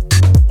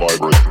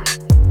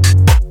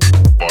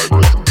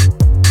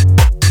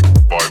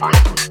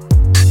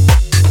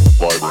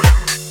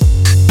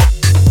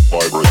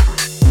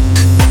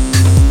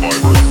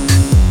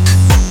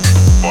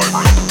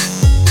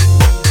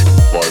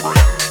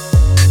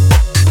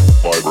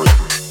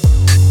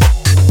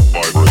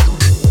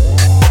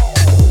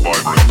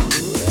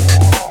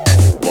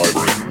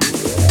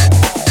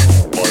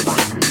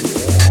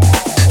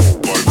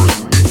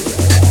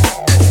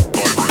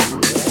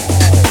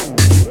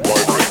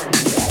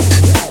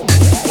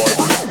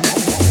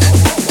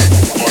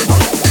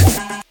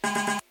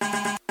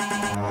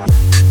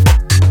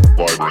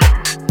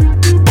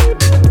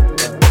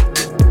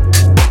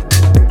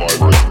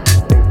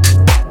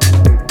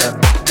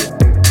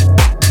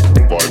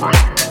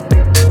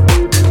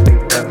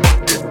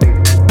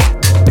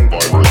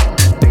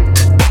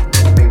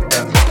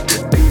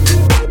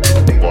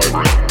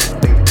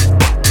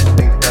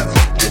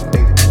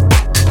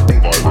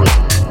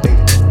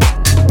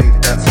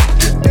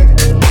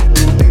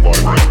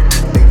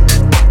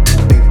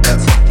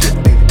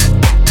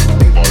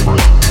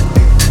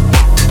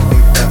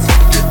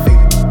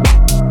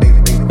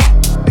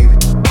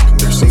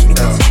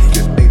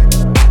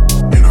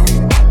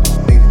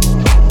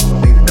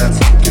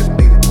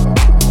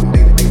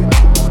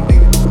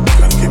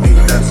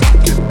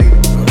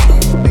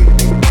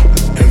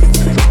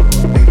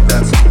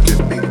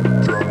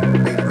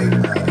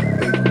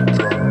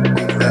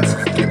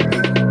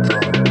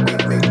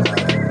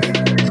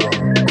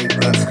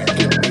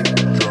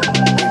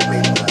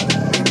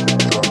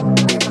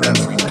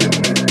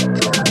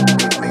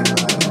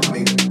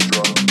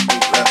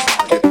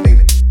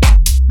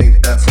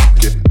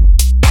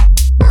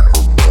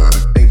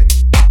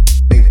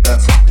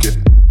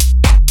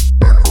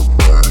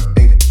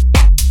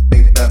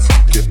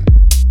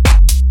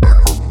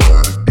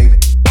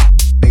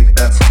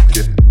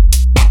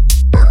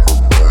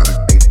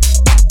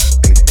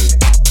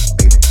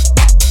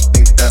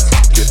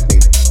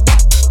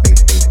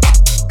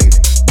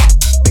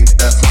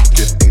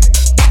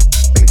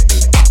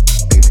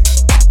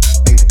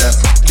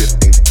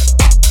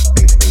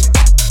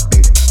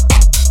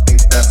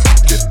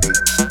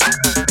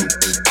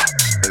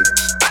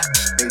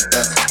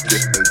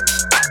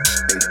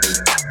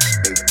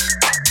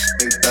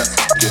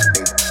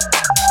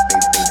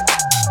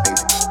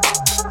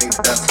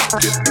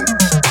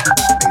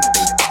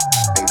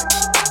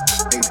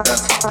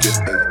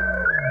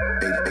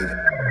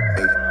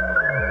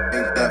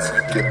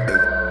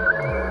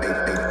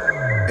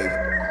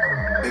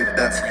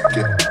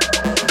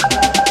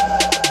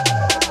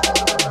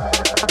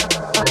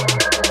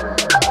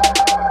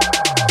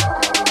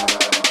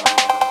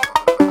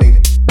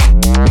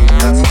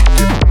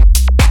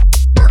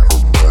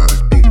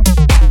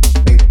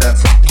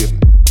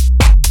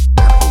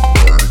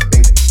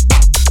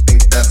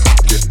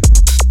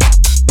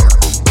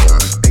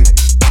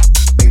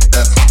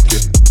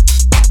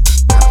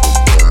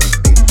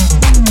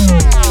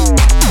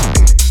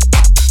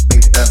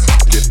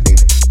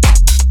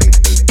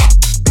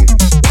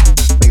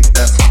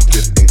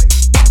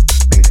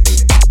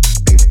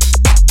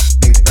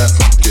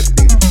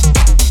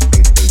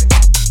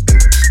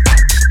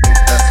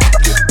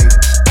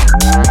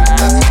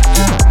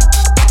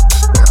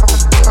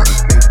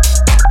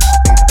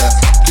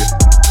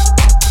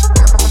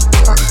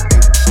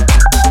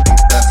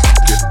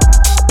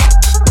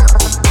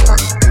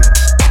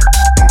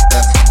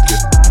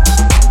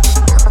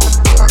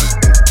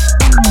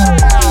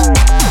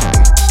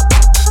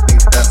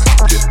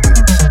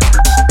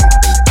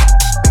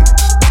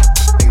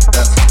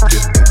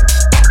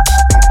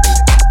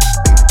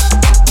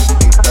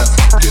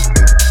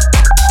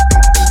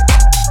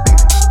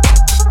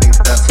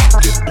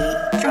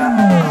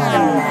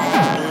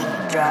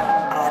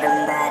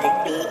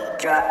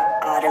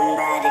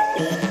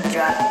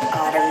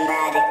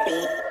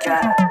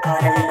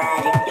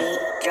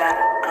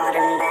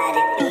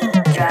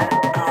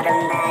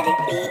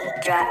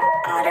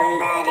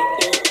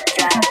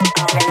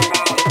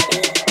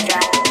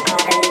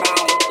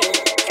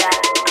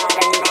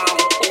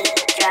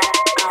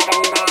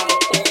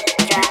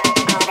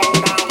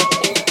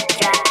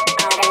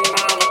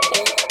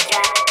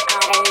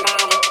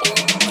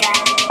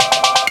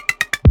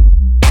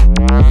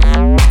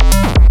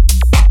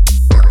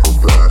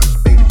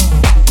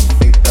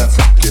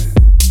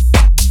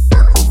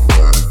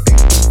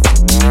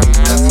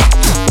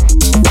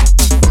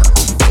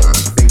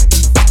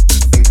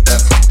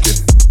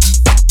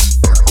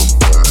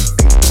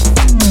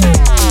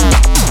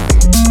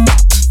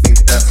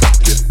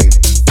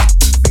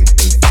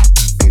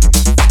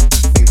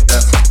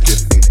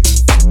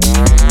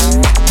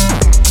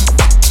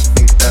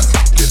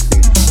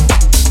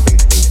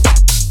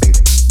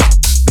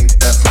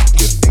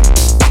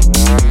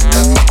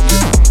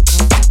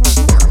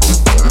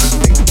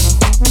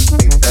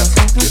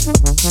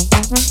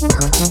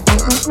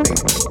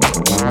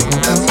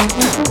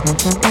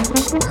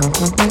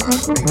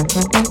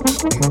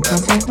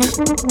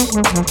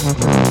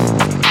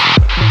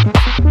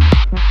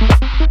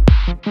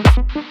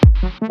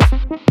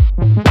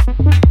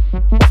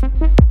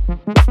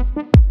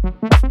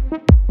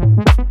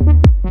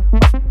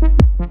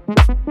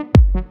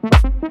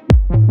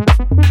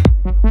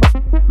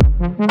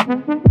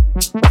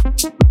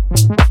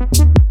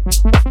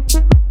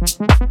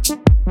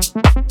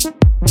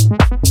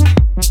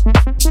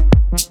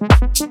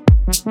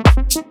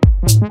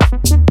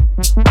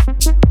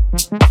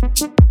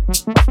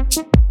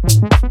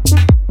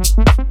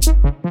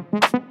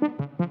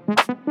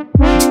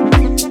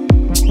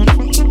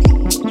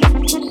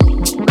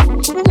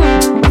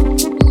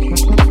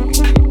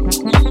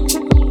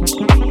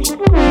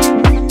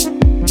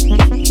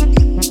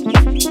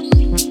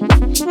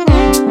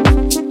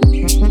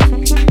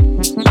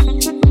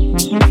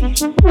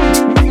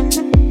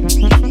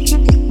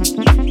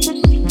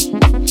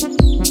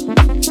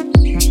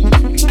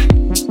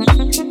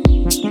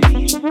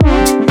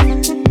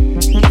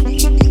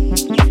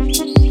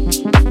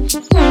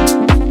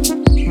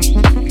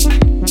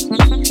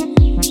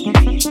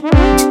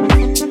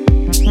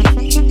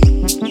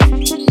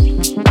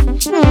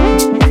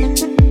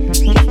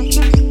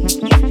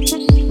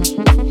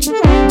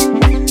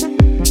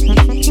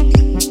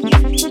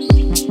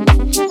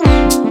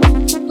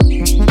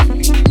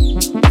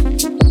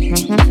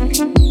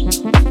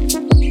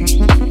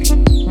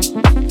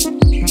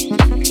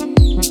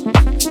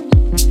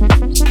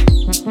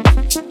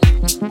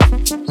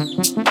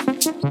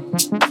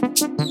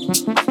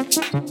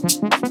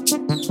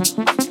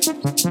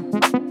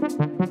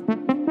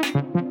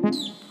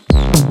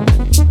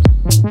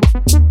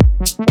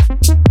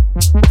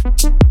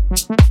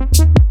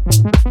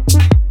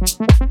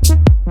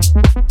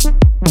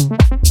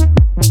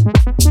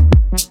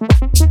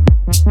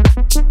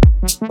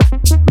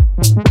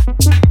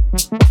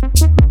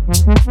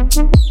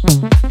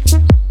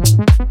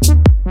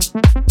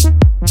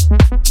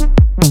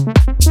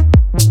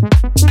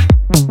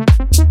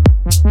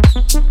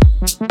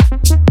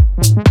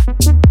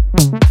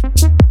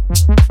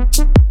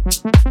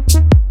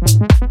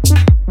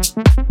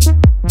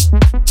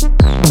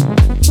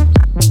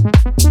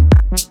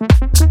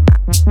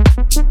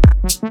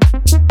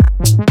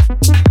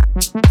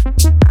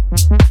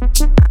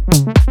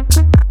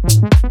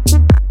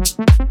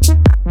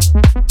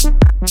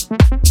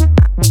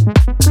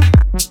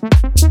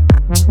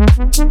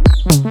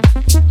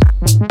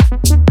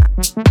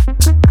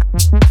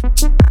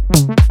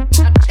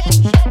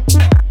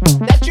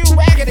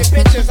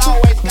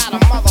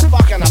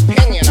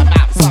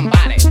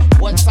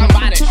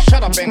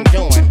 have been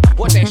doing,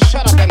 what they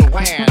should have been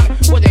wearing,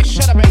 what they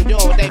should have been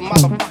doing with their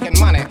motherfucking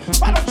money.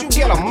 Why don't you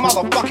get a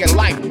motherfucking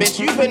life, bitch?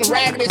 You've been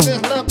raggedy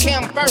since Lil'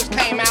 Kim first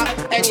came out,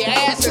 and your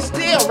ass is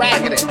still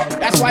raggedy.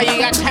 That's why you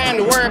ain't got time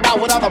to worry about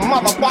what other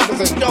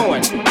motherfuckers is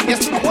doing.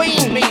 It's the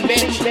queen bee,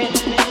 bitch.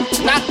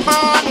 Not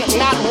pawn,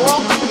 not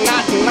rook,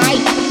 not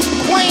knight.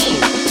 Queen.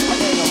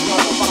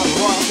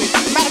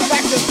 Matter of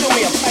fact, just do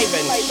me a favor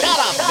and shut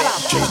up,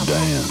 bitch. Just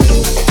dance.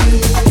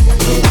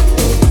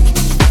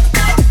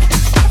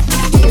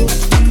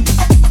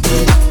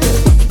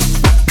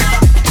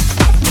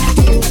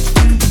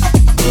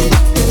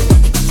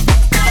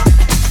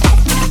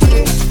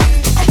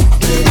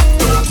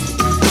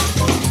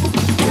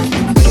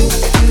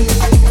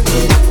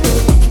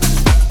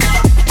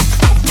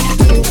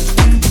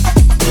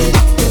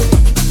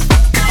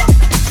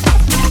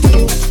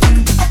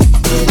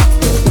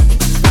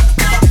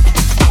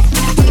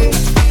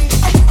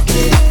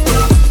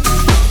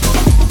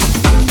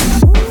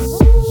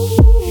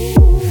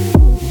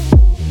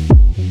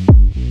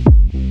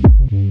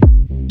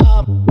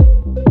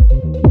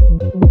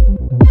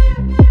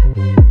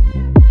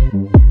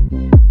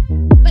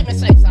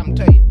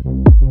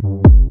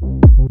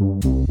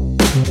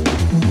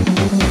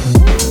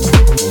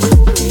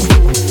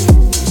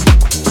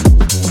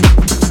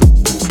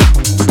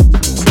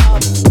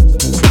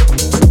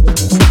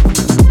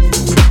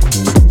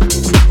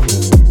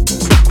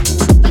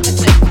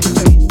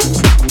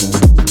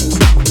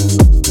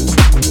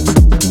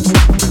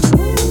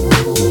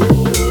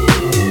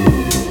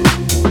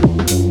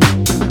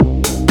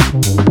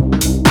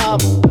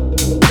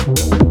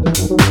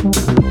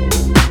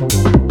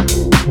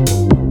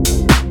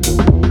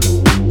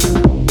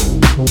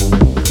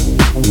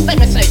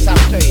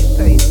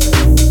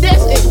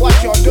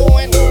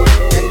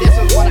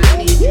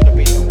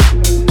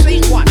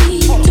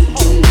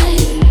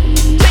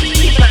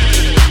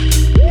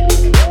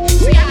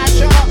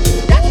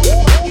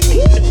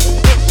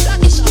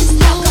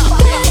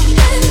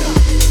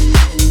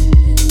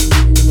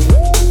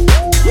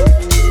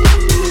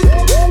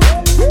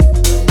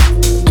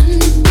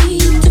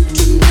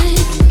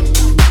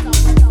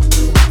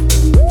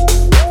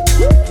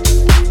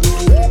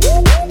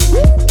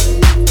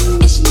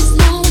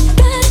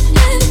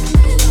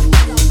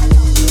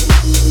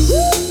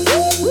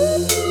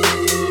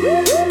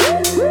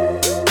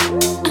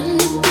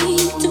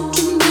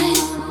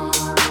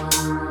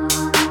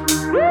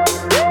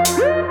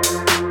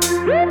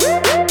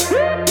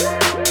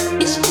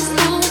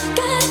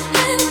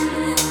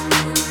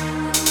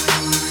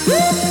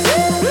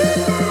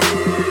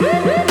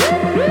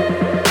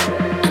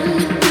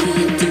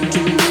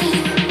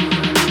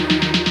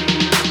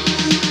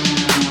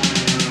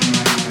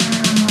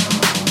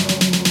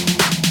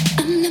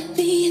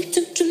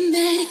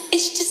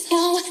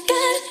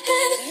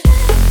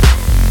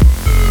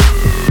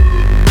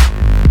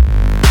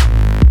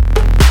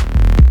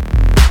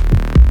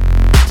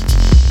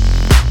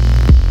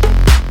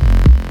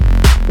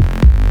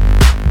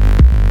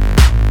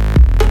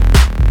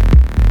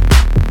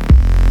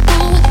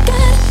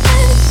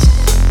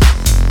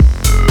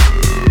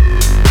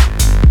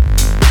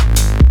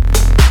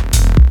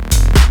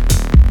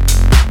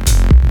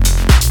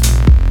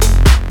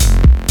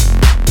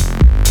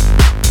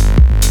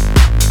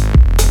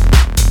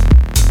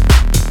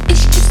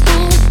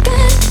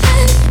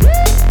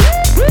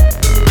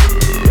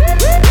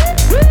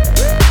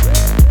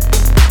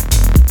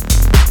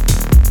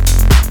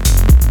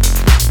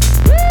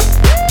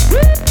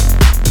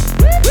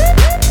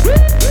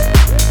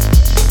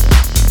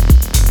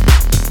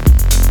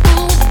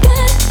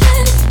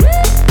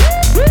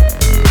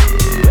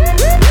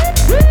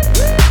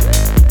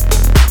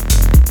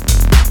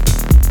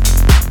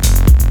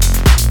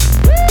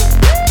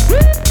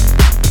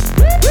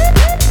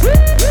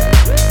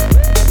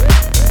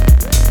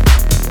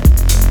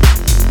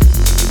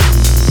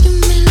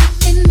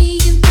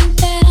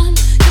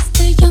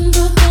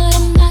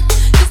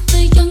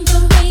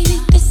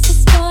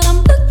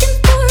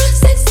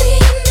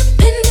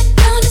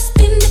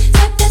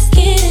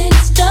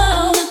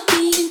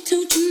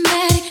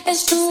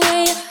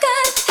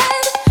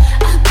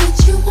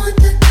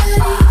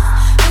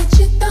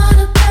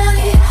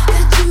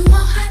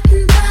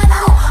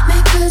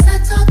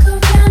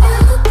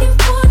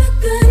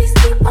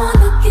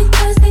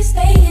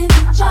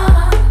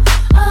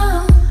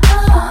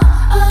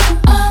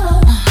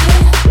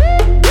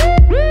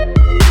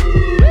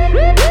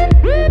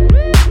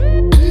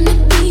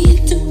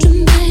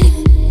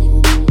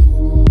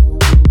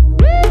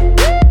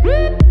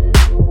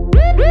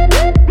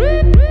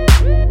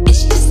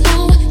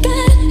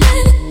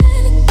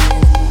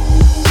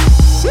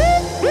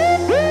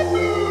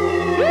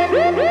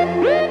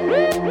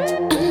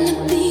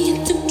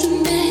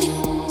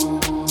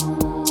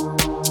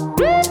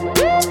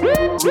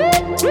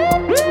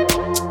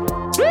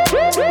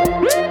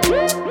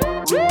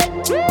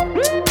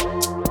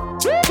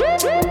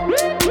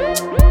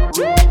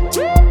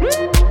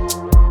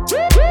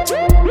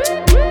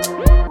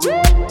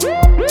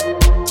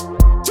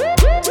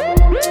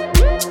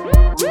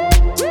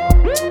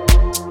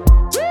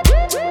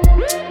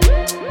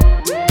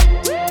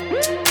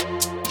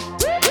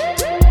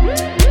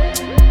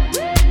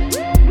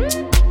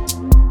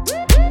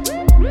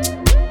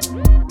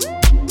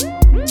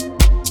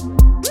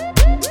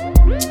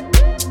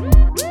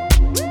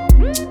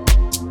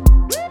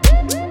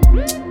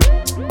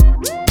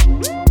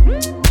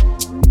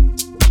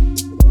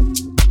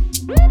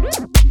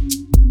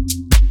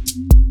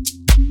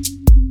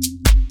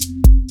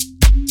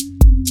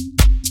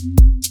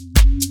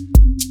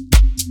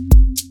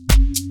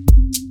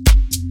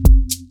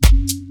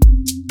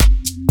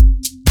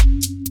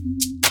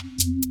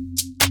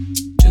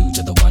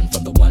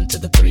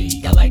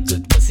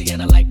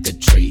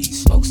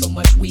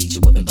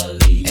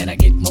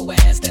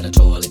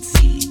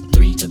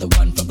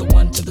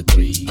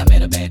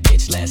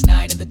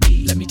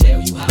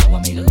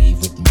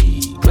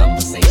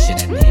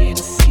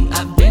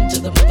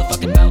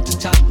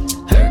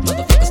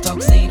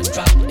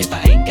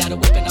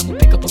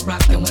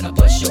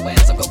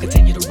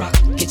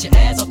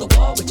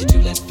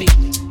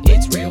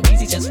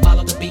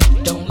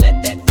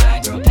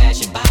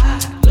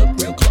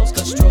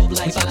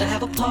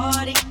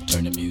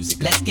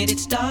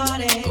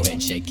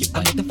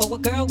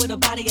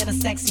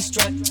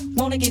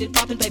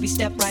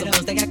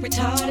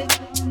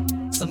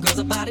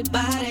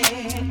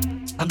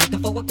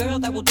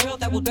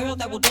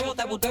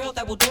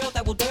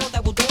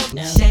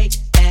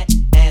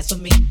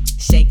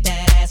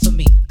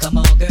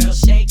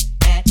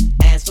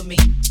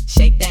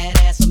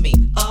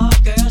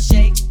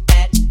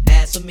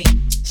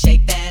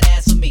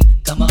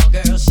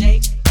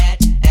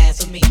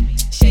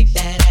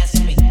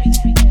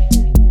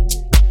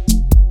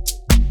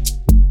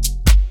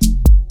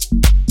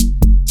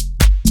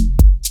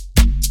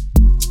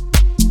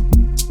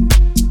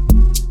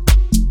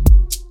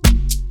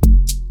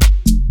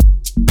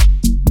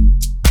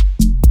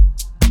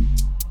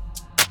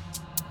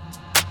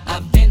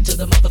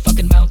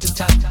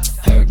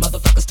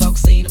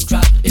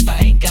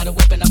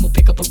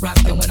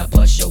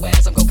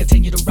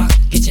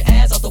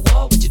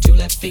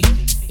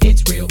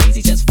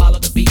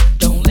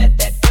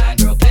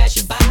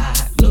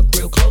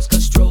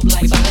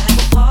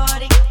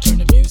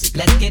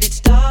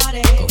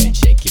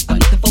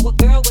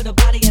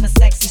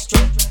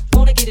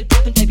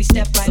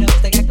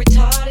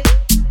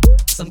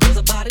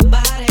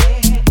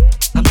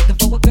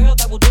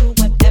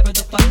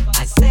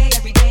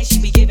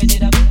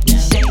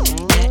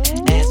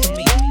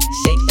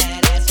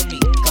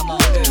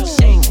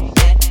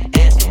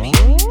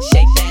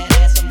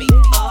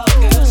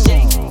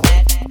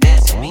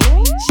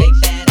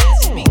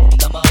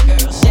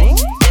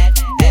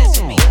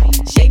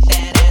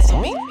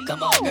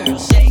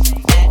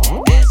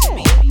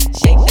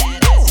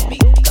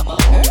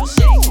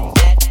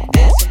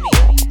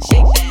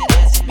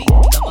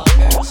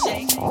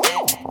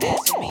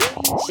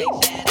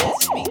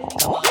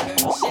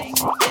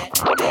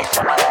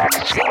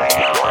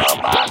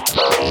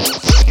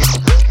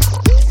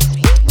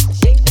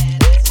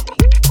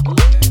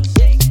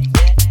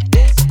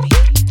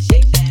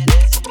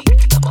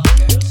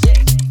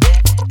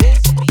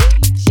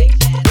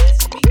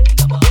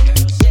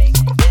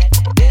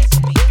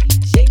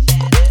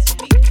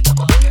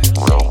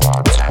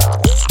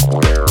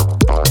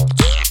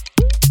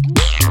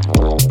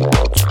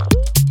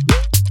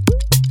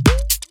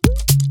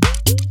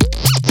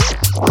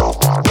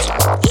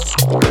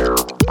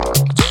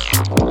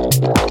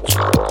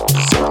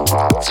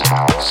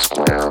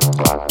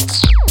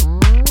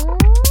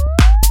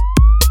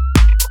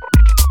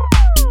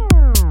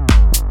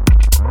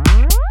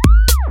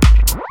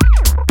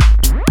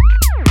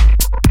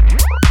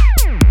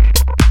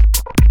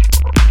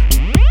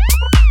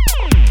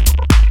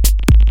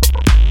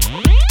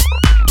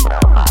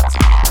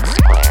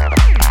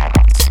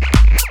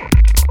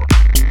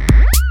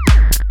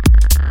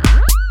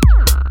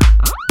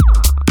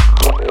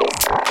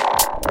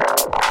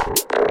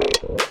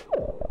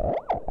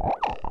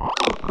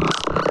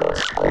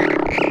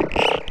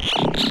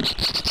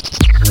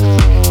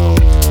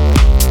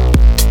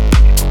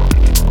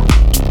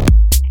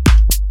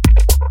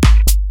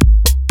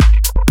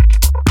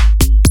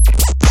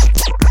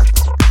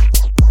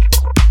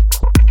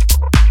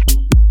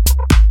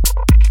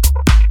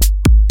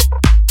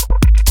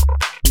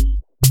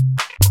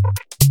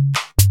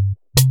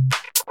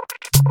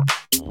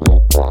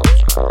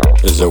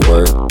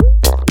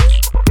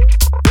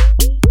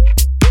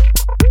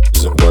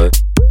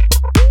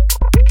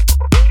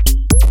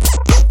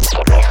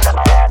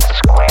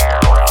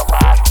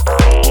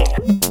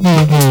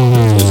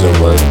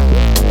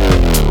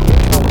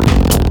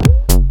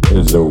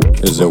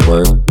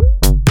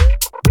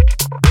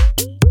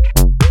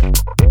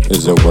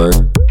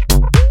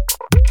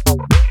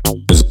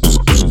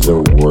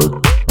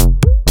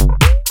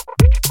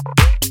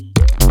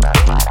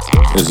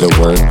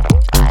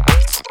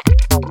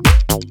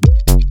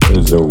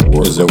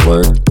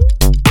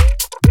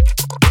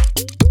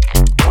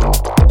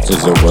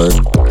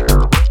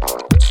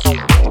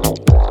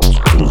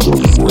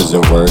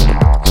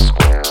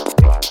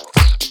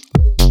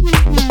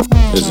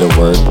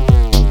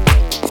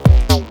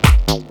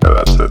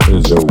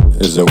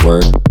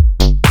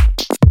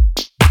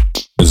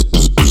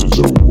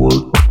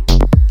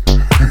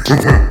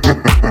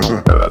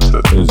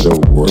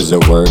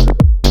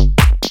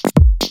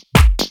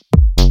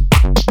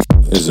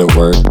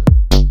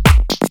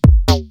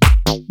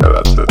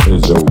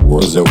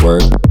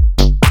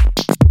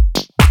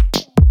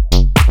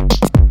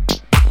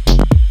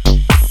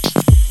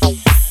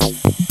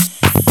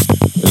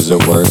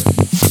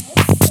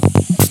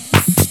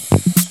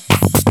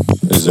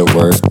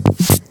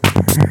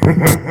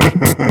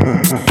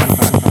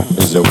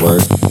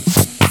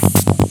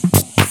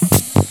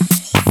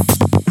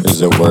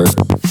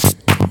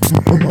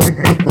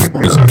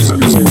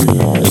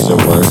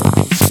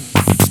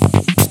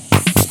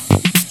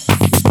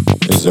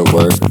 it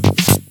work?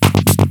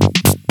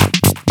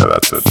 Yeah,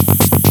 that's it.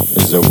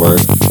 Is it work?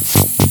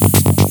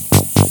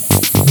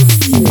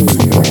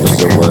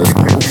 Is it work?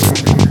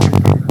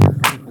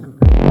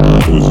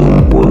 Is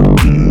it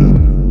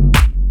working?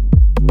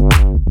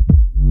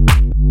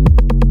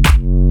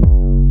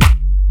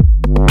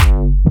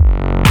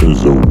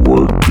 Is it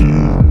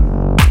working?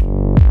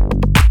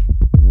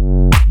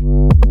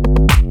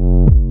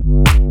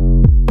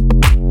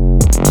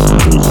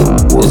 Is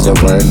it work? Is it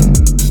working?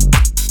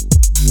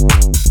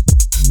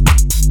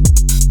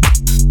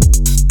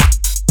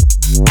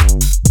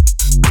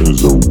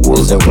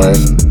 Is it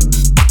work?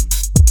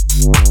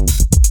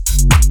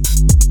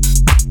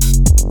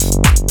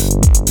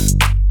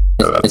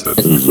 Yeah, that's it.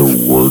 Is it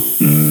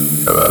working?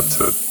 Yeah, that's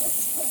it.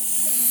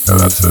 Yeah,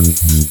 that's it.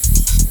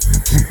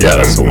 Yeah,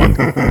 that's the one.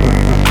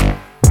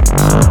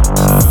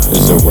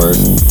 Is it work?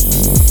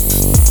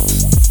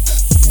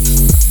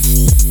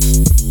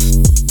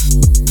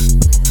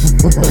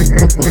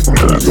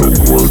 Is it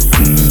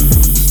working?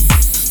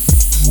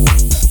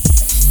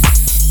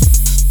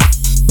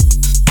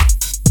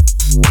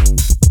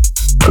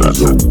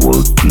 Is it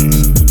working?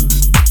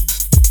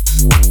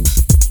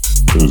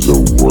 Is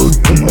it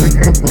working?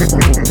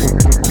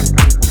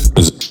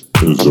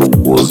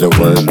 Is it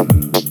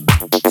working?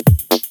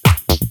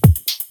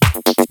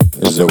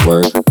 Is it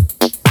work?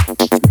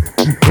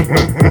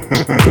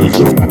 Is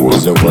it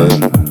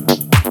working?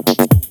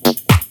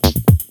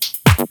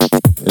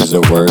 Is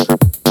it work?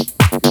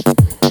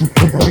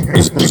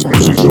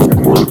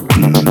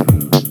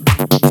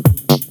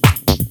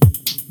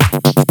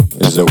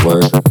 Is it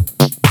work?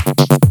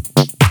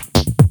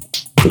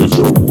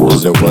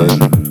 Is it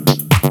working?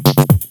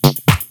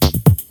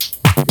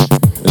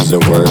 Is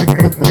it work?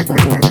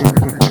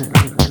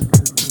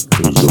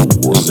 Is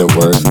it Is it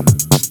work?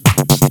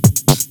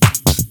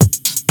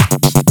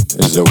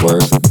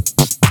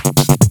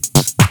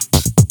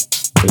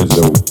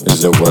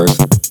 Is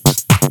it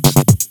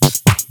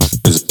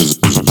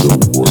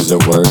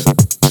work?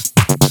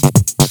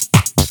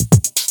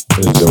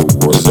 Is it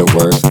work?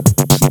 Is it work?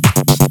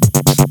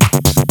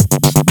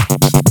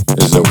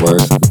 Is it work? Is it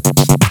work? Is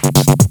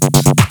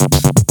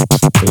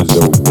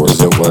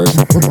it work?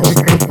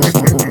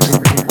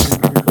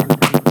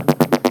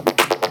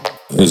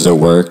 Is it work? Is it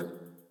work?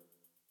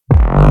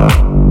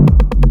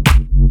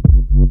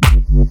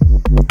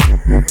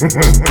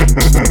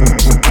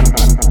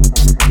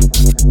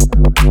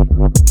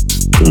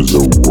 Is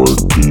it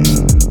working?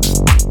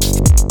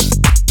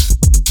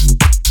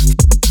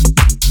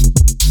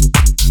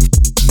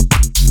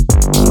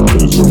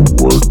 Is it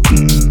working?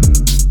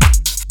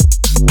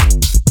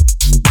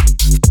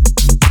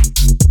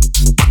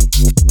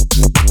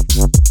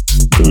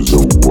 Is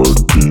it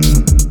working?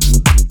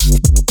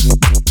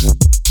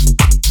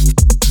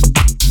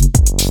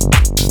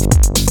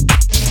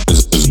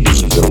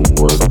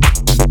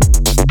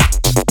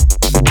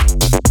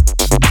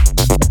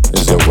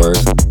 Is it work? Is it work?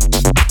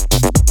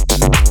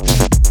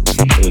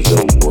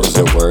 Is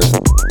it work?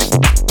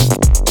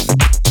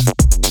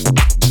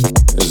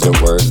 Is it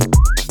work?